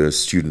second year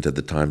student at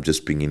the time,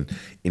 just being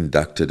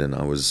inducted, and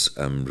I was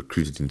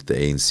recruited into the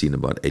ANC in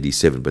about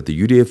 87. But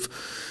the UDF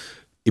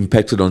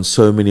impacted on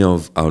so many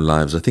of our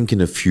lives, I think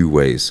in a few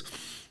ways.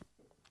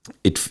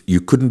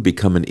 You couldn't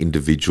become an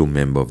individual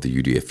member of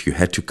the UDF. You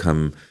had to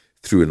come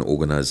through an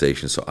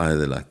organization. So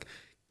either like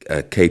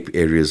Cape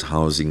Areas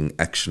Housing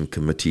Action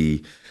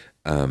Committee,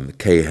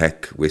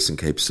 KHAC, Western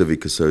Cape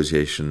Civic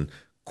Association,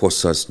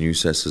 COSAS,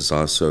 NUSAS,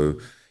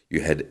 AZASO.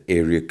 You had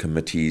area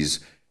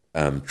committees,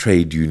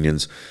 trade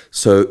unions.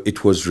 So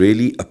it was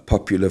really a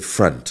popular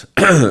front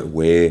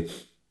where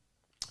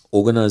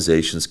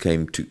organizations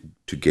came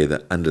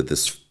together under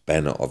this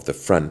banner of the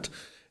front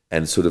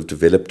and sort of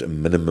developed a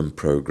minimum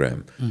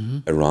program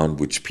around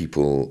which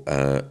people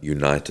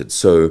united.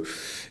 So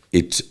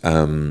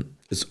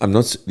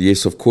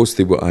yes, of course,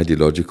 there were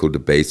ideological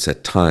debates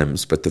at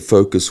times, but the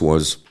focus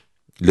was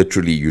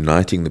literally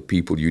uniting the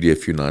people.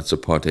 UDF Unites,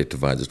 Apartheid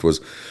Divides. It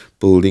was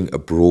building a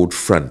broad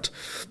front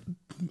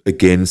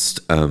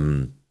against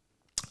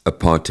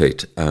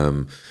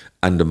apartheid,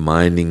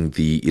 undermining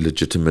the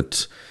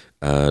illegitimate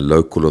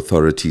local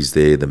authorities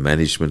there, the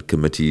management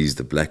committees,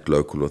 the black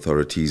local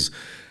authorities,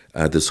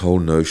 this whole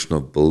notion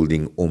of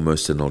building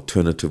almost an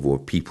alternative or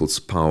people's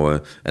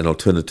power, an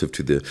alternative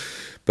to the...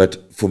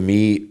 But for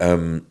me,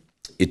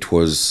 it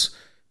was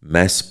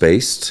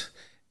mass-based.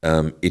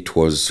 It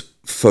was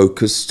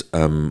focused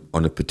on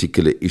a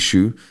particular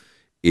issue.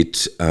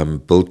 It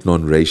built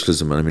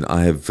non-racialism. I mean,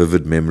 I have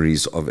vivid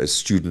memories of a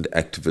student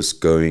activist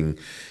going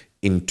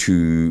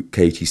into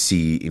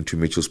KTC, into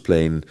Mitchell's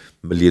Plain,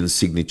 million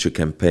signature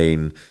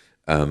campaign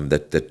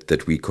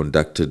that we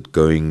conducted,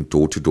 going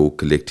door to door,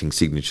 collecting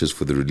signatures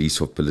for the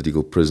release of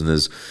political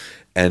prisoners,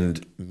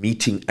 and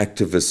meeting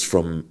activists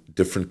from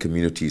different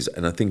communities.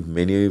 And I think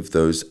many of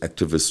those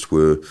activists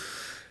were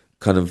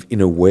kind of, in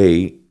a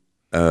way,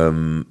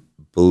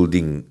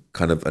 building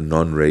kind of a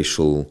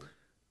non-racial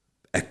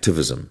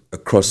activism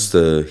across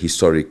the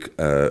historic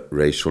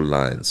racial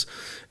lines.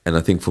 And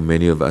I think for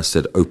many of us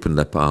that opened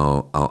up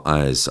our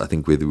eyes. I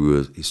think whether we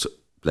were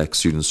black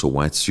students or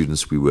white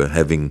students, we were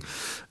having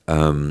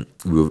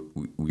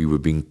we were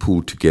being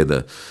pulled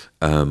together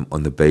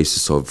on the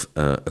basis of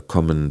a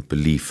common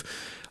belief.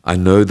 I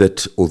know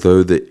that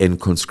although the End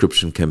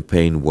Conscription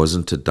campaign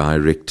wasn't a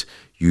direct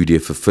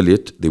UDF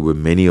affiliate, there were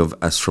many of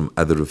us from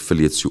other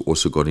affiliates who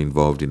also got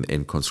involved in the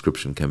End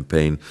Conscription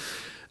campaign.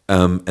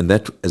 And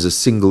that, as a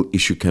single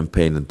issue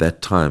campaign at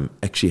that time,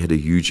 actually had a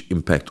huge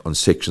impact on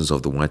sections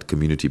of the white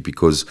community,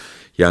 because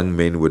young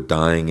men were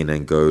dying in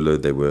Angola.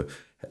 They were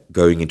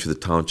going into the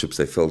townships.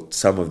 They felt,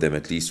 some of them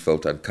at least,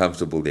 felt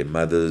uncomfortable. Their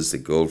mothers,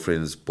 their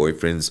girlfriends,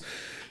 boyfriends,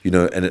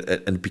 and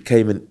it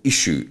became an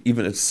issue,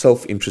 even a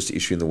self-interest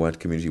issue in the white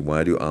community.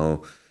 Why do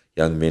our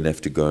young men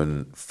have to go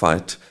and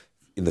fight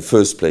in the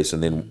first place?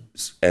 And then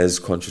as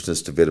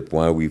consciousness developed,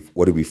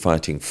 what are we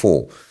fighting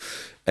for?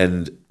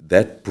 And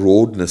that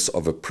broadness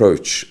of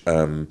approach,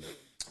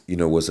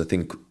 was, I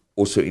think,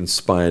 also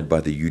inspired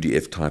by the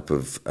UDF type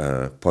of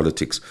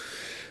politics.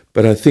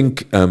 But I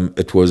think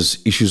it was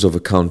issues of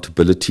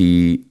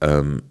accountability,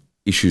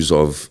 issues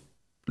of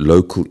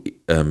local,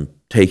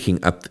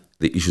 taking up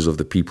the issues of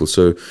the people.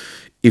 So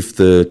if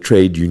the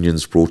trade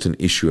unions brought an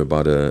issue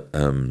about a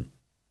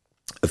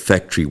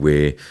factory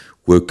where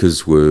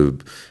workers were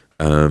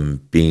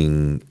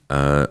being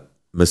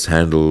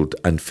mishandled,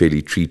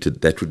 unfairly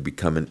treated, that would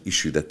become an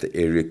issue that the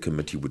area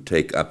committee would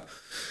take up.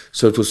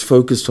 So it was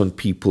focused on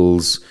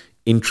people's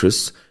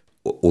interests,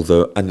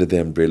 although under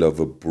the umbrella of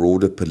a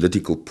broader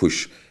political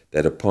push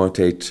that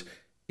apartheid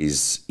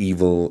is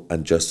evil,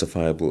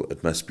 unjustifiable.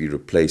 It must be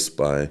replaced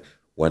by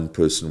one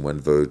person, one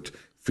vote,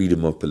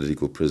 freedom of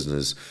political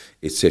prisoners,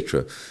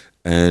 etc.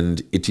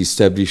 And it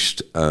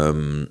established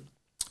a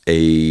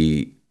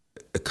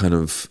kind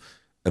of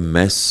a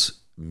mass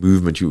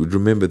movement. You would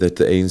remember that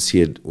the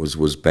ANC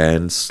was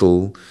banned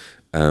still.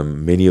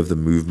 Many of the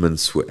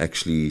movements were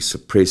actually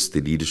suppressed,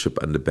 the leadership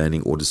under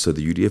banning orders. So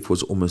the UDF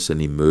was almost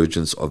an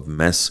emergence of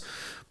mass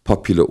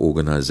popular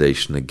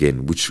organization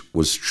again, which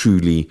was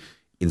truly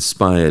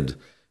inspired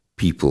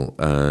people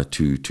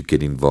to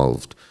get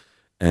involved.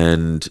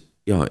 And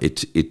yeah,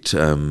 it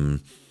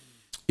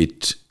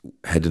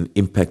had an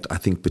impact, I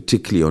think,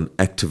 particularly on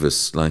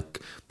activists like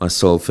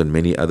myself and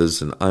many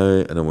others. And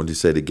I want to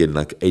say it again,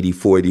 like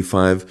 84,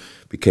 85,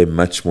 became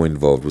much more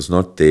involved. Was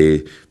not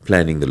there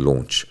planning the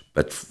launch,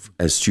 but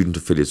as student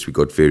affiliates, we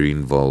got very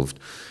involved.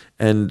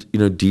 And,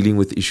 dealing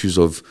with issues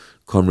of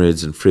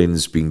comrades and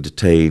friends being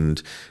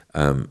detained,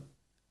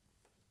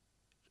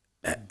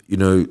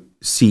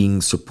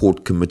 seeing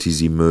support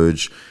committees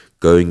emerge,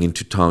 going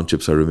into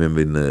townships. I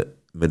remember in the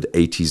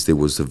mid-80s, there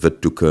was the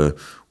Witduka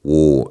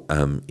War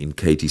in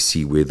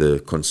KTC, where the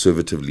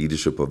conservative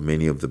leadership of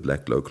many of the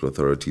black local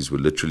authorities were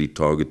literally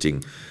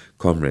targeting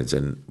comrades.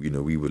 And,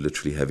 we were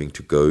literally having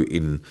to go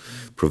in,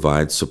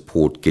 provide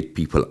support, get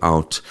people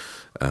out.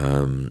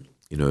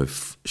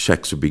 If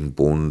shacks were being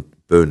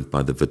burned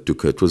by the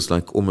Witduka, it was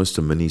like almost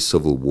a mini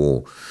civil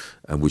war,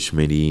 which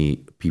many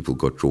people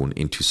got drawn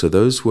into. So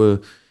those were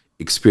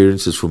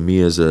experiences for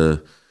me as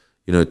a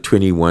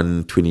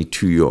 21,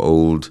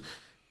 22-year-old,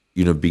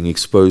 being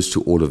exposed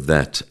to all of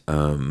that.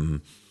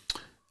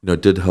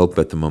 It did help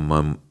that my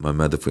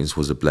mother, for instance,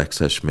 was a Black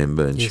Sash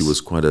member, and she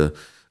was quite a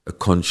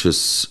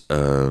conscious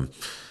member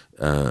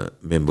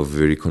of a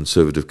very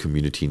conservative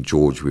community in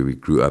George, where we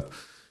grew up.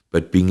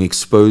 But being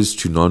exposed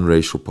to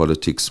non-racial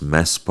politics,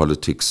 mass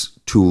politics,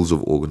 tools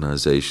of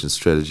organization,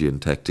 strategy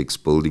and tactics,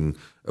 building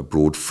a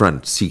broad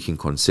front, seeking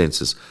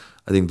consensus,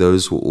 I think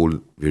those were all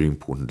very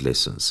important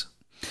lessons.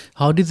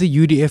 How did the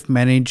UDF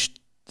manage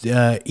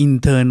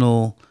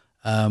internal,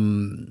 I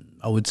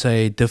would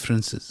say,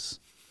 differences?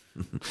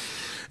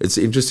 It's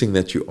interesting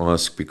that you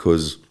ask,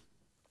 because,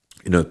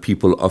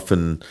 people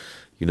often,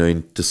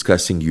 in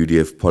discussing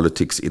UDF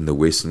politics in the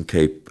Western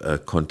Cape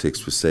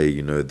context, would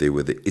say, there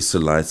were the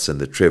Israelites and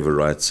the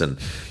Trevorites and,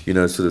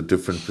 sort of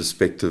different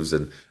perspectives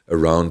and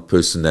around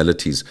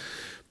personalities.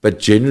 But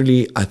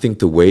generally, I think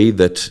the way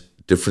that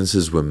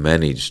differences were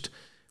managed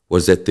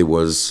was that there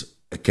was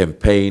a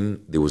campaign,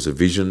 there was a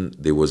vision,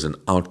 there was an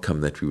outcome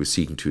that we were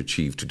seeking to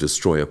achieve, to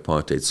destroy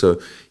apartheid. So,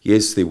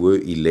 yes, there were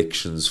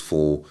elections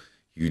for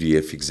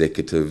UDF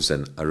executives,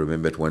 and I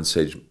remember at one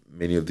stage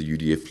many of the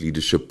UDF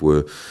leadership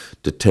were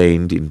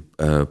detained in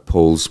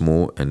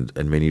Pollsmoor and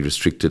many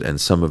restricted,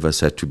 and some of us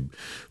had to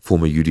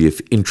form a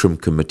UDF interim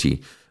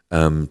committee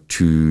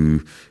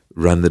to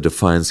run the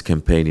Defiance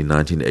campaign in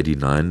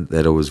 1989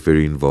 that I was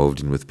very involved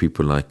in, with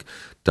people like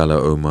Dalla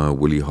Omar,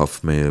 Willie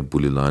Hofmeyer,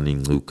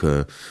 Bulelani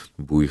Ngcuka,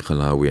 Mbui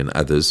Khalawi and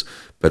others,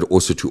 but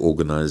also to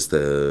organize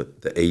the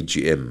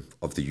AGM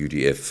of the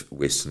UDF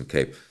Western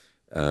Cape.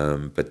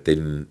 But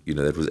then,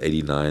 that was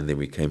 89, then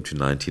we came to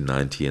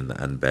 1990 and the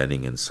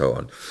unbanning and so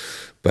on.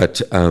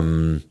 But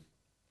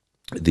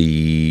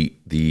the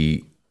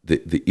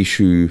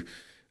issue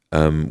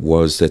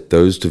was that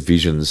those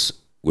divisions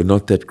were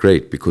not that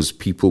great, because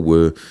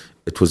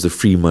it was the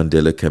Free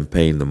Mandela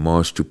campaign, the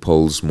March to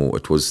Pollsmoor,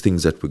 it was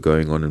things that were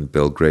going on in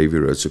Belgravia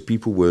Road. So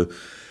people were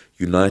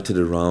united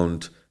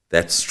around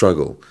that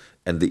struggle,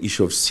 and the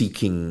issue of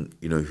seeking,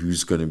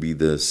 who's going to be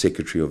the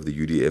secretary of the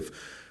UDF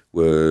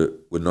were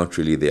not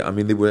really there. I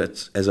mean, there were,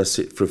 as I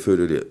said, referred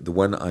earlier, the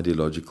one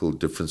ideological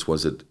difference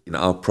was that in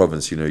our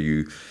province,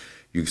 you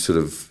sort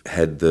of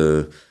had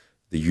the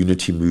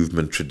unity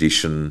movement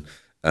tradition,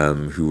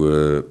 who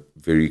were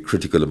very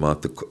critical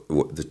about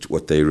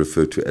what they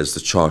refer to as the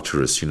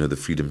charterists, the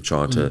Freedom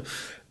Charter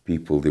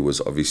people. There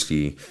was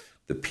obviously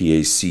the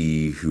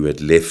PAC who had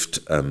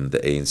left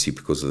the ANC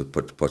because of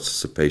the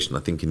participation, I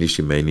think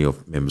initially mainly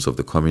of members of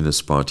the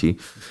Communist Party,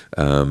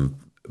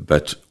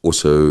 but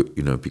also,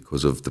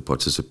 because of the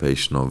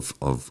participation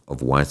of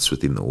whites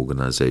within the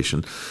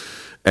organization.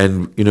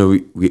 And,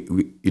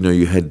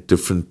 you had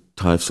different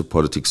types of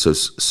politics.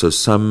 So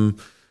some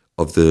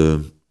of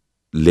the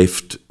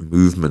left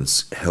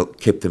movements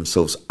kept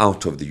themselves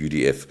out of the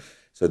UDF.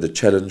 So the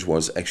challenge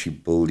was actually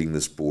building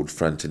this broad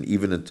front. And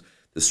even at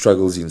the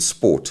struggles in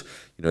sport,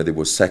 there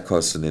was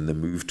SACOS and then the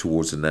move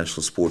towards the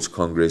National Sports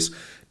Congress.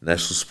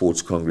 National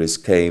Sports Congress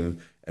came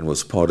and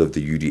was part of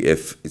the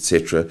UDF,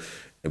 etc.,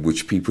 in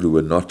which people who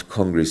were not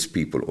Congress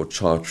people or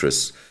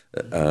charterists,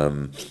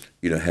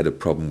 had a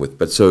problem with.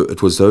 But so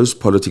it was those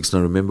politics. And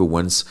I remember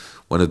once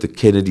one of the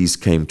Kennedys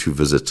came to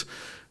visit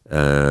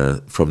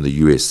from the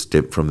US,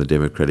 from the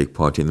Democratic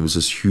Party, and there was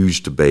this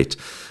huge debate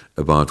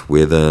about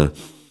whether,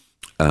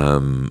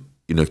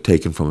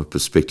 taken from a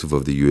perspective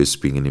of the US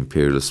being an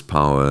imperialist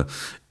power,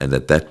 and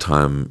at that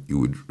time you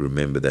would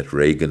remember that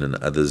Reagan and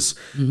others,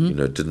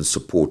 didn't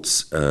support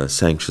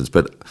sanctions.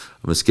 But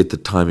I must get the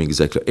timing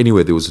exactly.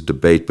 Anyway, there was a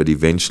debate, but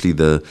eventually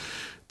the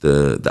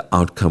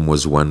outcome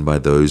was won by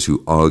those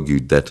who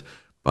argued that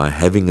by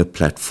having a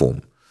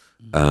platform,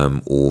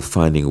 or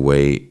finding a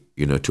way,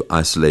 to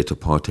isolate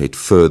apartheid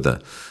further.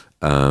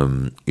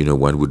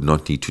 One would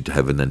not need to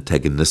have an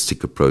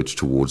antagonistic approach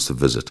towards the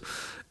visit,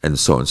 and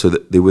so on. So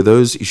there were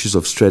those issues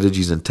of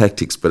strategies and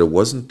tactics, but it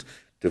wasn't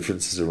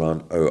differences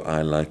around,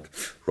 I like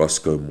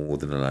Roscoe more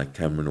than I like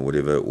Cameron or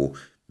whatever, or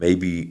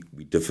maybe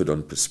we differed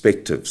on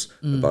perspectives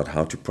about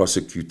how to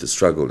prosecute the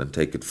struggle and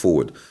take it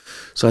forward.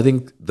 So I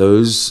think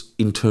those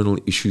internal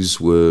issues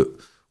were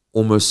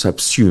almost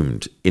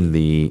subsumed in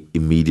the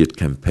immediate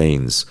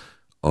campaigns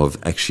of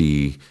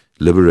actually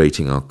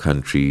liberating our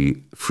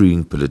country,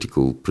 freeing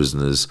political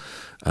prisoners,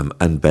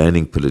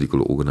 unbanning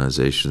political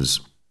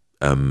organizations,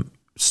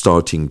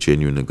 starting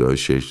genuine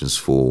negotiations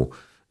for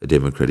a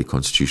democratic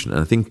constitution.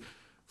 And I think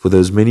for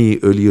those many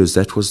early years,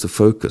 that was the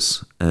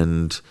focus.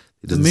 And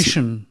the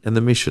mission.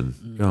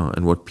 Yeah,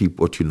 and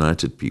what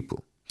united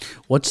people.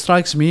 What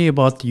strikes me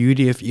about the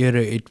UDF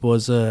era, it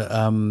was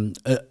a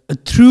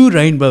true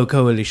rainbow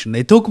coalition.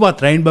 They talk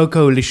about rainbow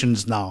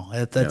coalitions now.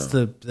 That's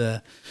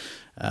the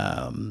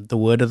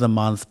word of the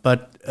month.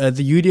 But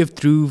the UDF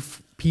drew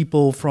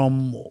people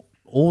from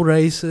all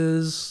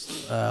races,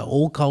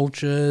 all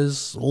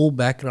cultures, all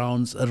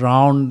backgrounds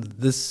around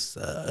the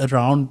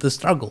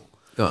struggle.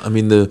 Yeah, I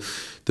mean the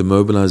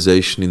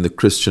mobilization in the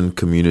Christian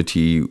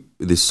community.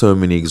 There's so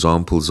many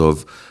examples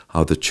of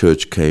how the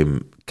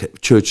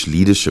church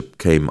leadership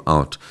came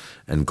out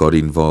and got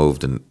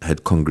involved and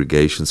had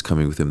congregations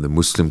coming with them. The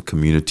Muslim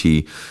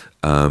community,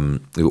 there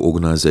were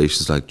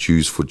organizations like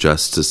Jews for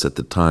Justice at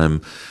the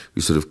time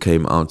who sort of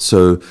came out.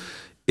 So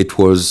it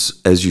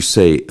was, as you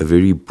say, a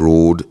very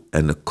broad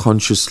and a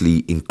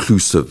consciously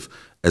inclusive,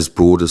 as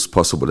broad as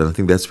possible. And I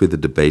think that's where the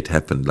debate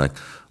happened. Like,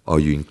 are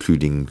you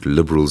including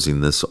liberals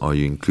in this? Are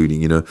you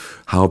including,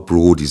 how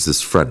broad is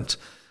this front?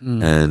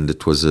 And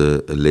it was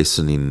a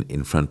lesson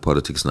in front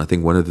politics. And I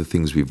think one of the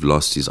things we've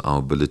lost is our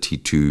ability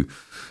to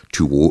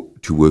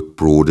work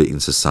broader in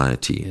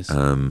society, yes.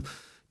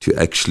 To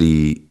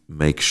actually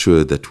make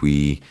sure that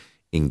we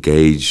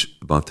engage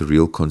about the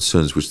real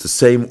concerns which the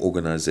same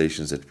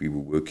organizations that we were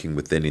working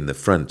with then in the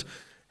front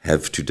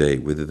have today,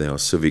 whether they are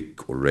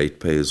civic or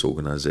ratepayers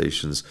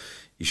organizations,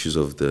 issues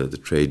of the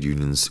trade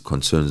unions,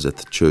 concerns that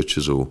the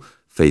churches or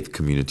faith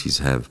communities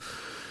have.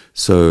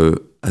 So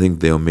I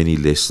think there are many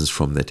lessons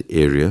from that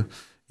era,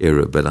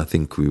 but I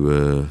think we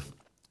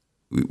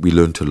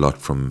learned a lot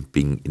from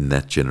being in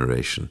that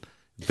generation.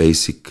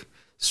 Basic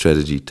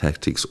strategy,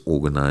 tactics,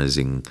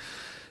 organizing,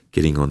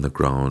 getting on the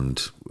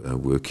ground,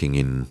 working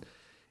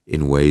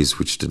in ways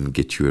which didn't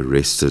get you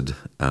arrested.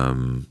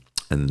 And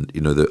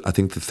I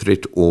think the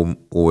threat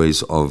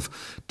always of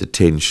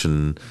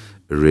detention,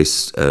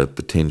 arrest,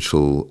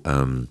 potential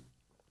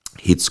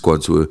hit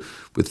squads were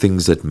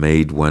things that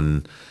made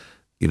one,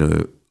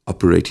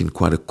 operate in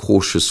quite a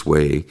cautious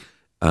way,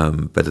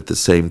 but at the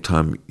same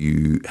time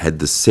you had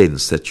the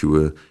sense that you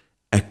were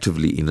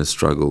actively in a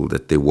struggle,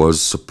 that there was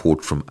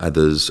support from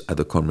other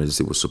comrades,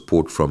 there was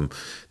support from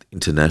the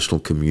international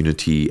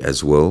community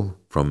as well,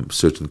 from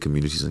certain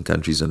communities and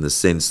countries, and the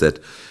sense that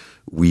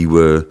we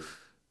were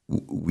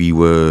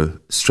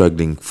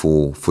struggling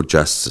for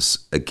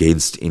justice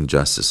against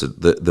injustice.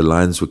 The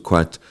lines were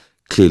quite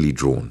clearly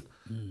drawn,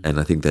 and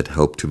I think that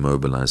helped to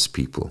mobilize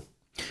people.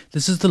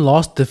 This is the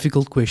last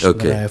difficult question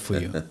that I have for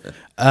you.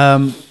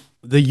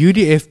 The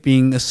UDF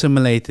being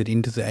assimilated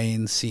into the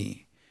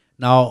ANC.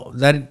 Now,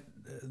 that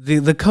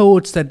the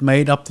cohorts that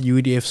made up the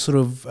UDF sort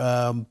of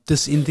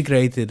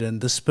disintegrated and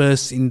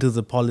dispersed into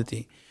the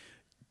polity.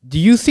 Do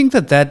you think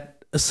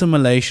that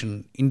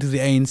assimilation into the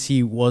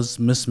ANC was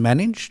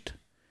mismanaged?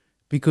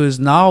 Because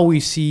now we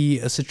see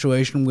a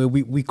situation where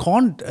we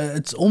can't,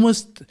 it's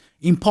almost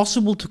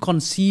impossible to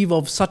conceive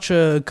of such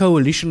a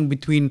coalition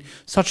between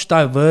such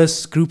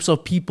diverse groups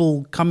of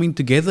people coming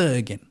together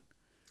again.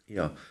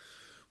 Yeah.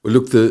 Well,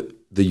 look, the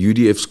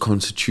UDF's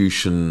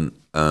constitution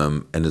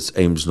and its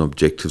aims and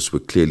objectives were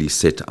clearly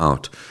set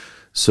out.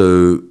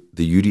 So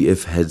the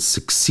UDF had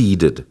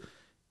succeeded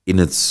in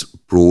its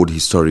broad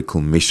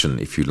historical mission,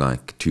 if you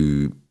like,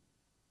 to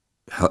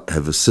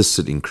have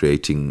assisted in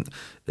creating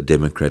a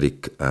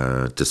democratic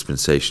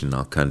dispensation in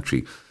our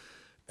country.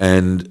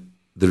 And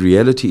the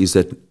reality is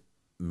that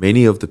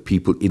many of the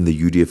people in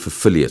the UDF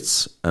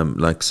affiliates,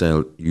 like say,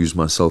 I'll use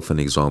myself an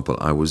example.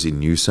 I was in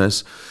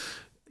NUSAS.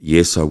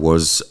 Yes, I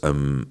was,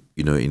 in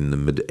the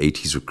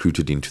mid-80s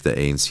recruited into the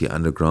ANC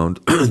underground.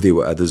 There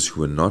were others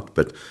who were not,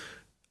 but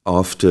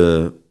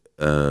after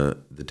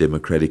the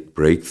democratic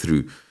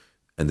breakthrough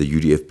and the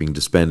UDF being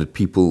disbanded,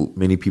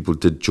 many people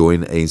did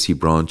join ANC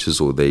branches,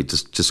 or they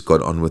just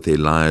got on with their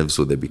lives,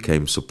 or they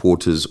became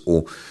supporters,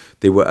 or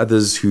there were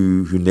others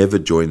who never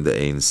joined the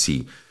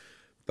ANC.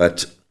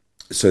 But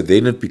so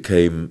then it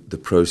became the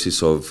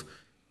process of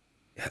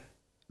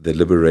the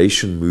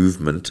liberation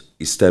movement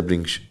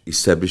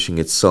establishing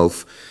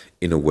itself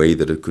in a way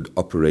that it could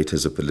operate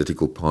as a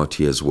political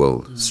party as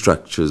well,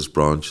 structures,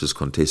 branches,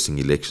 contesting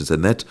elections,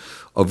 and that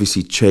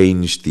obviously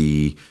changed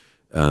the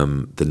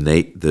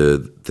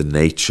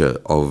nature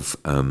of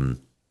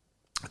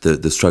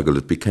the struggle.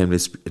 It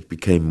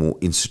became more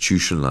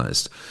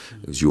institutionalized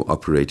as you were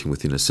operating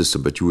within a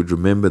system. But you would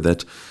remember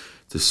that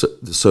the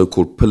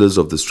so-called pillars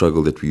of the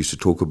struggle that we used to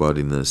talk about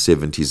in the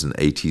 70s and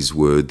 80s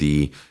were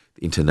the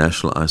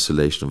international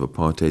isolation of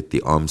apartheid,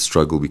 the armed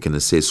struggle. We can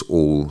assess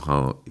all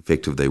how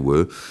effective they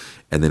were.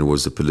 And then it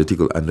was the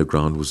political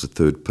underground was the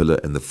third pillar,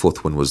 and the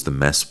fourth one was the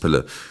mass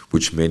pillar,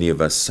 which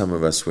some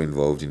of us were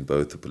involved in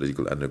both the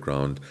political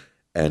underground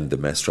and the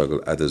mass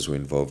struggle. Others were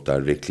involved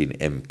directly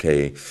in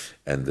MK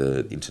and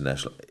the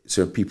international.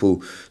 So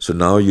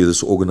now you're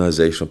this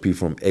organization of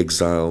people from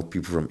exile,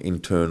 people from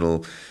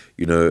internal,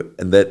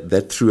 and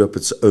that threw up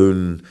its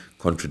own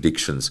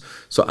contradictions.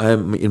 So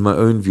in my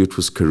own view, it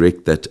was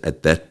correct that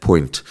at that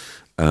point,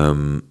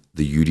 the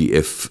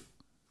UDF,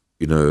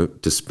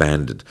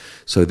 disbanded.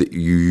 So that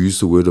you use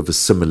the word of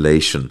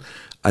assimilation.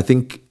 I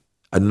don't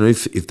know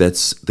if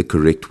that's the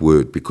correct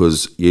word,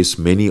 because yes,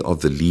 many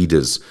of the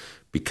leaders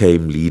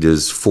became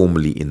leaders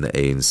formally in the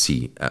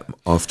ANC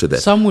after that.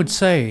 Some would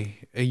say,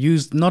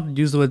 not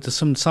use the word,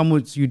 some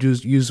would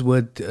use the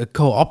word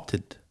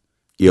co-opted.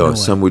 Yeah,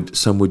 some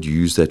would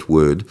use that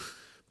word.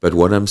 But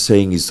what I'm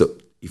saying is that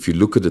if you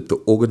look at it,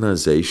 the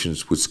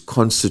organizations which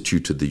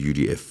constituted the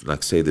UDF,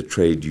 like say the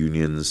trade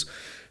unions,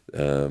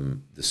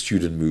 the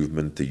student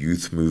movement, the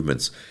youth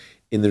movements,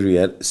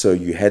 so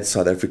you had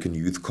South African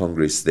Youth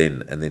Congress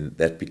then, and then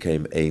that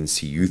became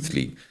ANC Youth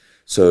League.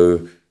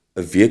 So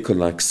a vehicle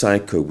like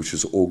Psycho, which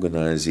was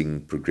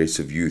organizing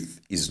progressive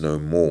youth, is no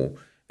more.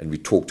 And we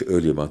talked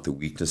earlier about the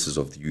weaknesses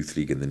of the Youth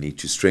League and the need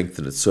to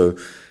strengthen it. So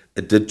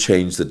it did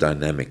change the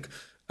dynamic.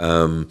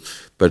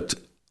 But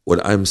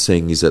what I'm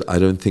saying is that I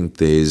don't think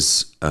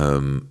there's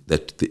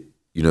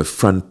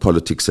front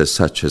politics as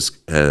such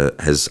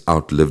has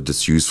outlived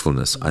its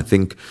usefulness. I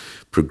think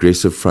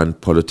progressive front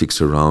politics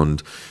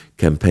around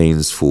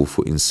campaigns for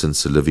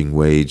instance, a living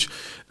wage,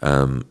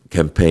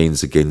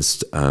 campaigns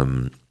against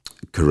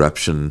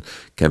corruption,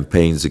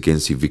 campaigns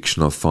against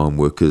eviction of farm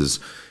workers.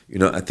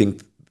 I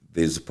think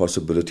there's a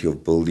possibility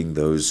of building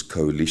those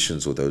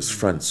coalitions or those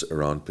fronts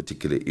around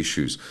particular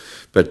issues.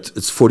 But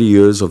it's 40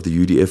 years of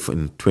the UDF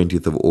on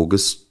 20th of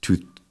August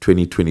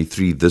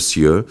 2023 this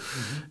year.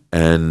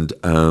 And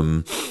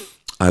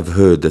I've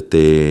heard that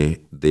there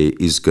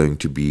is going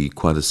to be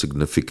quite a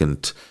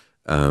significant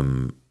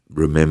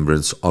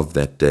remembrance of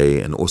that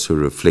day, and also a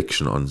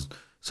reflection on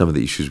some of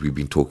the issues we've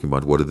been talking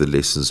about. What are the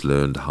lessons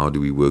learned? How do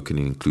we work in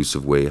an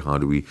inclusive way? How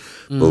do we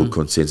build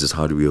consensus?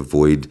 How do we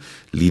avoid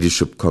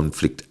leadership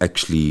conflict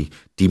actually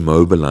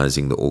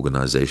demobilizing the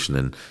organization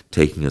and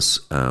taking us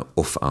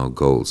off our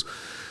goals?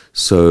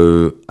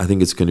 So I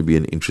think it's going to be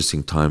an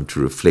interesting time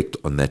to reflect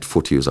on that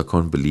 40 years. I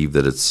can't believe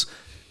that it's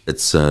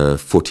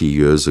 40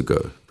 years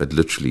ago, but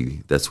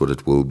literally that's what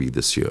it will be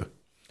this year.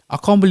 I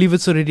can't believe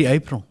it's already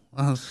April.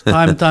 Time's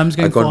going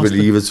faster. I can't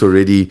believe it's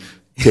already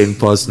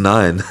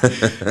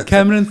 9:10.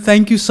 Cameron,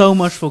 thank you so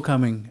much for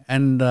coming,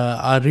 and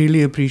I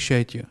really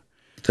appreciate you.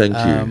 Thank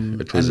you.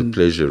 It was a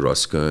pleasure,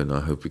 Roscoe, and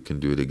I hope we can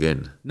do it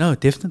again. No,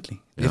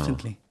 definitely.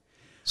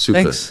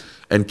 Super. Thanks.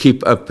 And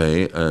keep up,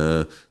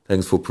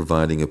 Thanks for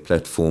providing a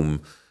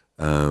platform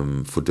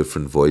for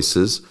different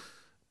voices,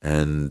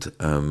 and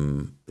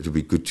it'll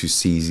be good to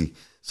see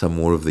some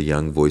more of the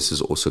young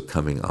voices also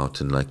coming out.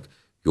 And like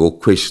your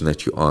question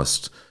that you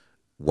asked,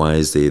 why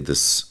is there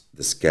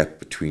this gap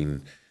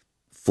between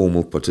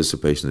formal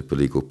participation in the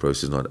political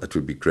process? It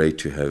would be great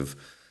to have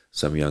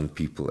some young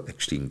people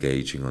actually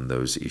engaging on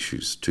those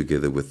issues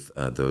together with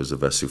those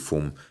of us who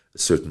form a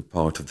certain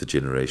part of the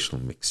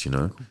generational mix,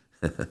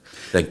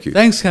 Thank you.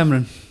 Thanks,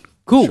 Cameron.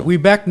 Cool. Sure. We're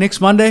back next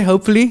Monday,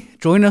 hopefully.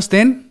 Join us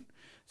then.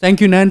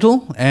 Thank you,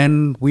 Nantle,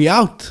 and we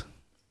out.